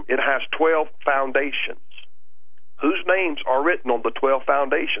Jerusalem, it has 12 foundations, whose names are written on the 12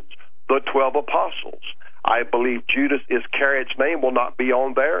 foundations, the 12 apostles. I believe Judas Iscariot's name will not be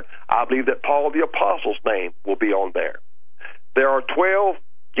on there. I believe that Paul the Apostle's name will be on there. There are 12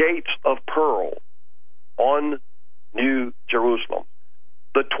 gates of pearl on New Jerusalem.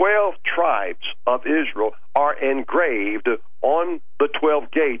 The 12 tribes of Israel are engraved on the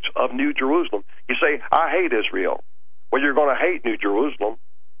 12 gates of New Jerusalem. You say, I hate Israel. Well, you're going to hate New Jerusalem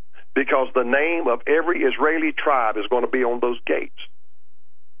because the name of every Israeli tribe is going to be on those gates.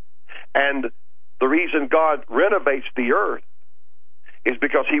 And the reason God renovates the earth is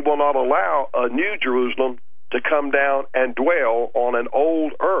because He will not allow a New Jerusalem to come down and dwell on an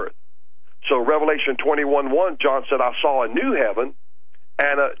old earth. So Revelation 21:1, John said, I saw a new heaven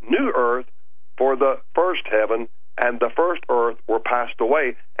and a new earth, for the first heaven and the first earth were passed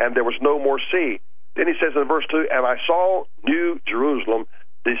away, and there was no more sea. Then he says in verse 2, and I saw New Jerusalem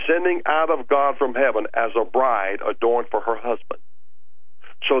descending out of God from heaven as a bride adorned for her husband.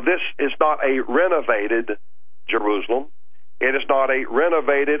 So this is not a renovated Jerusalem. It is not a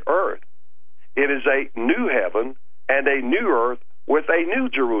renovated earth. It is a new heaven and a new earth with a new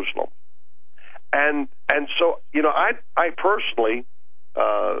Jerusalem. And so, you know, I personally,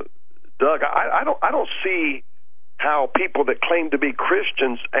 Doug, I don't see how people that claim to be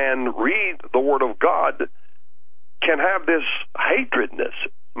Christians and read the Word of God can have this hatredness.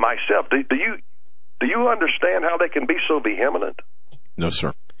 Myself, do you understand how they can be so vehement? No,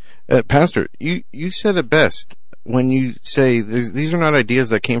 sir. Pastor, you said it best when you say these are not ideas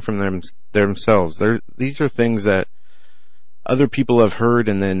that came from themselves. These are things that other people have heard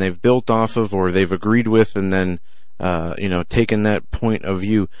and then they've built off of, or they've agreed with, and then taken that point of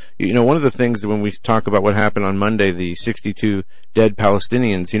view. You know, one of the things that when we talk about what happened on Monday, the 62 dead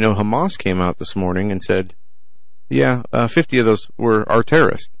Palestinians, you know, Hamas came out this morning and said, 50 of those are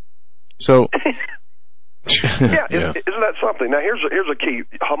terrorists. So, Isn't that something? Now, here's a key.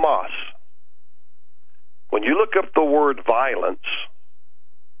 Hamas. When you look up the word violence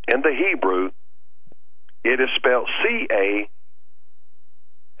in the Hebrew, it is spelled C-A-H-A-M-A-S,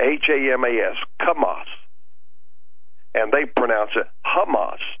 Hamas. And they pronounce it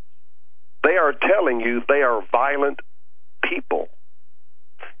Hamas. They are telling you they are violent people.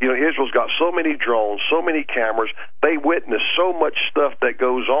 You know, Israel's got so many drones, so many cameras. They witness so much stuff that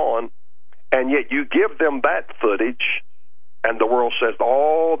goes on, and yet you give them that footage, and the world says,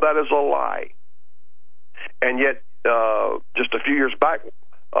 oh, that is a lie. And yet, just a few years back,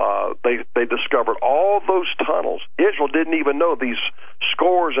 they discovered all those tunnels. Israel didn't even know these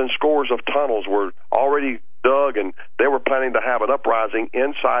scores and scores of tunnels were already dug, and they were planning to have an uprising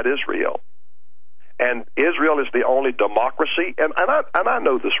inside Israel. And Israel is the only democracy, and I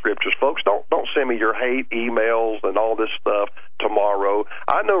know the scriptures, folks. Don't send me your hate emails and all this stuff tomorrow.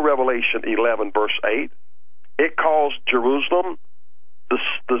 I know Revelation 11 verse 8. It calls Jerusalem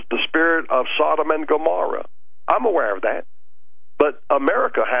the spirit of Sodom and Gomorrah. I'm aware of that. But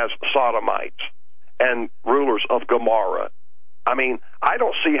America has sodomites and rulers of Gomorrah. I mean, I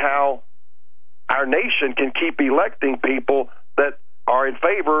don't see how our nation can keep electing people that are in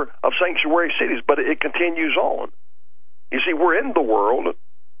favor of sanctuary cities, but it continues on. You see, we're in the world,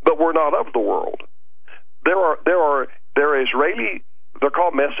 but we're not of the world. There are Israeli, they're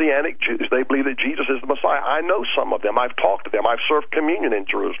called Messianic Jews. They believe that Jesus is the Messiah. I know some of them. I've talked to them. I've served communion in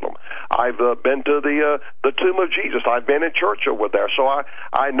Jerusalem. I've been to the tomb of Jesus. I've been in church over there. So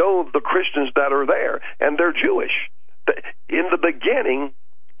I know the Christians that are there, and they're Jewish. In the beginning,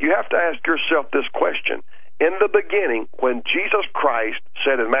 you have to ask yourself this question. In the beginning, when Jesus Christ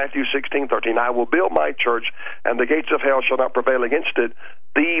said in Matthew 16:13, I will build my church, and the gates of hell shall not prevail against it,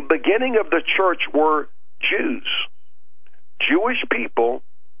 the beginning of the church were Jews. Jewish people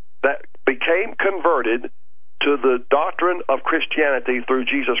that became converted to the doctrine of Christianity through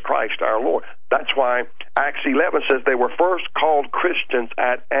Jesus Christ our Lord. That's why Acts 11 says they were first called Christians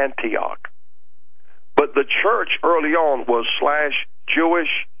at Antioch. But the church early on was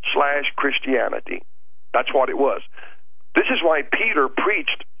 /Jewish/Christianity. That's what it was. This is why Peter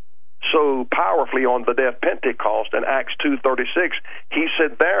preached so powerfully on the day of Pentecost in Acts 2:36. He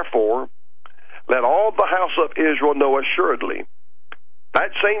said, therefore, let all the house of Israel know assuredly,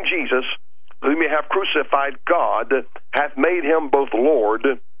 that same Jesus, whom ye have crucified, God hath made him both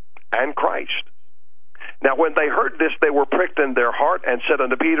Lord and Christ. Now when they heard this, they were pricked in their heart, and said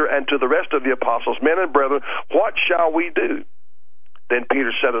unto Peter and to the rest of the apostles, men and brethren, what shall we do? Then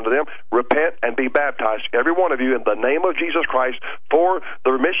Peter said unto them, repent and be baptized, every one of you, in the name of Jesus Christ, for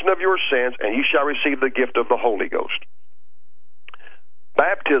the remission of your sins, and ye shall receive the gift of the Holy Ghost.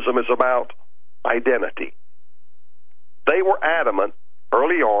 Baptism is about identity. They were adamant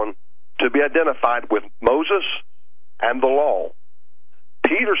early on to be identified with Moses and the law.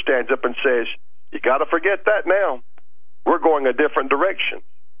 Peter stands up and says, you got to forget that now. We're going a different direction.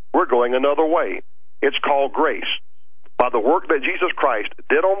 We're going another way. It's called grace. By the work that Jesus Christ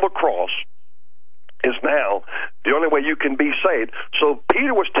did on the cross is now the only way you can be saved. So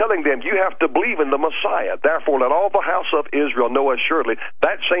Peter was telling them, you have to believe in the Messiah. Therefore, let all the house of Israel know assuredly,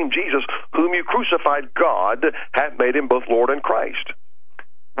 that same Jesus whom you crucified, God hath made him both Lord and Christ.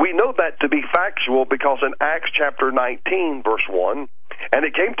 We know that to be factual because in Acts chapter 19, verse 1, and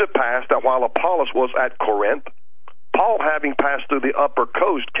it came to pass that while Apollos was at Corinth, Paul, having passed through the upper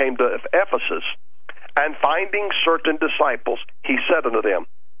coast, came to Ephesus, and finding certain disciples, he said unto them,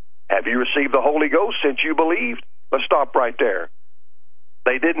 have you received the Holy Ghost since you believed? Let's stop right there.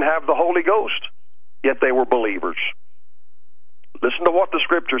 They didn't have the Holy Ghost, yet they were believers. Listen to what the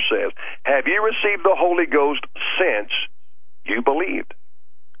scripture says. Have you received the Holy Ghost since you believed?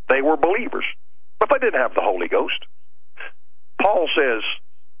 They were believers, but they didn't have the Holy Ghost. Paul says,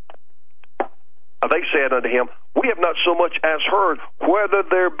 they said unto him, we have not so much as heard whether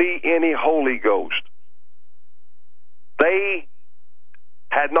there be any Holy Ghost. They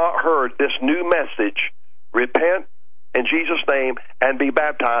had not heard this new message, repent in Jesus' name and be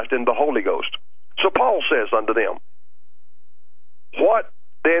baptized in the Holy Ghost. So Paul says unto them, what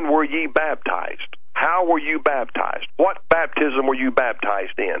then were ye baptized? How were you baptized? What baptism were you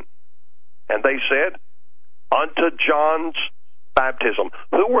baptized in? And they said, unto John's baptism.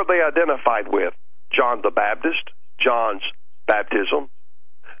 Who were they identified with? John the Baptist, John's baptism.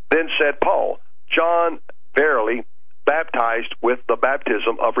 Then said Paul, John verily baptized with the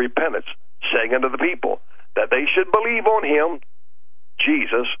baptism of repentance, saying unto the people that they should believe on him,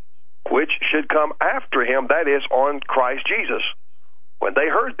 Jesus, which should come after him, that is, on Christ Jesus. When they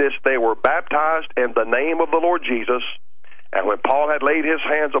heard this, they were baptized in the name of the Lord Jesus. And when Paul had laid his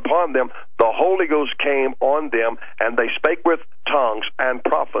hands upon them, the Holy Ghost came on them, and they spake with tongues and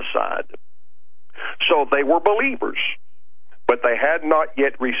prophesied. So they were believers, but they had not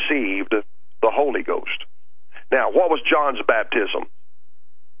yet received the Holy Ghost. Now, what was John's baptism?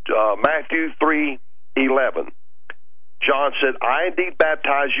 Matthew 3:11. John said, I indeed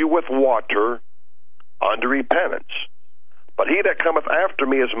baptize you with water unto repentance. But he that cometh after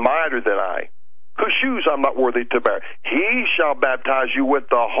me is mightier than I, whose shoes I'm not worthy to bear. He shall baptize you with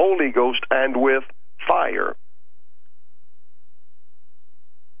the Holy Ghost and with fire.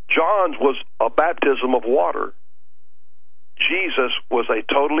 John's was a baptism of water. Jesus was a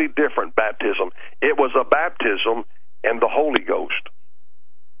totally different baptism. It was a baptism in the Holy Ghost.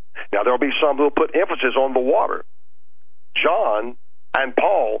 Now, there will be some who will put emphasis on the water. John and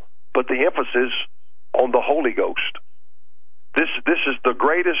Paul put the emphasis on the Holy Ghost. This is the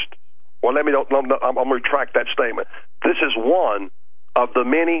greatest. Well, I'm going to retract that statement. This is one of the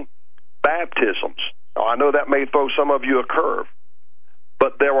many baptisms. Now, I know that may throw some of you a curve,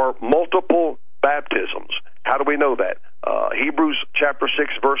 but there are multiple baptisms. How do we know that? Hebrews chapter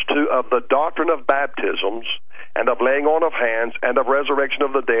 6, verse 2, of the doctrine of baptisms and of laying on of hands and of resurrection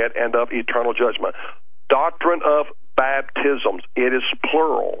of the dead and of eternal judgment. Doctrine of baptisms. It is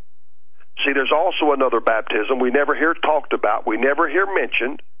plural. See, there's also another baptism we never hear talked about, we never hear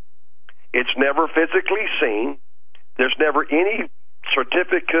mentioned. It's never physically seen. There's never any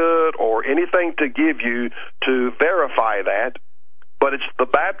certificate or anything to give you to verify that, but it's the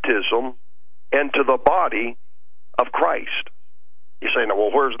baptism into the body of Christ. You say, now,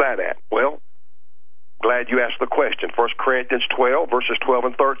 well, where's that at? Well, glad you asked the question. 1 Corinthians 12, verses 12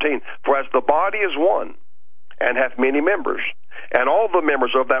 and 13. For as the body is one, and hath many members, and all the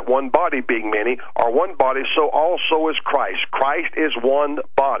members of that one body being many are one body, so also is Christ. Christ is one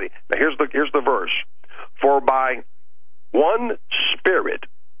body. Now here's the verse. For by one Spirit,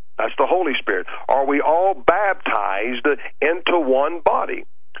 that's the Holy Spirit, are we all baptized into one body,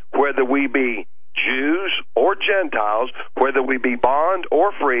 whether we be Jews or Gentiles, whether we be bond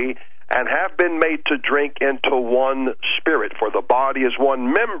or free, and have been made to drink into one Spirit. For the body is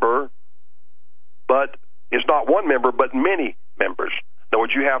one member, but is not one member, but many members. In other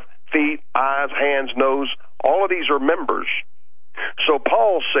words, you have feet, eyes, hands, nose. All of these are members. So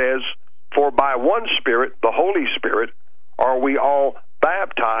Paul says, for by one Spirit, the Holy Spirit, are we all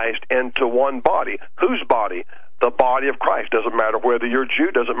baptized into one body. Whose body? The body of Christ. Doesn't matter whether you're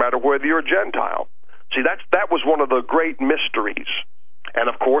Jew, doesn't matter whether you're Gentile. See, that was one of the great mysteries. And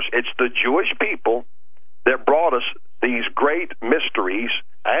of course, it's the Jewish people that brought us these great mysteries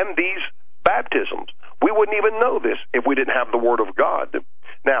and these baptisms. We wouldn't even know this if we didn't have the Word of God.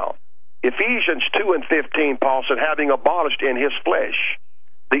 Now, Ephesians 2 and 15, Paul said, having abolished in his flesh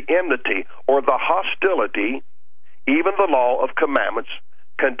the enmity or the hostility, even the law of commandments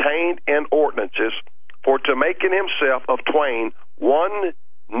contained in ordinances, for to make in himself of twain one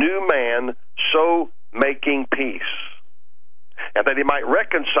new man, so making peace, and that he might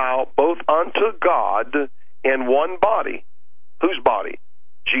reconcile both unto God in one body. Whose body?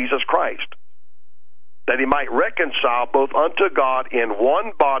 Jesus Christ. That he might reconcile both unto God in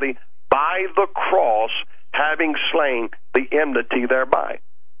one body by the cross, having slain the enmity thereby.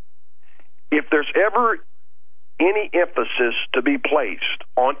 If there's ever any emphasis to be placed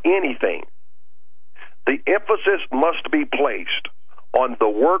on anything, the emphasis must be placed on the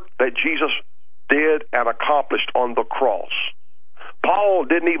work that Jesus did and accomplished on the cross. Paul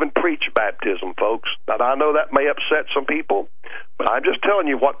didn't even preach baptism, folks. Now, I know that may upset some people, but I'm just telling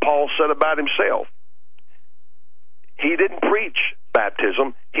you what Paul said about himself. He didn't preach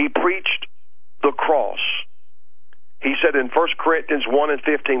baptism. He preached the cross. He said in 1 Corinthians 1 and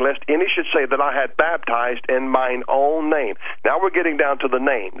 15, lest any should say that I had baptized in mine own name. Now we're getting down to the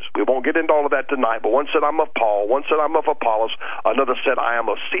names. We won't get into all of that tonight, but one said I'm of Paul, one said I'm of Apollos, another said I am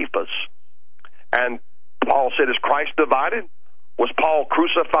of Cephas. And Paul said, is Christ divided? Was Paul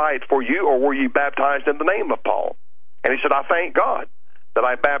crucified for you, or were you baptized in the name of Paul? And he said, I thank God that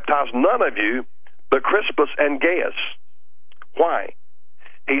I baptize none of you but Crispus and Gaius. Why?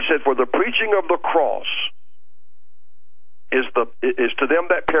 He said, for the preaching of the cross is to them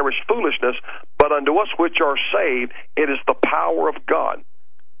that perish foolishness, but unto us which are saved, it is the power of God.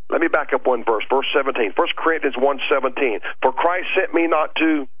 Let me back up one verse, verse 17. 1 Corinthians 1:17. For Christ sent me not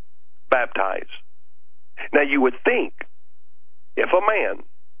to baptize. Now you would think, if a man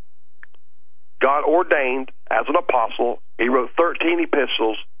God ordained as an apostle, he wrote 13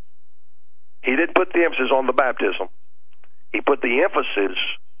 epistles, he didn't put the emphasis on the baptism. He put the emphasis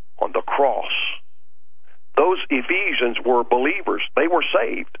on the cross. Those Ephesians were believers. They were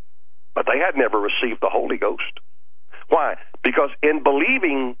saved, but they had never received the Holy Ghost. Why? Because in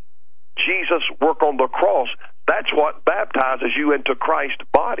believing Jesus' work on the cross, that's what baptizes you into Christ's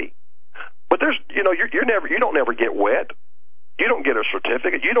body. But there's, you don't never get wet. You don't get a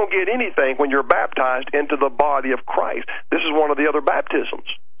certificate. You don't get anything when you're baptized into the body of Christ. This is one of the other baptisms.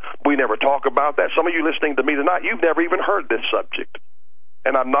 We never talk about that. Some of you listening to me tonight, you've never even heard this subject.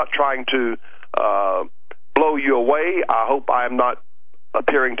 And I'm not trying to blow you away. I hope I am not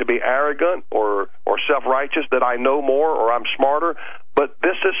appearing to be arrogant or self-righteous, that I know more or I'm smarter. But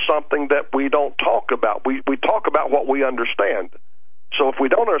this is something that we don't talk about. We talk about what we understand. So if we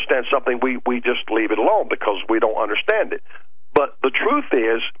don't understand something, we just leave it alone because we don't understand it. But the truth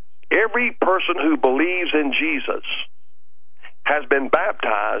is, every person who believes in Jesus has been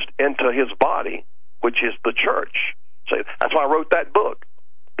baptized into his body, which is the church. So that's why I wrote that book.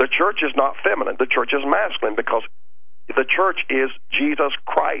 The church is not feminine. The church is masculine because the church is Jesus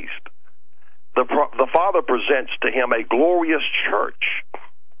Christ. The Father presents to him a glorious church,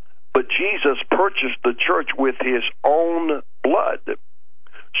 but Jesus purchased the church with his own blood.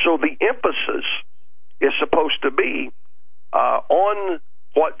 So the emphasis is supposed to be on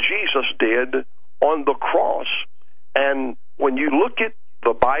what Jesus did on the cross. And when you look at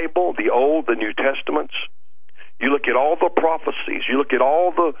the Bible, the Old, the New Testaments, you look at all the prophecies, you look at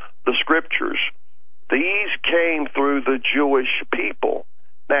all the scriptures, these came through the Jewish people.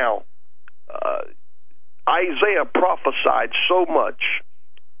 Now, Isaiah prophesied so much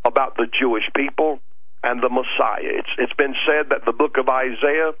about the Jewish people and the Messiah. It's been said that the book of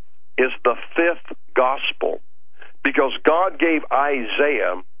Isaiah is the fifth gospel because God gave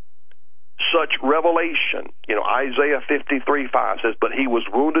Isaiah such revelation. Isaiah 53:5 says, but he was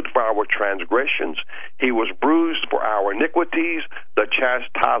wounded for our transgressions, he was bruised for our iniquities, the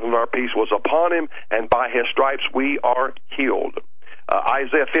chastisement of our peace was upon him, and by his stripes we are healed.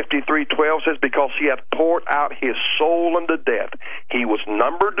 Isaiah 53:12 says, because he hath poured out his soul unto death, he was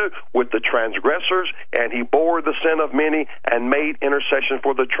numbered with the transgressors, and he bore the sin of many, and made intercession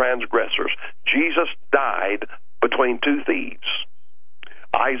for the transgressors. Jesus died between two thieves.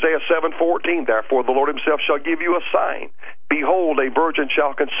 Isaiah 7:14, therefore the Lord himself shall give you a sign. Behold, a virgin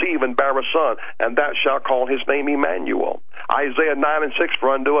shall conceive and bear a son, and thou shalt call his name Emmanuel. Isaiah 9:6,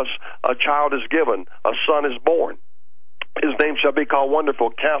 for unto us a child is given, a son is born. His name shall be called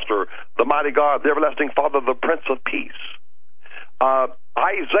Wonderful Counselor, the Mighty God, the Everlasting Father, the Prince of Peace.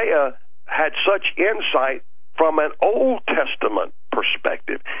 Isaiah had such insight from an Old Testament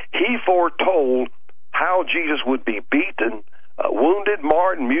perspective. He foretold how Jesus would be beaten, wounded,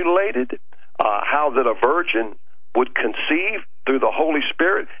 marred, and mutilated, how that a virgin would conceive through the Holy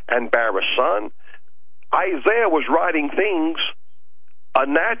Spirit and bear a son. Isaiah was writing things a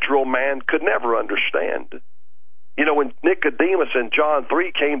natural man could never understand. When Nicodemus in John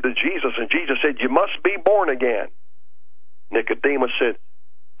 3 came to Jesus, and Jesus said, you must be born again. Nicodemus said,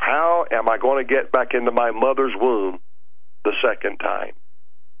 how am I going to get back into my mother's womb the second time?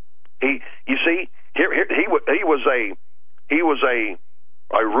 He was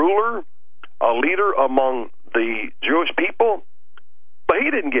a ruler, a leader among the Jewish people, but he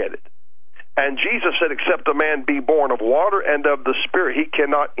didn't get it. And Jesus said, except a man be born of water and of the Spirit, he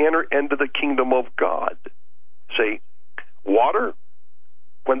cannot enter into the kingdom of God. See, water,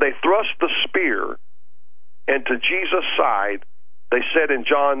 when they thrust the spear into Jesus' side, they said in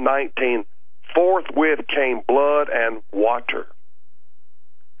John 19, forthwith came blood and water.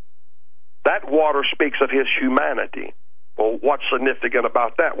 That water speaks of his humanity. Well, what's significant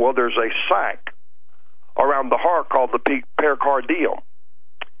about that? Well, there's a sac around the heart called the pericardium.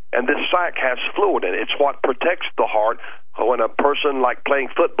 And this sac has fluid in it. It's what protects the heart when a person, like playing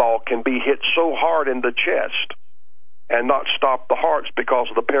football, can be hit so hard in the chest and not stop the hearts because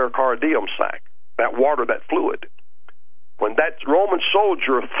of the pericardium sac, that water, that fluid. When that Roman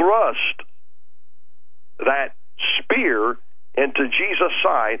soldier thrust that spear into Jesus'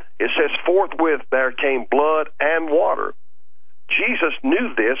 side, it says, forthwith there came blood and water. Jesus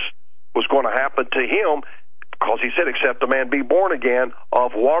knew this was going to happen to him because he said, except a man be born again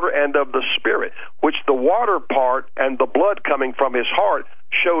of water and of the Spirit, which the water part and the blood coming from his heart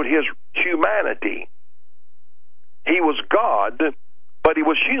showed his humanity. He was God, but he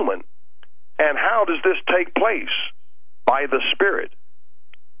was human. And how does this take place? By the Spirit.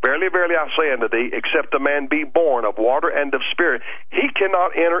 Verily, verily, I say unto thee, except a man be born of water and of Spirit, he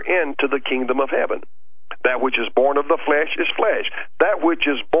cannot enter into the kingdom of heaven. That which is born of the flesh is flesh. That which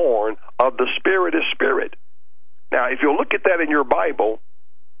is born of the Spirit is spirit. Now, if you'll look at that in your Bible,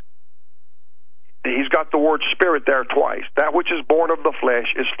 he's got the word Spirit there twice. That which is born of the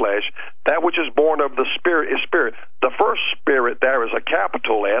flesh is flesh. That which is born of the Spirit is spirit. The first Spirit there is a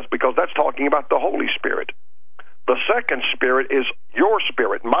capital S because that's talking about the Holy Spirit. The second Spirit is your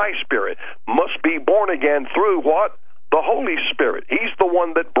spirit, my spirit, must be born again through what? The Holy Spirit. He's the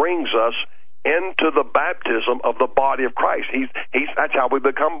one that brings us into the baptism of the body of Christ. That's how we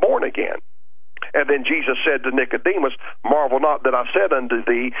become born again. And then Jesus said to Nicodemus, marvel not that I said unto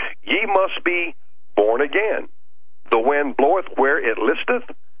thee, ye must be born again. The wind bloweth where it listeth,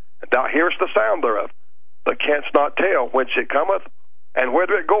 and thou hearest the sound thereof, but canst not tell whence it cometh, and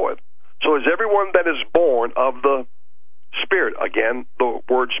whither it goeth. So is everyone that is born of the Spirit. Again, the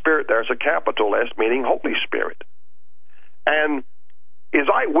word Spirit there is a capital S, meaning Holy Spirit. And as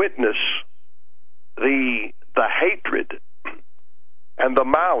I witness the hatred and the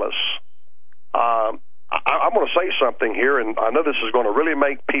malice, I'm going to say something here, and I know this is going to really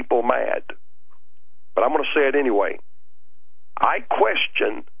make people mad, but I'm going to say it anyway. I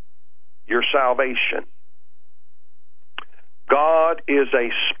question your salvation. God is a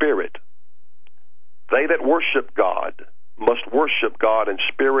spirit. They that worship God must worship God in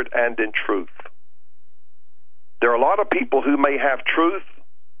spirit and in truth. There are a lot of people who may have truth,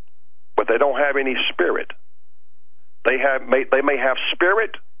 but they don't have any spirit. They may have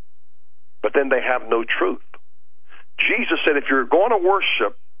spirit, but then they have no truth. Jesus said, if you're going to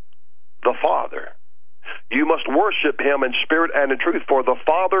worship the Father, you must worship him in spirit and in truth, for the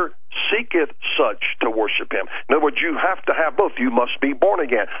Father seeketh such to worship him. In other words, you have to have both. You must be born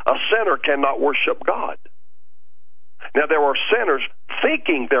again. A sinner cannot worship God. Now, there are sinners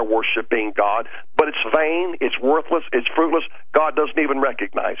thinking they're worshiping God, but it's vain, it's worthless, it's fruitless. God doesn't even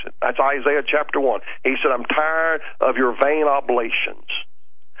recognize it. That's Isaiah chapter 1. He said, I'm tired of your vain oblations.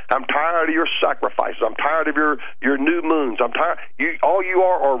 I'm tired of your sacrifices. I'm tired of your new moons. I'm tired. All you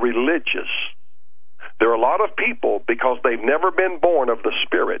are religious. There are a lot of people, because they've never been born of the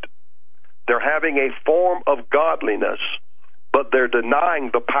Spirit, they're having a form of godliness, but they're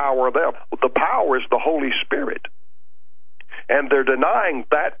denying the power of them. The power is the Holy Spirit. And they're denying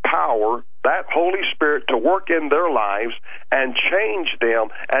that power, that Holy Spirit, to work in their lives and change them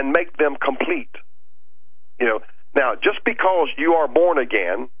and make them complete. Now, just because you are born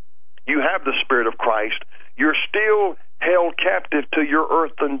again, you have the Spirit of Christ, you're still held captive to your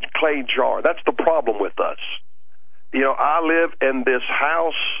earthen clay jar. That's the problem with us. I live in this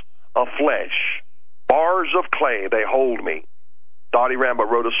house of flesh. Bars of clay, they hold me. Dottie Rambo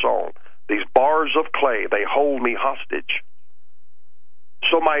wrote a song. These bars of clay, they hold me hostage.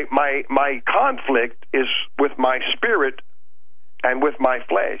 So my conflict is with my spirit and with my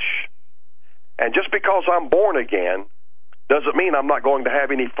flesh. And just because I'm born again doesn't mean I'm not going to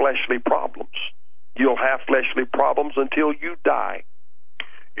have any fleshly problems. You'll have fleshly problems until you die.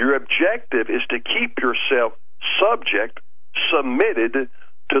 Your objective is to keep yourself submitted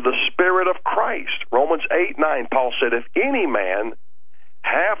to the Spirit of Christ. Romans 8:9, Paul said, if any man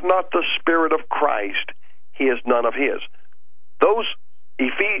have not the Spirit of Christ, he is none of his. Those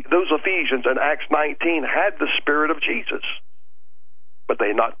Ephesians in Acts 19 had the Spirit of Jesus, but they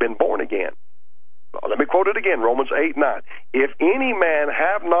had not been born again. Let me quote it again, Romans 8:9. If any man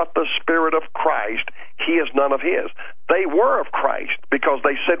have not the Spirit of Christ, he is none of his. They were of Christ because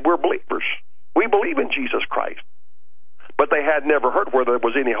they said we're believers. We believe in Jesus Christ. But they had never heard whether there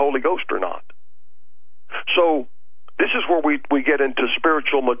was any Holy Ghost or not. So this is where we get into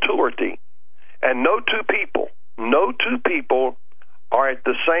spiritual maturity. And no two people are at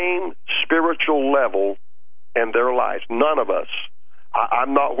the same spiritual level in their lives. None of us.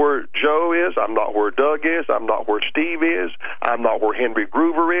 I'm not where Joe is. I'm not where Doug is. I'm not where Steve is. I'm not where Henry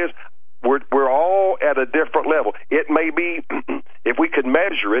Groover is. We're all at a different level. It may be, if we could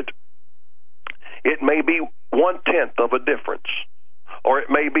measure it, it may be 1/10 of a difference, or it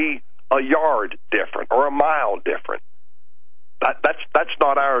may be a yard different, or a mile different. That's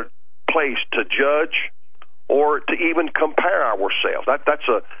not our place to judge or to even compare ourselves.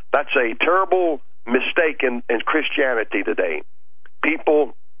 That's a terrible mistake in Christianity today.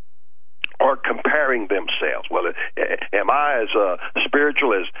 People or comparing themselves. Well, am I as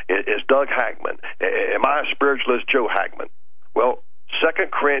spiritual as Doug Hagmann? Am I as spiritual as Joe Hagmann? Well, 2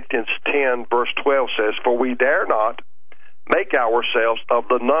 Corinthians 10 verse 12 says, "For we dare not make ourselves of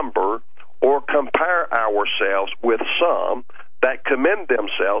the number or compare ourselves with some that commend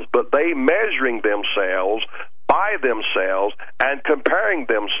themselves, but they measuring themselves by themselves and comparing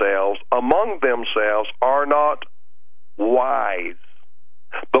themselves among themselves are not wise.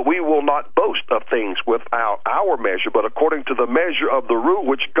 But we will not boast of things without our measure, but according to the measure of the rule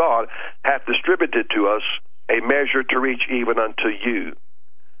which God hath distributed to us, a measure to reach even unto you.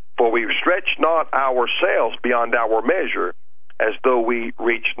 For we stretch not ourselves beyond our measure, as though we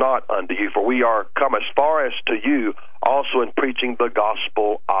reach not unto you. For we are come as far as to you, also in preaching the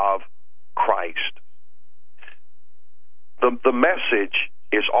gospel of Christ." The message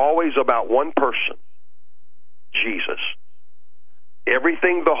is always about one person, Jesus.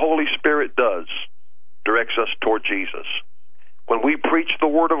 Everything the Holy Spirit does directs us toward Jesus. When we preach the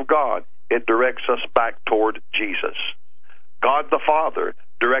Word of God, it directs us back toward Jesus. God the Father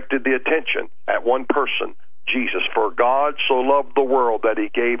directed the attention at one person, Jesus. "For God so loved the world that he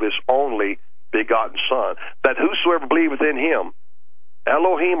gave his only begotten Son, that whosoever believeth in him,"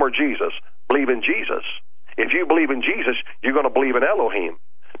 Elohim or Jesus, believe in Jesus. If you believe in Jesus, you're going to believe in Elohim.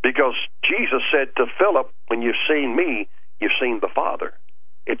 Because Jesus said to Philip, "When you've seen me, you've seen the Father."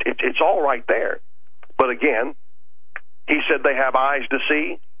 It's all right there. But again, he said they have eyes to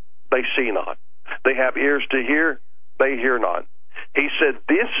see, they see not. They have ears to hear, they hear not. He said,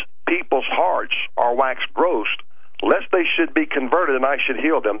 "This people's hearts are waxed gross, lest they should be converted and I should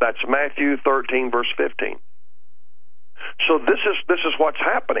heal them." That's Matthew 13, verse 15. So this is what's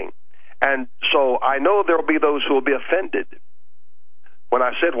happening. And so I know there will be those who will be offended. When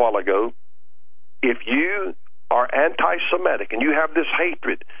I said a while ago, if you are anti-Semitic and you have this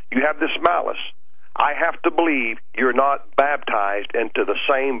hatred, you have this malice, I have to believe you're not baptized into the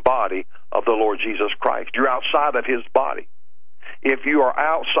same body of the Lord Jesus Christ. You're outside of his body. If you are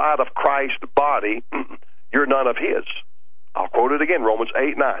outside of Christ's body, you're none of his. I'll quote it again, Romans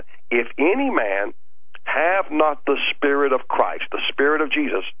 8:9. "If any man have not the Spirit of Christ," the Spirit of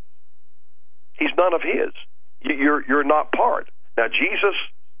Jesus, he's none of his. You're not part. Now, Jesus,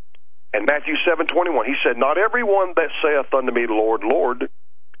 in Matthew 7:21, he said, "Not everyone that saith unto me, Lord, Lord,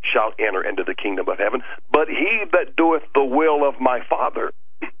 shall enter into the kingdom of heaven, but he that doeth the will of my Father."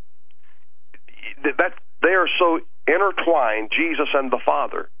 That they are so intertwined, Jesus and the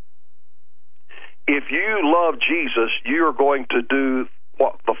Father. If you love Jesus, you are going to do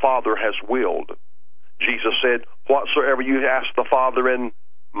what the Father has willed. Jesus said, "Whatsoever you ask the Father in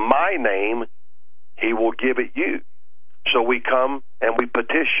my name, he will give it you." So we come and we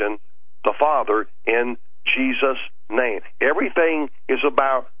petition the Father in Jesus' name. Everything is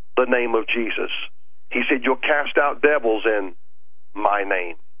about the name of Jesus. He said, "You'll cast out devils in my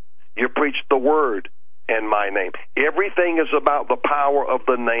name. You preach the word in my name." Everything is about the power of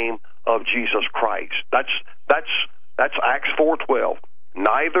the name of Jesus Christ. That's Acts 4:12.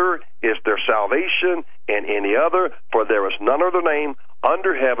 "Neither is there salvation in any other, for there is none other name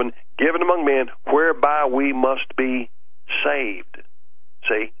under heaven given among men whereby we must be saved."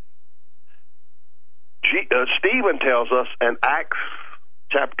 See? Stephen tells us in Acts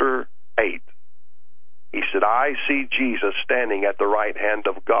chapter 8, he said, "I see Jesus standing at the right hand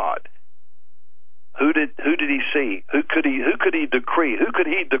of God." Who did he see? Who could he decree? Who could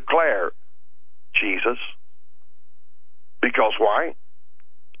he declare? Jesus. Because why?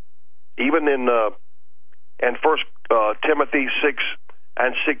 Even in 1 Timothy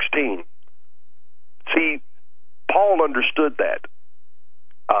 6:16, see, Paul understood that.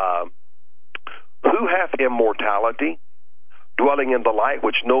 "Who hath immortality, dwelling in the light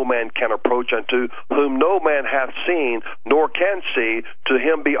which no man can approach unto, whom no man hath seen, nor can see, to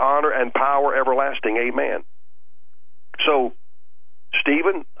him be honor and power everlasting. Amen." So,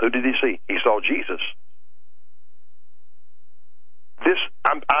 Stephen, who did he see? He saw Jesus.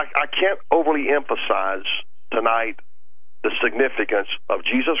 I can't overly emphasize tonight the significance of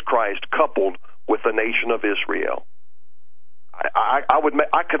Jesus Christ coupled with the nation of Israel.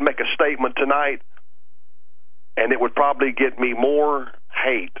 I could make a statement tonight, and it would probably get me more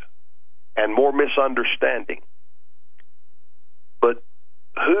hate and more misunderstanding. But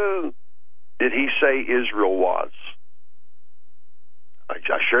who did he say Israel was?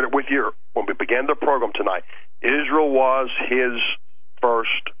 I shared it with you when we began the program tonight. Israel was his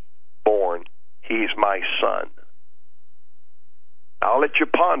firstborn. He's my son. I'll let you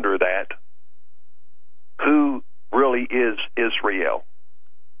ponder that. Who really is Israel?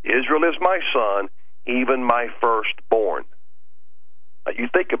 Israel is my son, even my firstborn. Now, you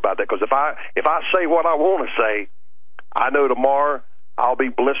think about that, because if I say what I want to say, I know tomorrow I'll be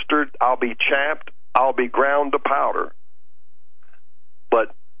blistered, I'll be chapped, I'll be ground to powder.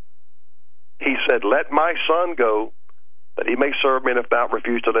 But he said, let my son go, that he may serve me, and if thou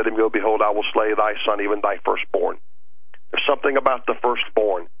refuse to let him go, behold, I will slay thy son, even thy firstborn. There's something about the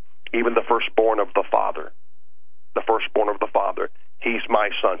firstborn, even the firstborn of the father. The firstborn of the father. He's my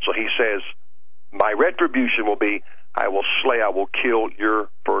son. So he says, my retribution will be, I will slay, I will kill your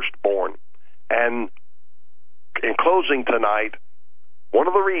firstborn. And in closing tonight, one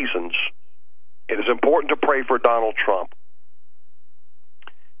of the reasons it is important to pray for Donald Trump,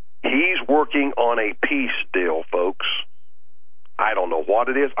 he's working on a peace deal, folks. I don't know what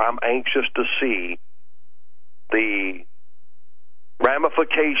it is. I'm anxious to see the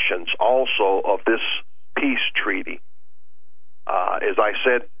ramifications also of this peace treaty. As I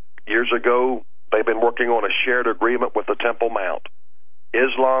said years ago, they've been working on a shared agreement with the Temple Mount.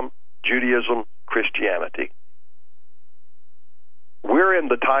 Islam, Judaism, Christianity. We're in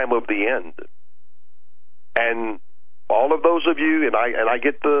the time of the end. And all of those of you, and I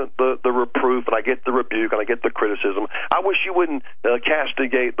get the reproof, and I get the rebuke, and I get the criticism. I wish you wouldn't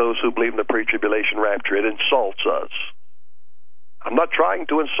castigate those who believe in the pre-tribulation rapture. It insults us. I'm not trying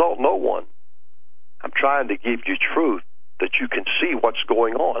to insult no one. I'm trying to give you truth that you can see what's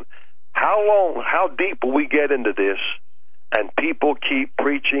going on. How deep will we get into this and people keep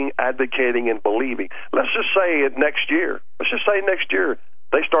preaching, advocating, and believing? Let's just say next year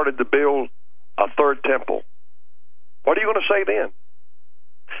they started to build a third temple. What are you going to say then?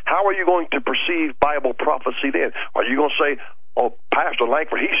 How are you going to perceive Bible prophecy then? Are you going to say, oh, Pastor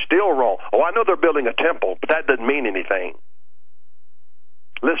Langford, he's still wrong. Oh, I know they're building a temple, but that doesn't mean anything.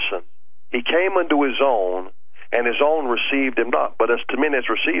 Listen, he came unto his own, and his own received him not. But as to men as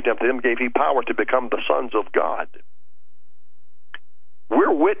received him, to them gave he power to become the sons of God.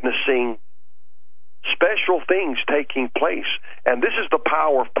 We're witnessing special things taking place, and this is the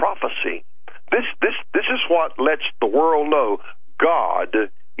power of prophecy. This is what lets the world know God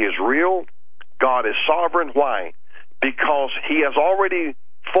is real, God is sovereign. Why? Because he has already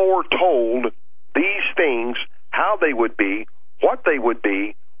foretold these things, how they would be, what they would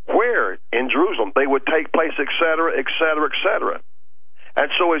be, where in Jerusalem they would take place, etc., etc., etc. And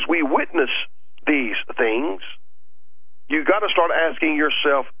so as we witness these things, you've got to start asking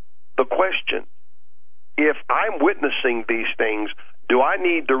yourself the question, if I'm witnessing these things, do I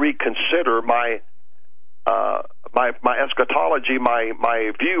need to reconsider my eschatology,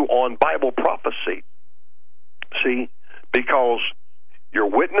 my view on Bible prophecy? See, because you're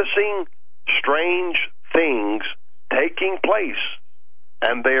witnessing strange things taking place,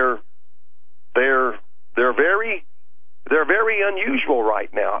 and they're very unusual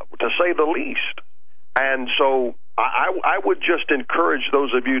right now, to say the least. And so I would just encourage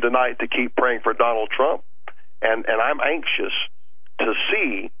those of you tonight to keep praying for Donald Trump, and I'm anxious to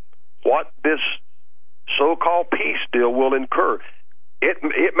see what this so-called peace deal will incur.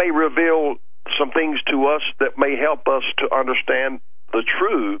 It may reveal some things to us that may help us to understand the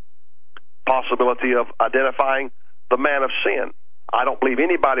true possibility of identifying the man of sin. I don't believe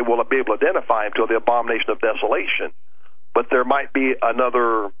anybody will be able to identify him till the abomination of desolation, but there might be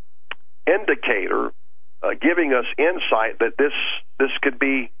another indicator giving us insight that this could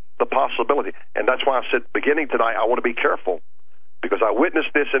be the possibility. And that's why I said beginning tonight, I want to be careful, because I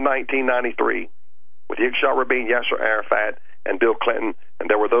witnessed this in 1993 with Yitzhak Rabin, Yasser Arafat, and Bill Clinton, and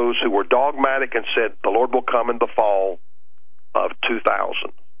there were those who were dogmatic and said the Lord will come in the fall of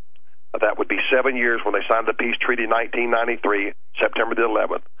 2000. That would be 7 years when they signed the peace treaty in 1993, September the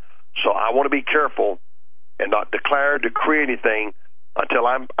 11th. So I want to be careful and not decree anything until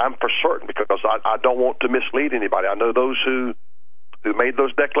I'm for certain, because I don't want to mislead anybody. I know those who made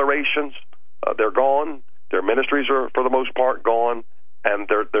those declarations, they're gone. Their ministries are, for the most part, gone, and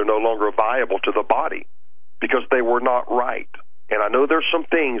they're no longer viable to the body because they were not right. And I know there's some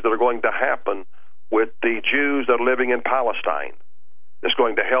things that are going to happen with the Jews that are living in Palestine. It's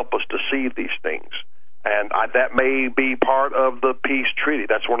going to help us to see these things. And that may be part of the peace treaty.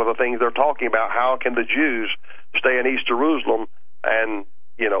 That's one of the things they're talking about. How can the Jews stay in East Jerusalem and,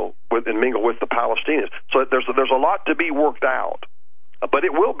 and mingle with the Palestinians? So there's a lot to be worked out. But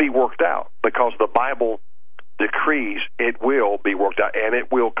it will be worked out because the Bible decrees it will be worked out, and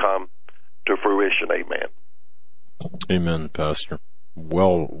it will come to fruition. Amen. Amen, Pastor.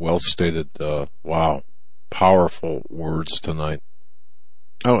 Well stated. Wow. Powerful words tonight.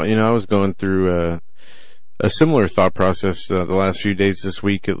 Oh, I was going through a similar thought process the last few days this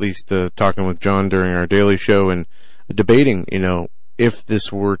week, at least talking with John during our daily show and debating, if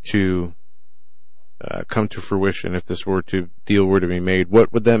this were to come to fruition, if this deal were to be made,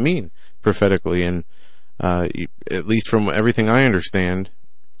 what would that mean prophetically? And at least from everything I understand,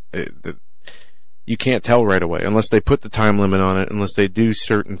 you can't tell right away unless they put the time limit on it, unless they do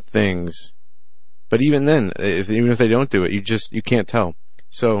certain things. But even then, even if they don't do it, you can't tell.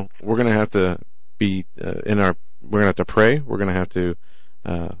 So we're going to have to be we're going to have to pray. We're going to have to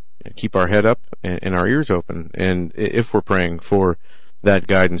keep our head up and our ears open. And if we're praying for that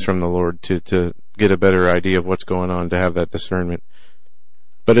guidance from the Lord to get a better idea of what's going on, to have that discernment.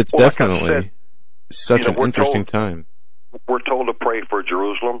 But it's definitely such an interesting time. We're told to pray for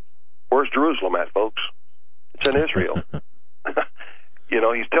Jerusalem. Where's Jerusalem at, folks? It's in Israel.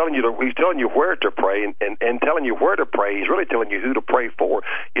 He's telling you where to pray, and telling you where to pray. He's really telling you who to pray for.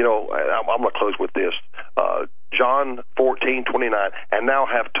 I'm going to close with this. John 14:29. And now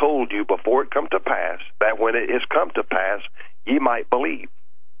have told you before it come to pass, that when it is come to pass, ye might believe.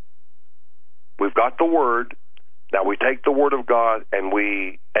 We've got the word. Now we take the word of God and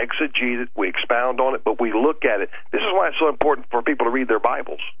we exegete it, we expound on it, but we look at it. This is why it's so important for people to read their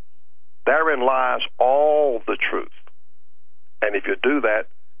Bibles. Therein lies all the truth. And if you do that,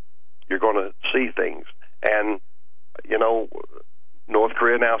 you're going to see things. And, North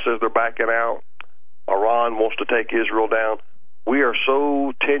Korea now says they're backing out. Iran wants to take Israel down. We are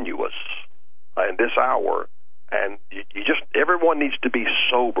so tenuous in this hour. And everyone needs to be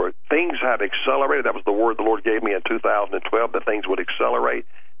sober. Things have accelerated. That was the word the Lord gave me in 2012, that things would accelerate.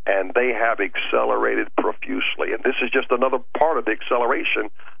 And they have accelerated profusely. And this is just another part of the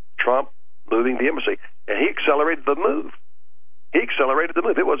acceleration. Trump moving the embassy. And he accelerated the move.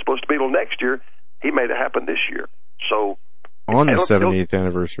 It was supposed to be till next year. He made it happen this year. So on the 70th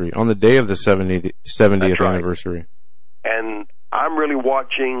anniversary, on the day of the 70th anniversary. And I'm really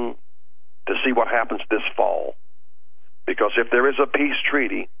watching to see what happens this fall. Because if there is a peace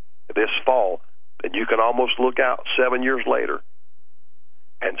treaty this fall, then you can almost look out 7 years later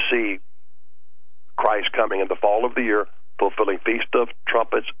and see Christ coming in the fall of the year, fulfilling Feast of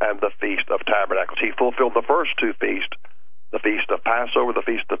Trumpets and the Feast of Tabernacles. He fulfilled the first two feasts, the Feast of Passover, the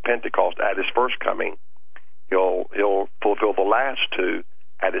Feast of Pentecost, at his first coming. He'll fulfill the last two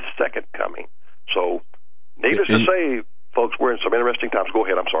at his second coming. So, needless to say, folks, we're in some interesting times. Go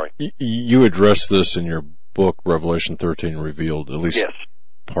ahead, I'm sorry. You address this in your book, Revelation 13 Revealed, at least yes.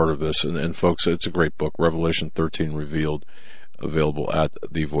 Part of this. And folks, it's a great book, Revelation 13 Revealed, available at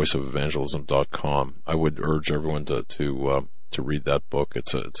thevoiceofelvangelism.com. I would urge everyone to read that book.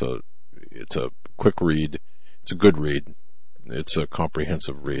 It's a quick read. It's a good read. It's a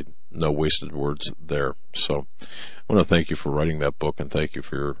comprehensive read. No wasted words there. So I want to thank you for writing that book, and thank you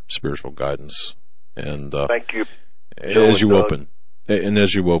for your spiritual guidance. And thank you. As you opened,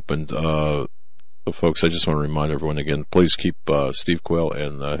 folks, I just want to remind everyone again, please keep Steve Quayle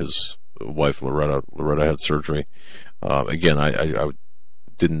and his wife Loretta. Loretta had surgery. Again, I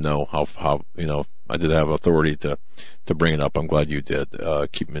didn't know how I did have authority to bring it up. I'm glad you did.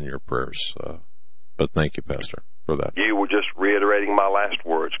 Keep them in your prayers. But thank you, Pastor, for that. You were just reiterating my last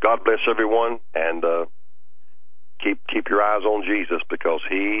words. God bless everyone, and keep your eyes on Jesus, because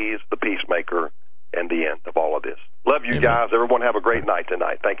He's the peacemaker and the end of all of this. Love you. Amen. Guys. Everyone have a great night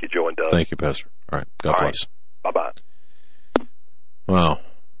tonight. Thank you, Joe and Doug. Thank you, Pastor. All right. God bless. Right. Bye-bye. Wow.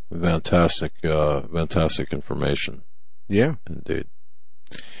 Fantastic information. Yeah. Indeed.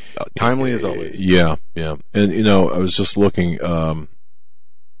 Timely as always. Yeah. And, I was just looking,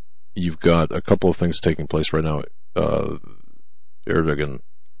 you've got a couple of things taking place right now. Erdogan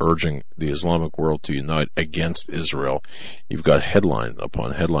urging the Islamic world to unite against Israel. You've got headline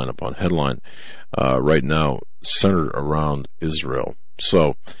upon headline upon headline right now centered around Israel.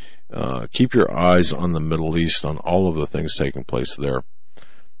 So keep your eyes on the Middle East, on all of the things taking place there. A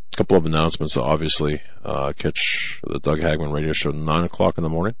couple of announcements, obviously. Catch the Doug Hagmann radio show 9 o'clock in the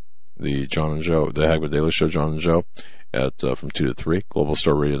morning. The Hagmann Daily Show, John and Joe, at from 2 to 3, Global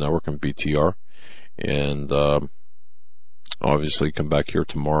Star Radio Network and BTR. And obviously come back here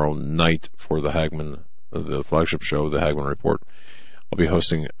tomorrow night for the flagship show, the Hagmann Report. I'll be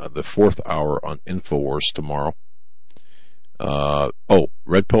hosting the 4th hour on InfoWars tomorrow.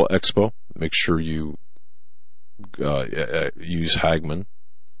 Red Pill Expo. Make sure you use Hagmann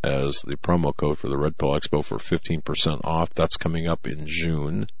as the promo code for the Red Pill Expo for 15% off. That's coming up in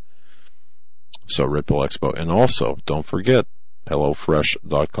June. So Red Pill Expo. And also, don't forget,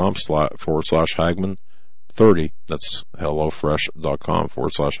 HelloFresh.com/Hagmann30. That's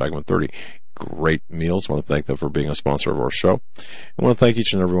HelloFresh.com/Hagmann30. Great meals. I want to thank them for being a sponsor of our show. I want to thank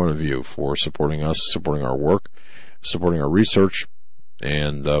each and every one of you for supporting us, supporting our work, supporting our research,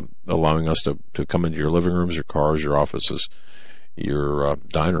 and allowing us to come into your living rooms, your cars, your offices, your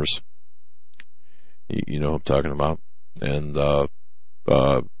diners, You know what I'm talking about. And,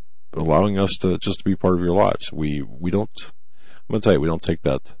 allowing us to just be part of your lives. We don't, I'm going to tell you, we don't take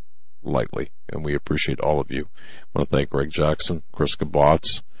that lightly, and we appreciate all of you. I want to thank Greg Jackson, Chris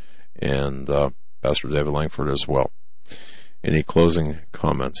Gabots, and Pastor David Langford as well. Any closing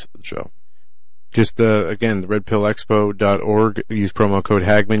comments, Joe? Just, again, redpillexpo.org. Use promo code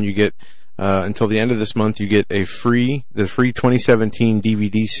Hagmann. You get, until the end of this month, you get the free 2017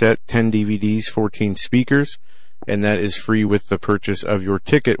 DVD set, 10 DVDs, 14 speakers, and that is free with the purchase of your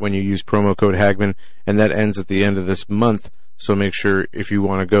ticket when you use promo code Hagmann, and that ends at the end of this month. So make sure if you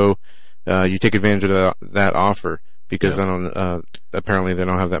want to go, you take advantage of that offer, because apparently they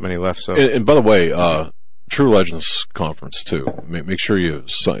don't have that many left. So, and by the way, True Legends Conference too. Make sure you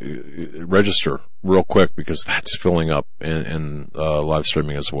register real quick, because that's filling up and live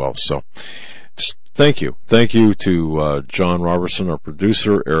streaming as well. So, just thank you to John Robertson, our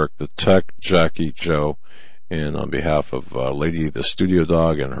producer, Eric the Tech, Jackie, Joe, and on behalf of Lady the Studio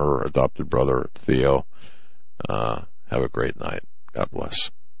Dog and her adopted brother Theo. Have a great night. God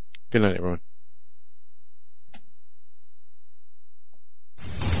bless. Good night, everyone.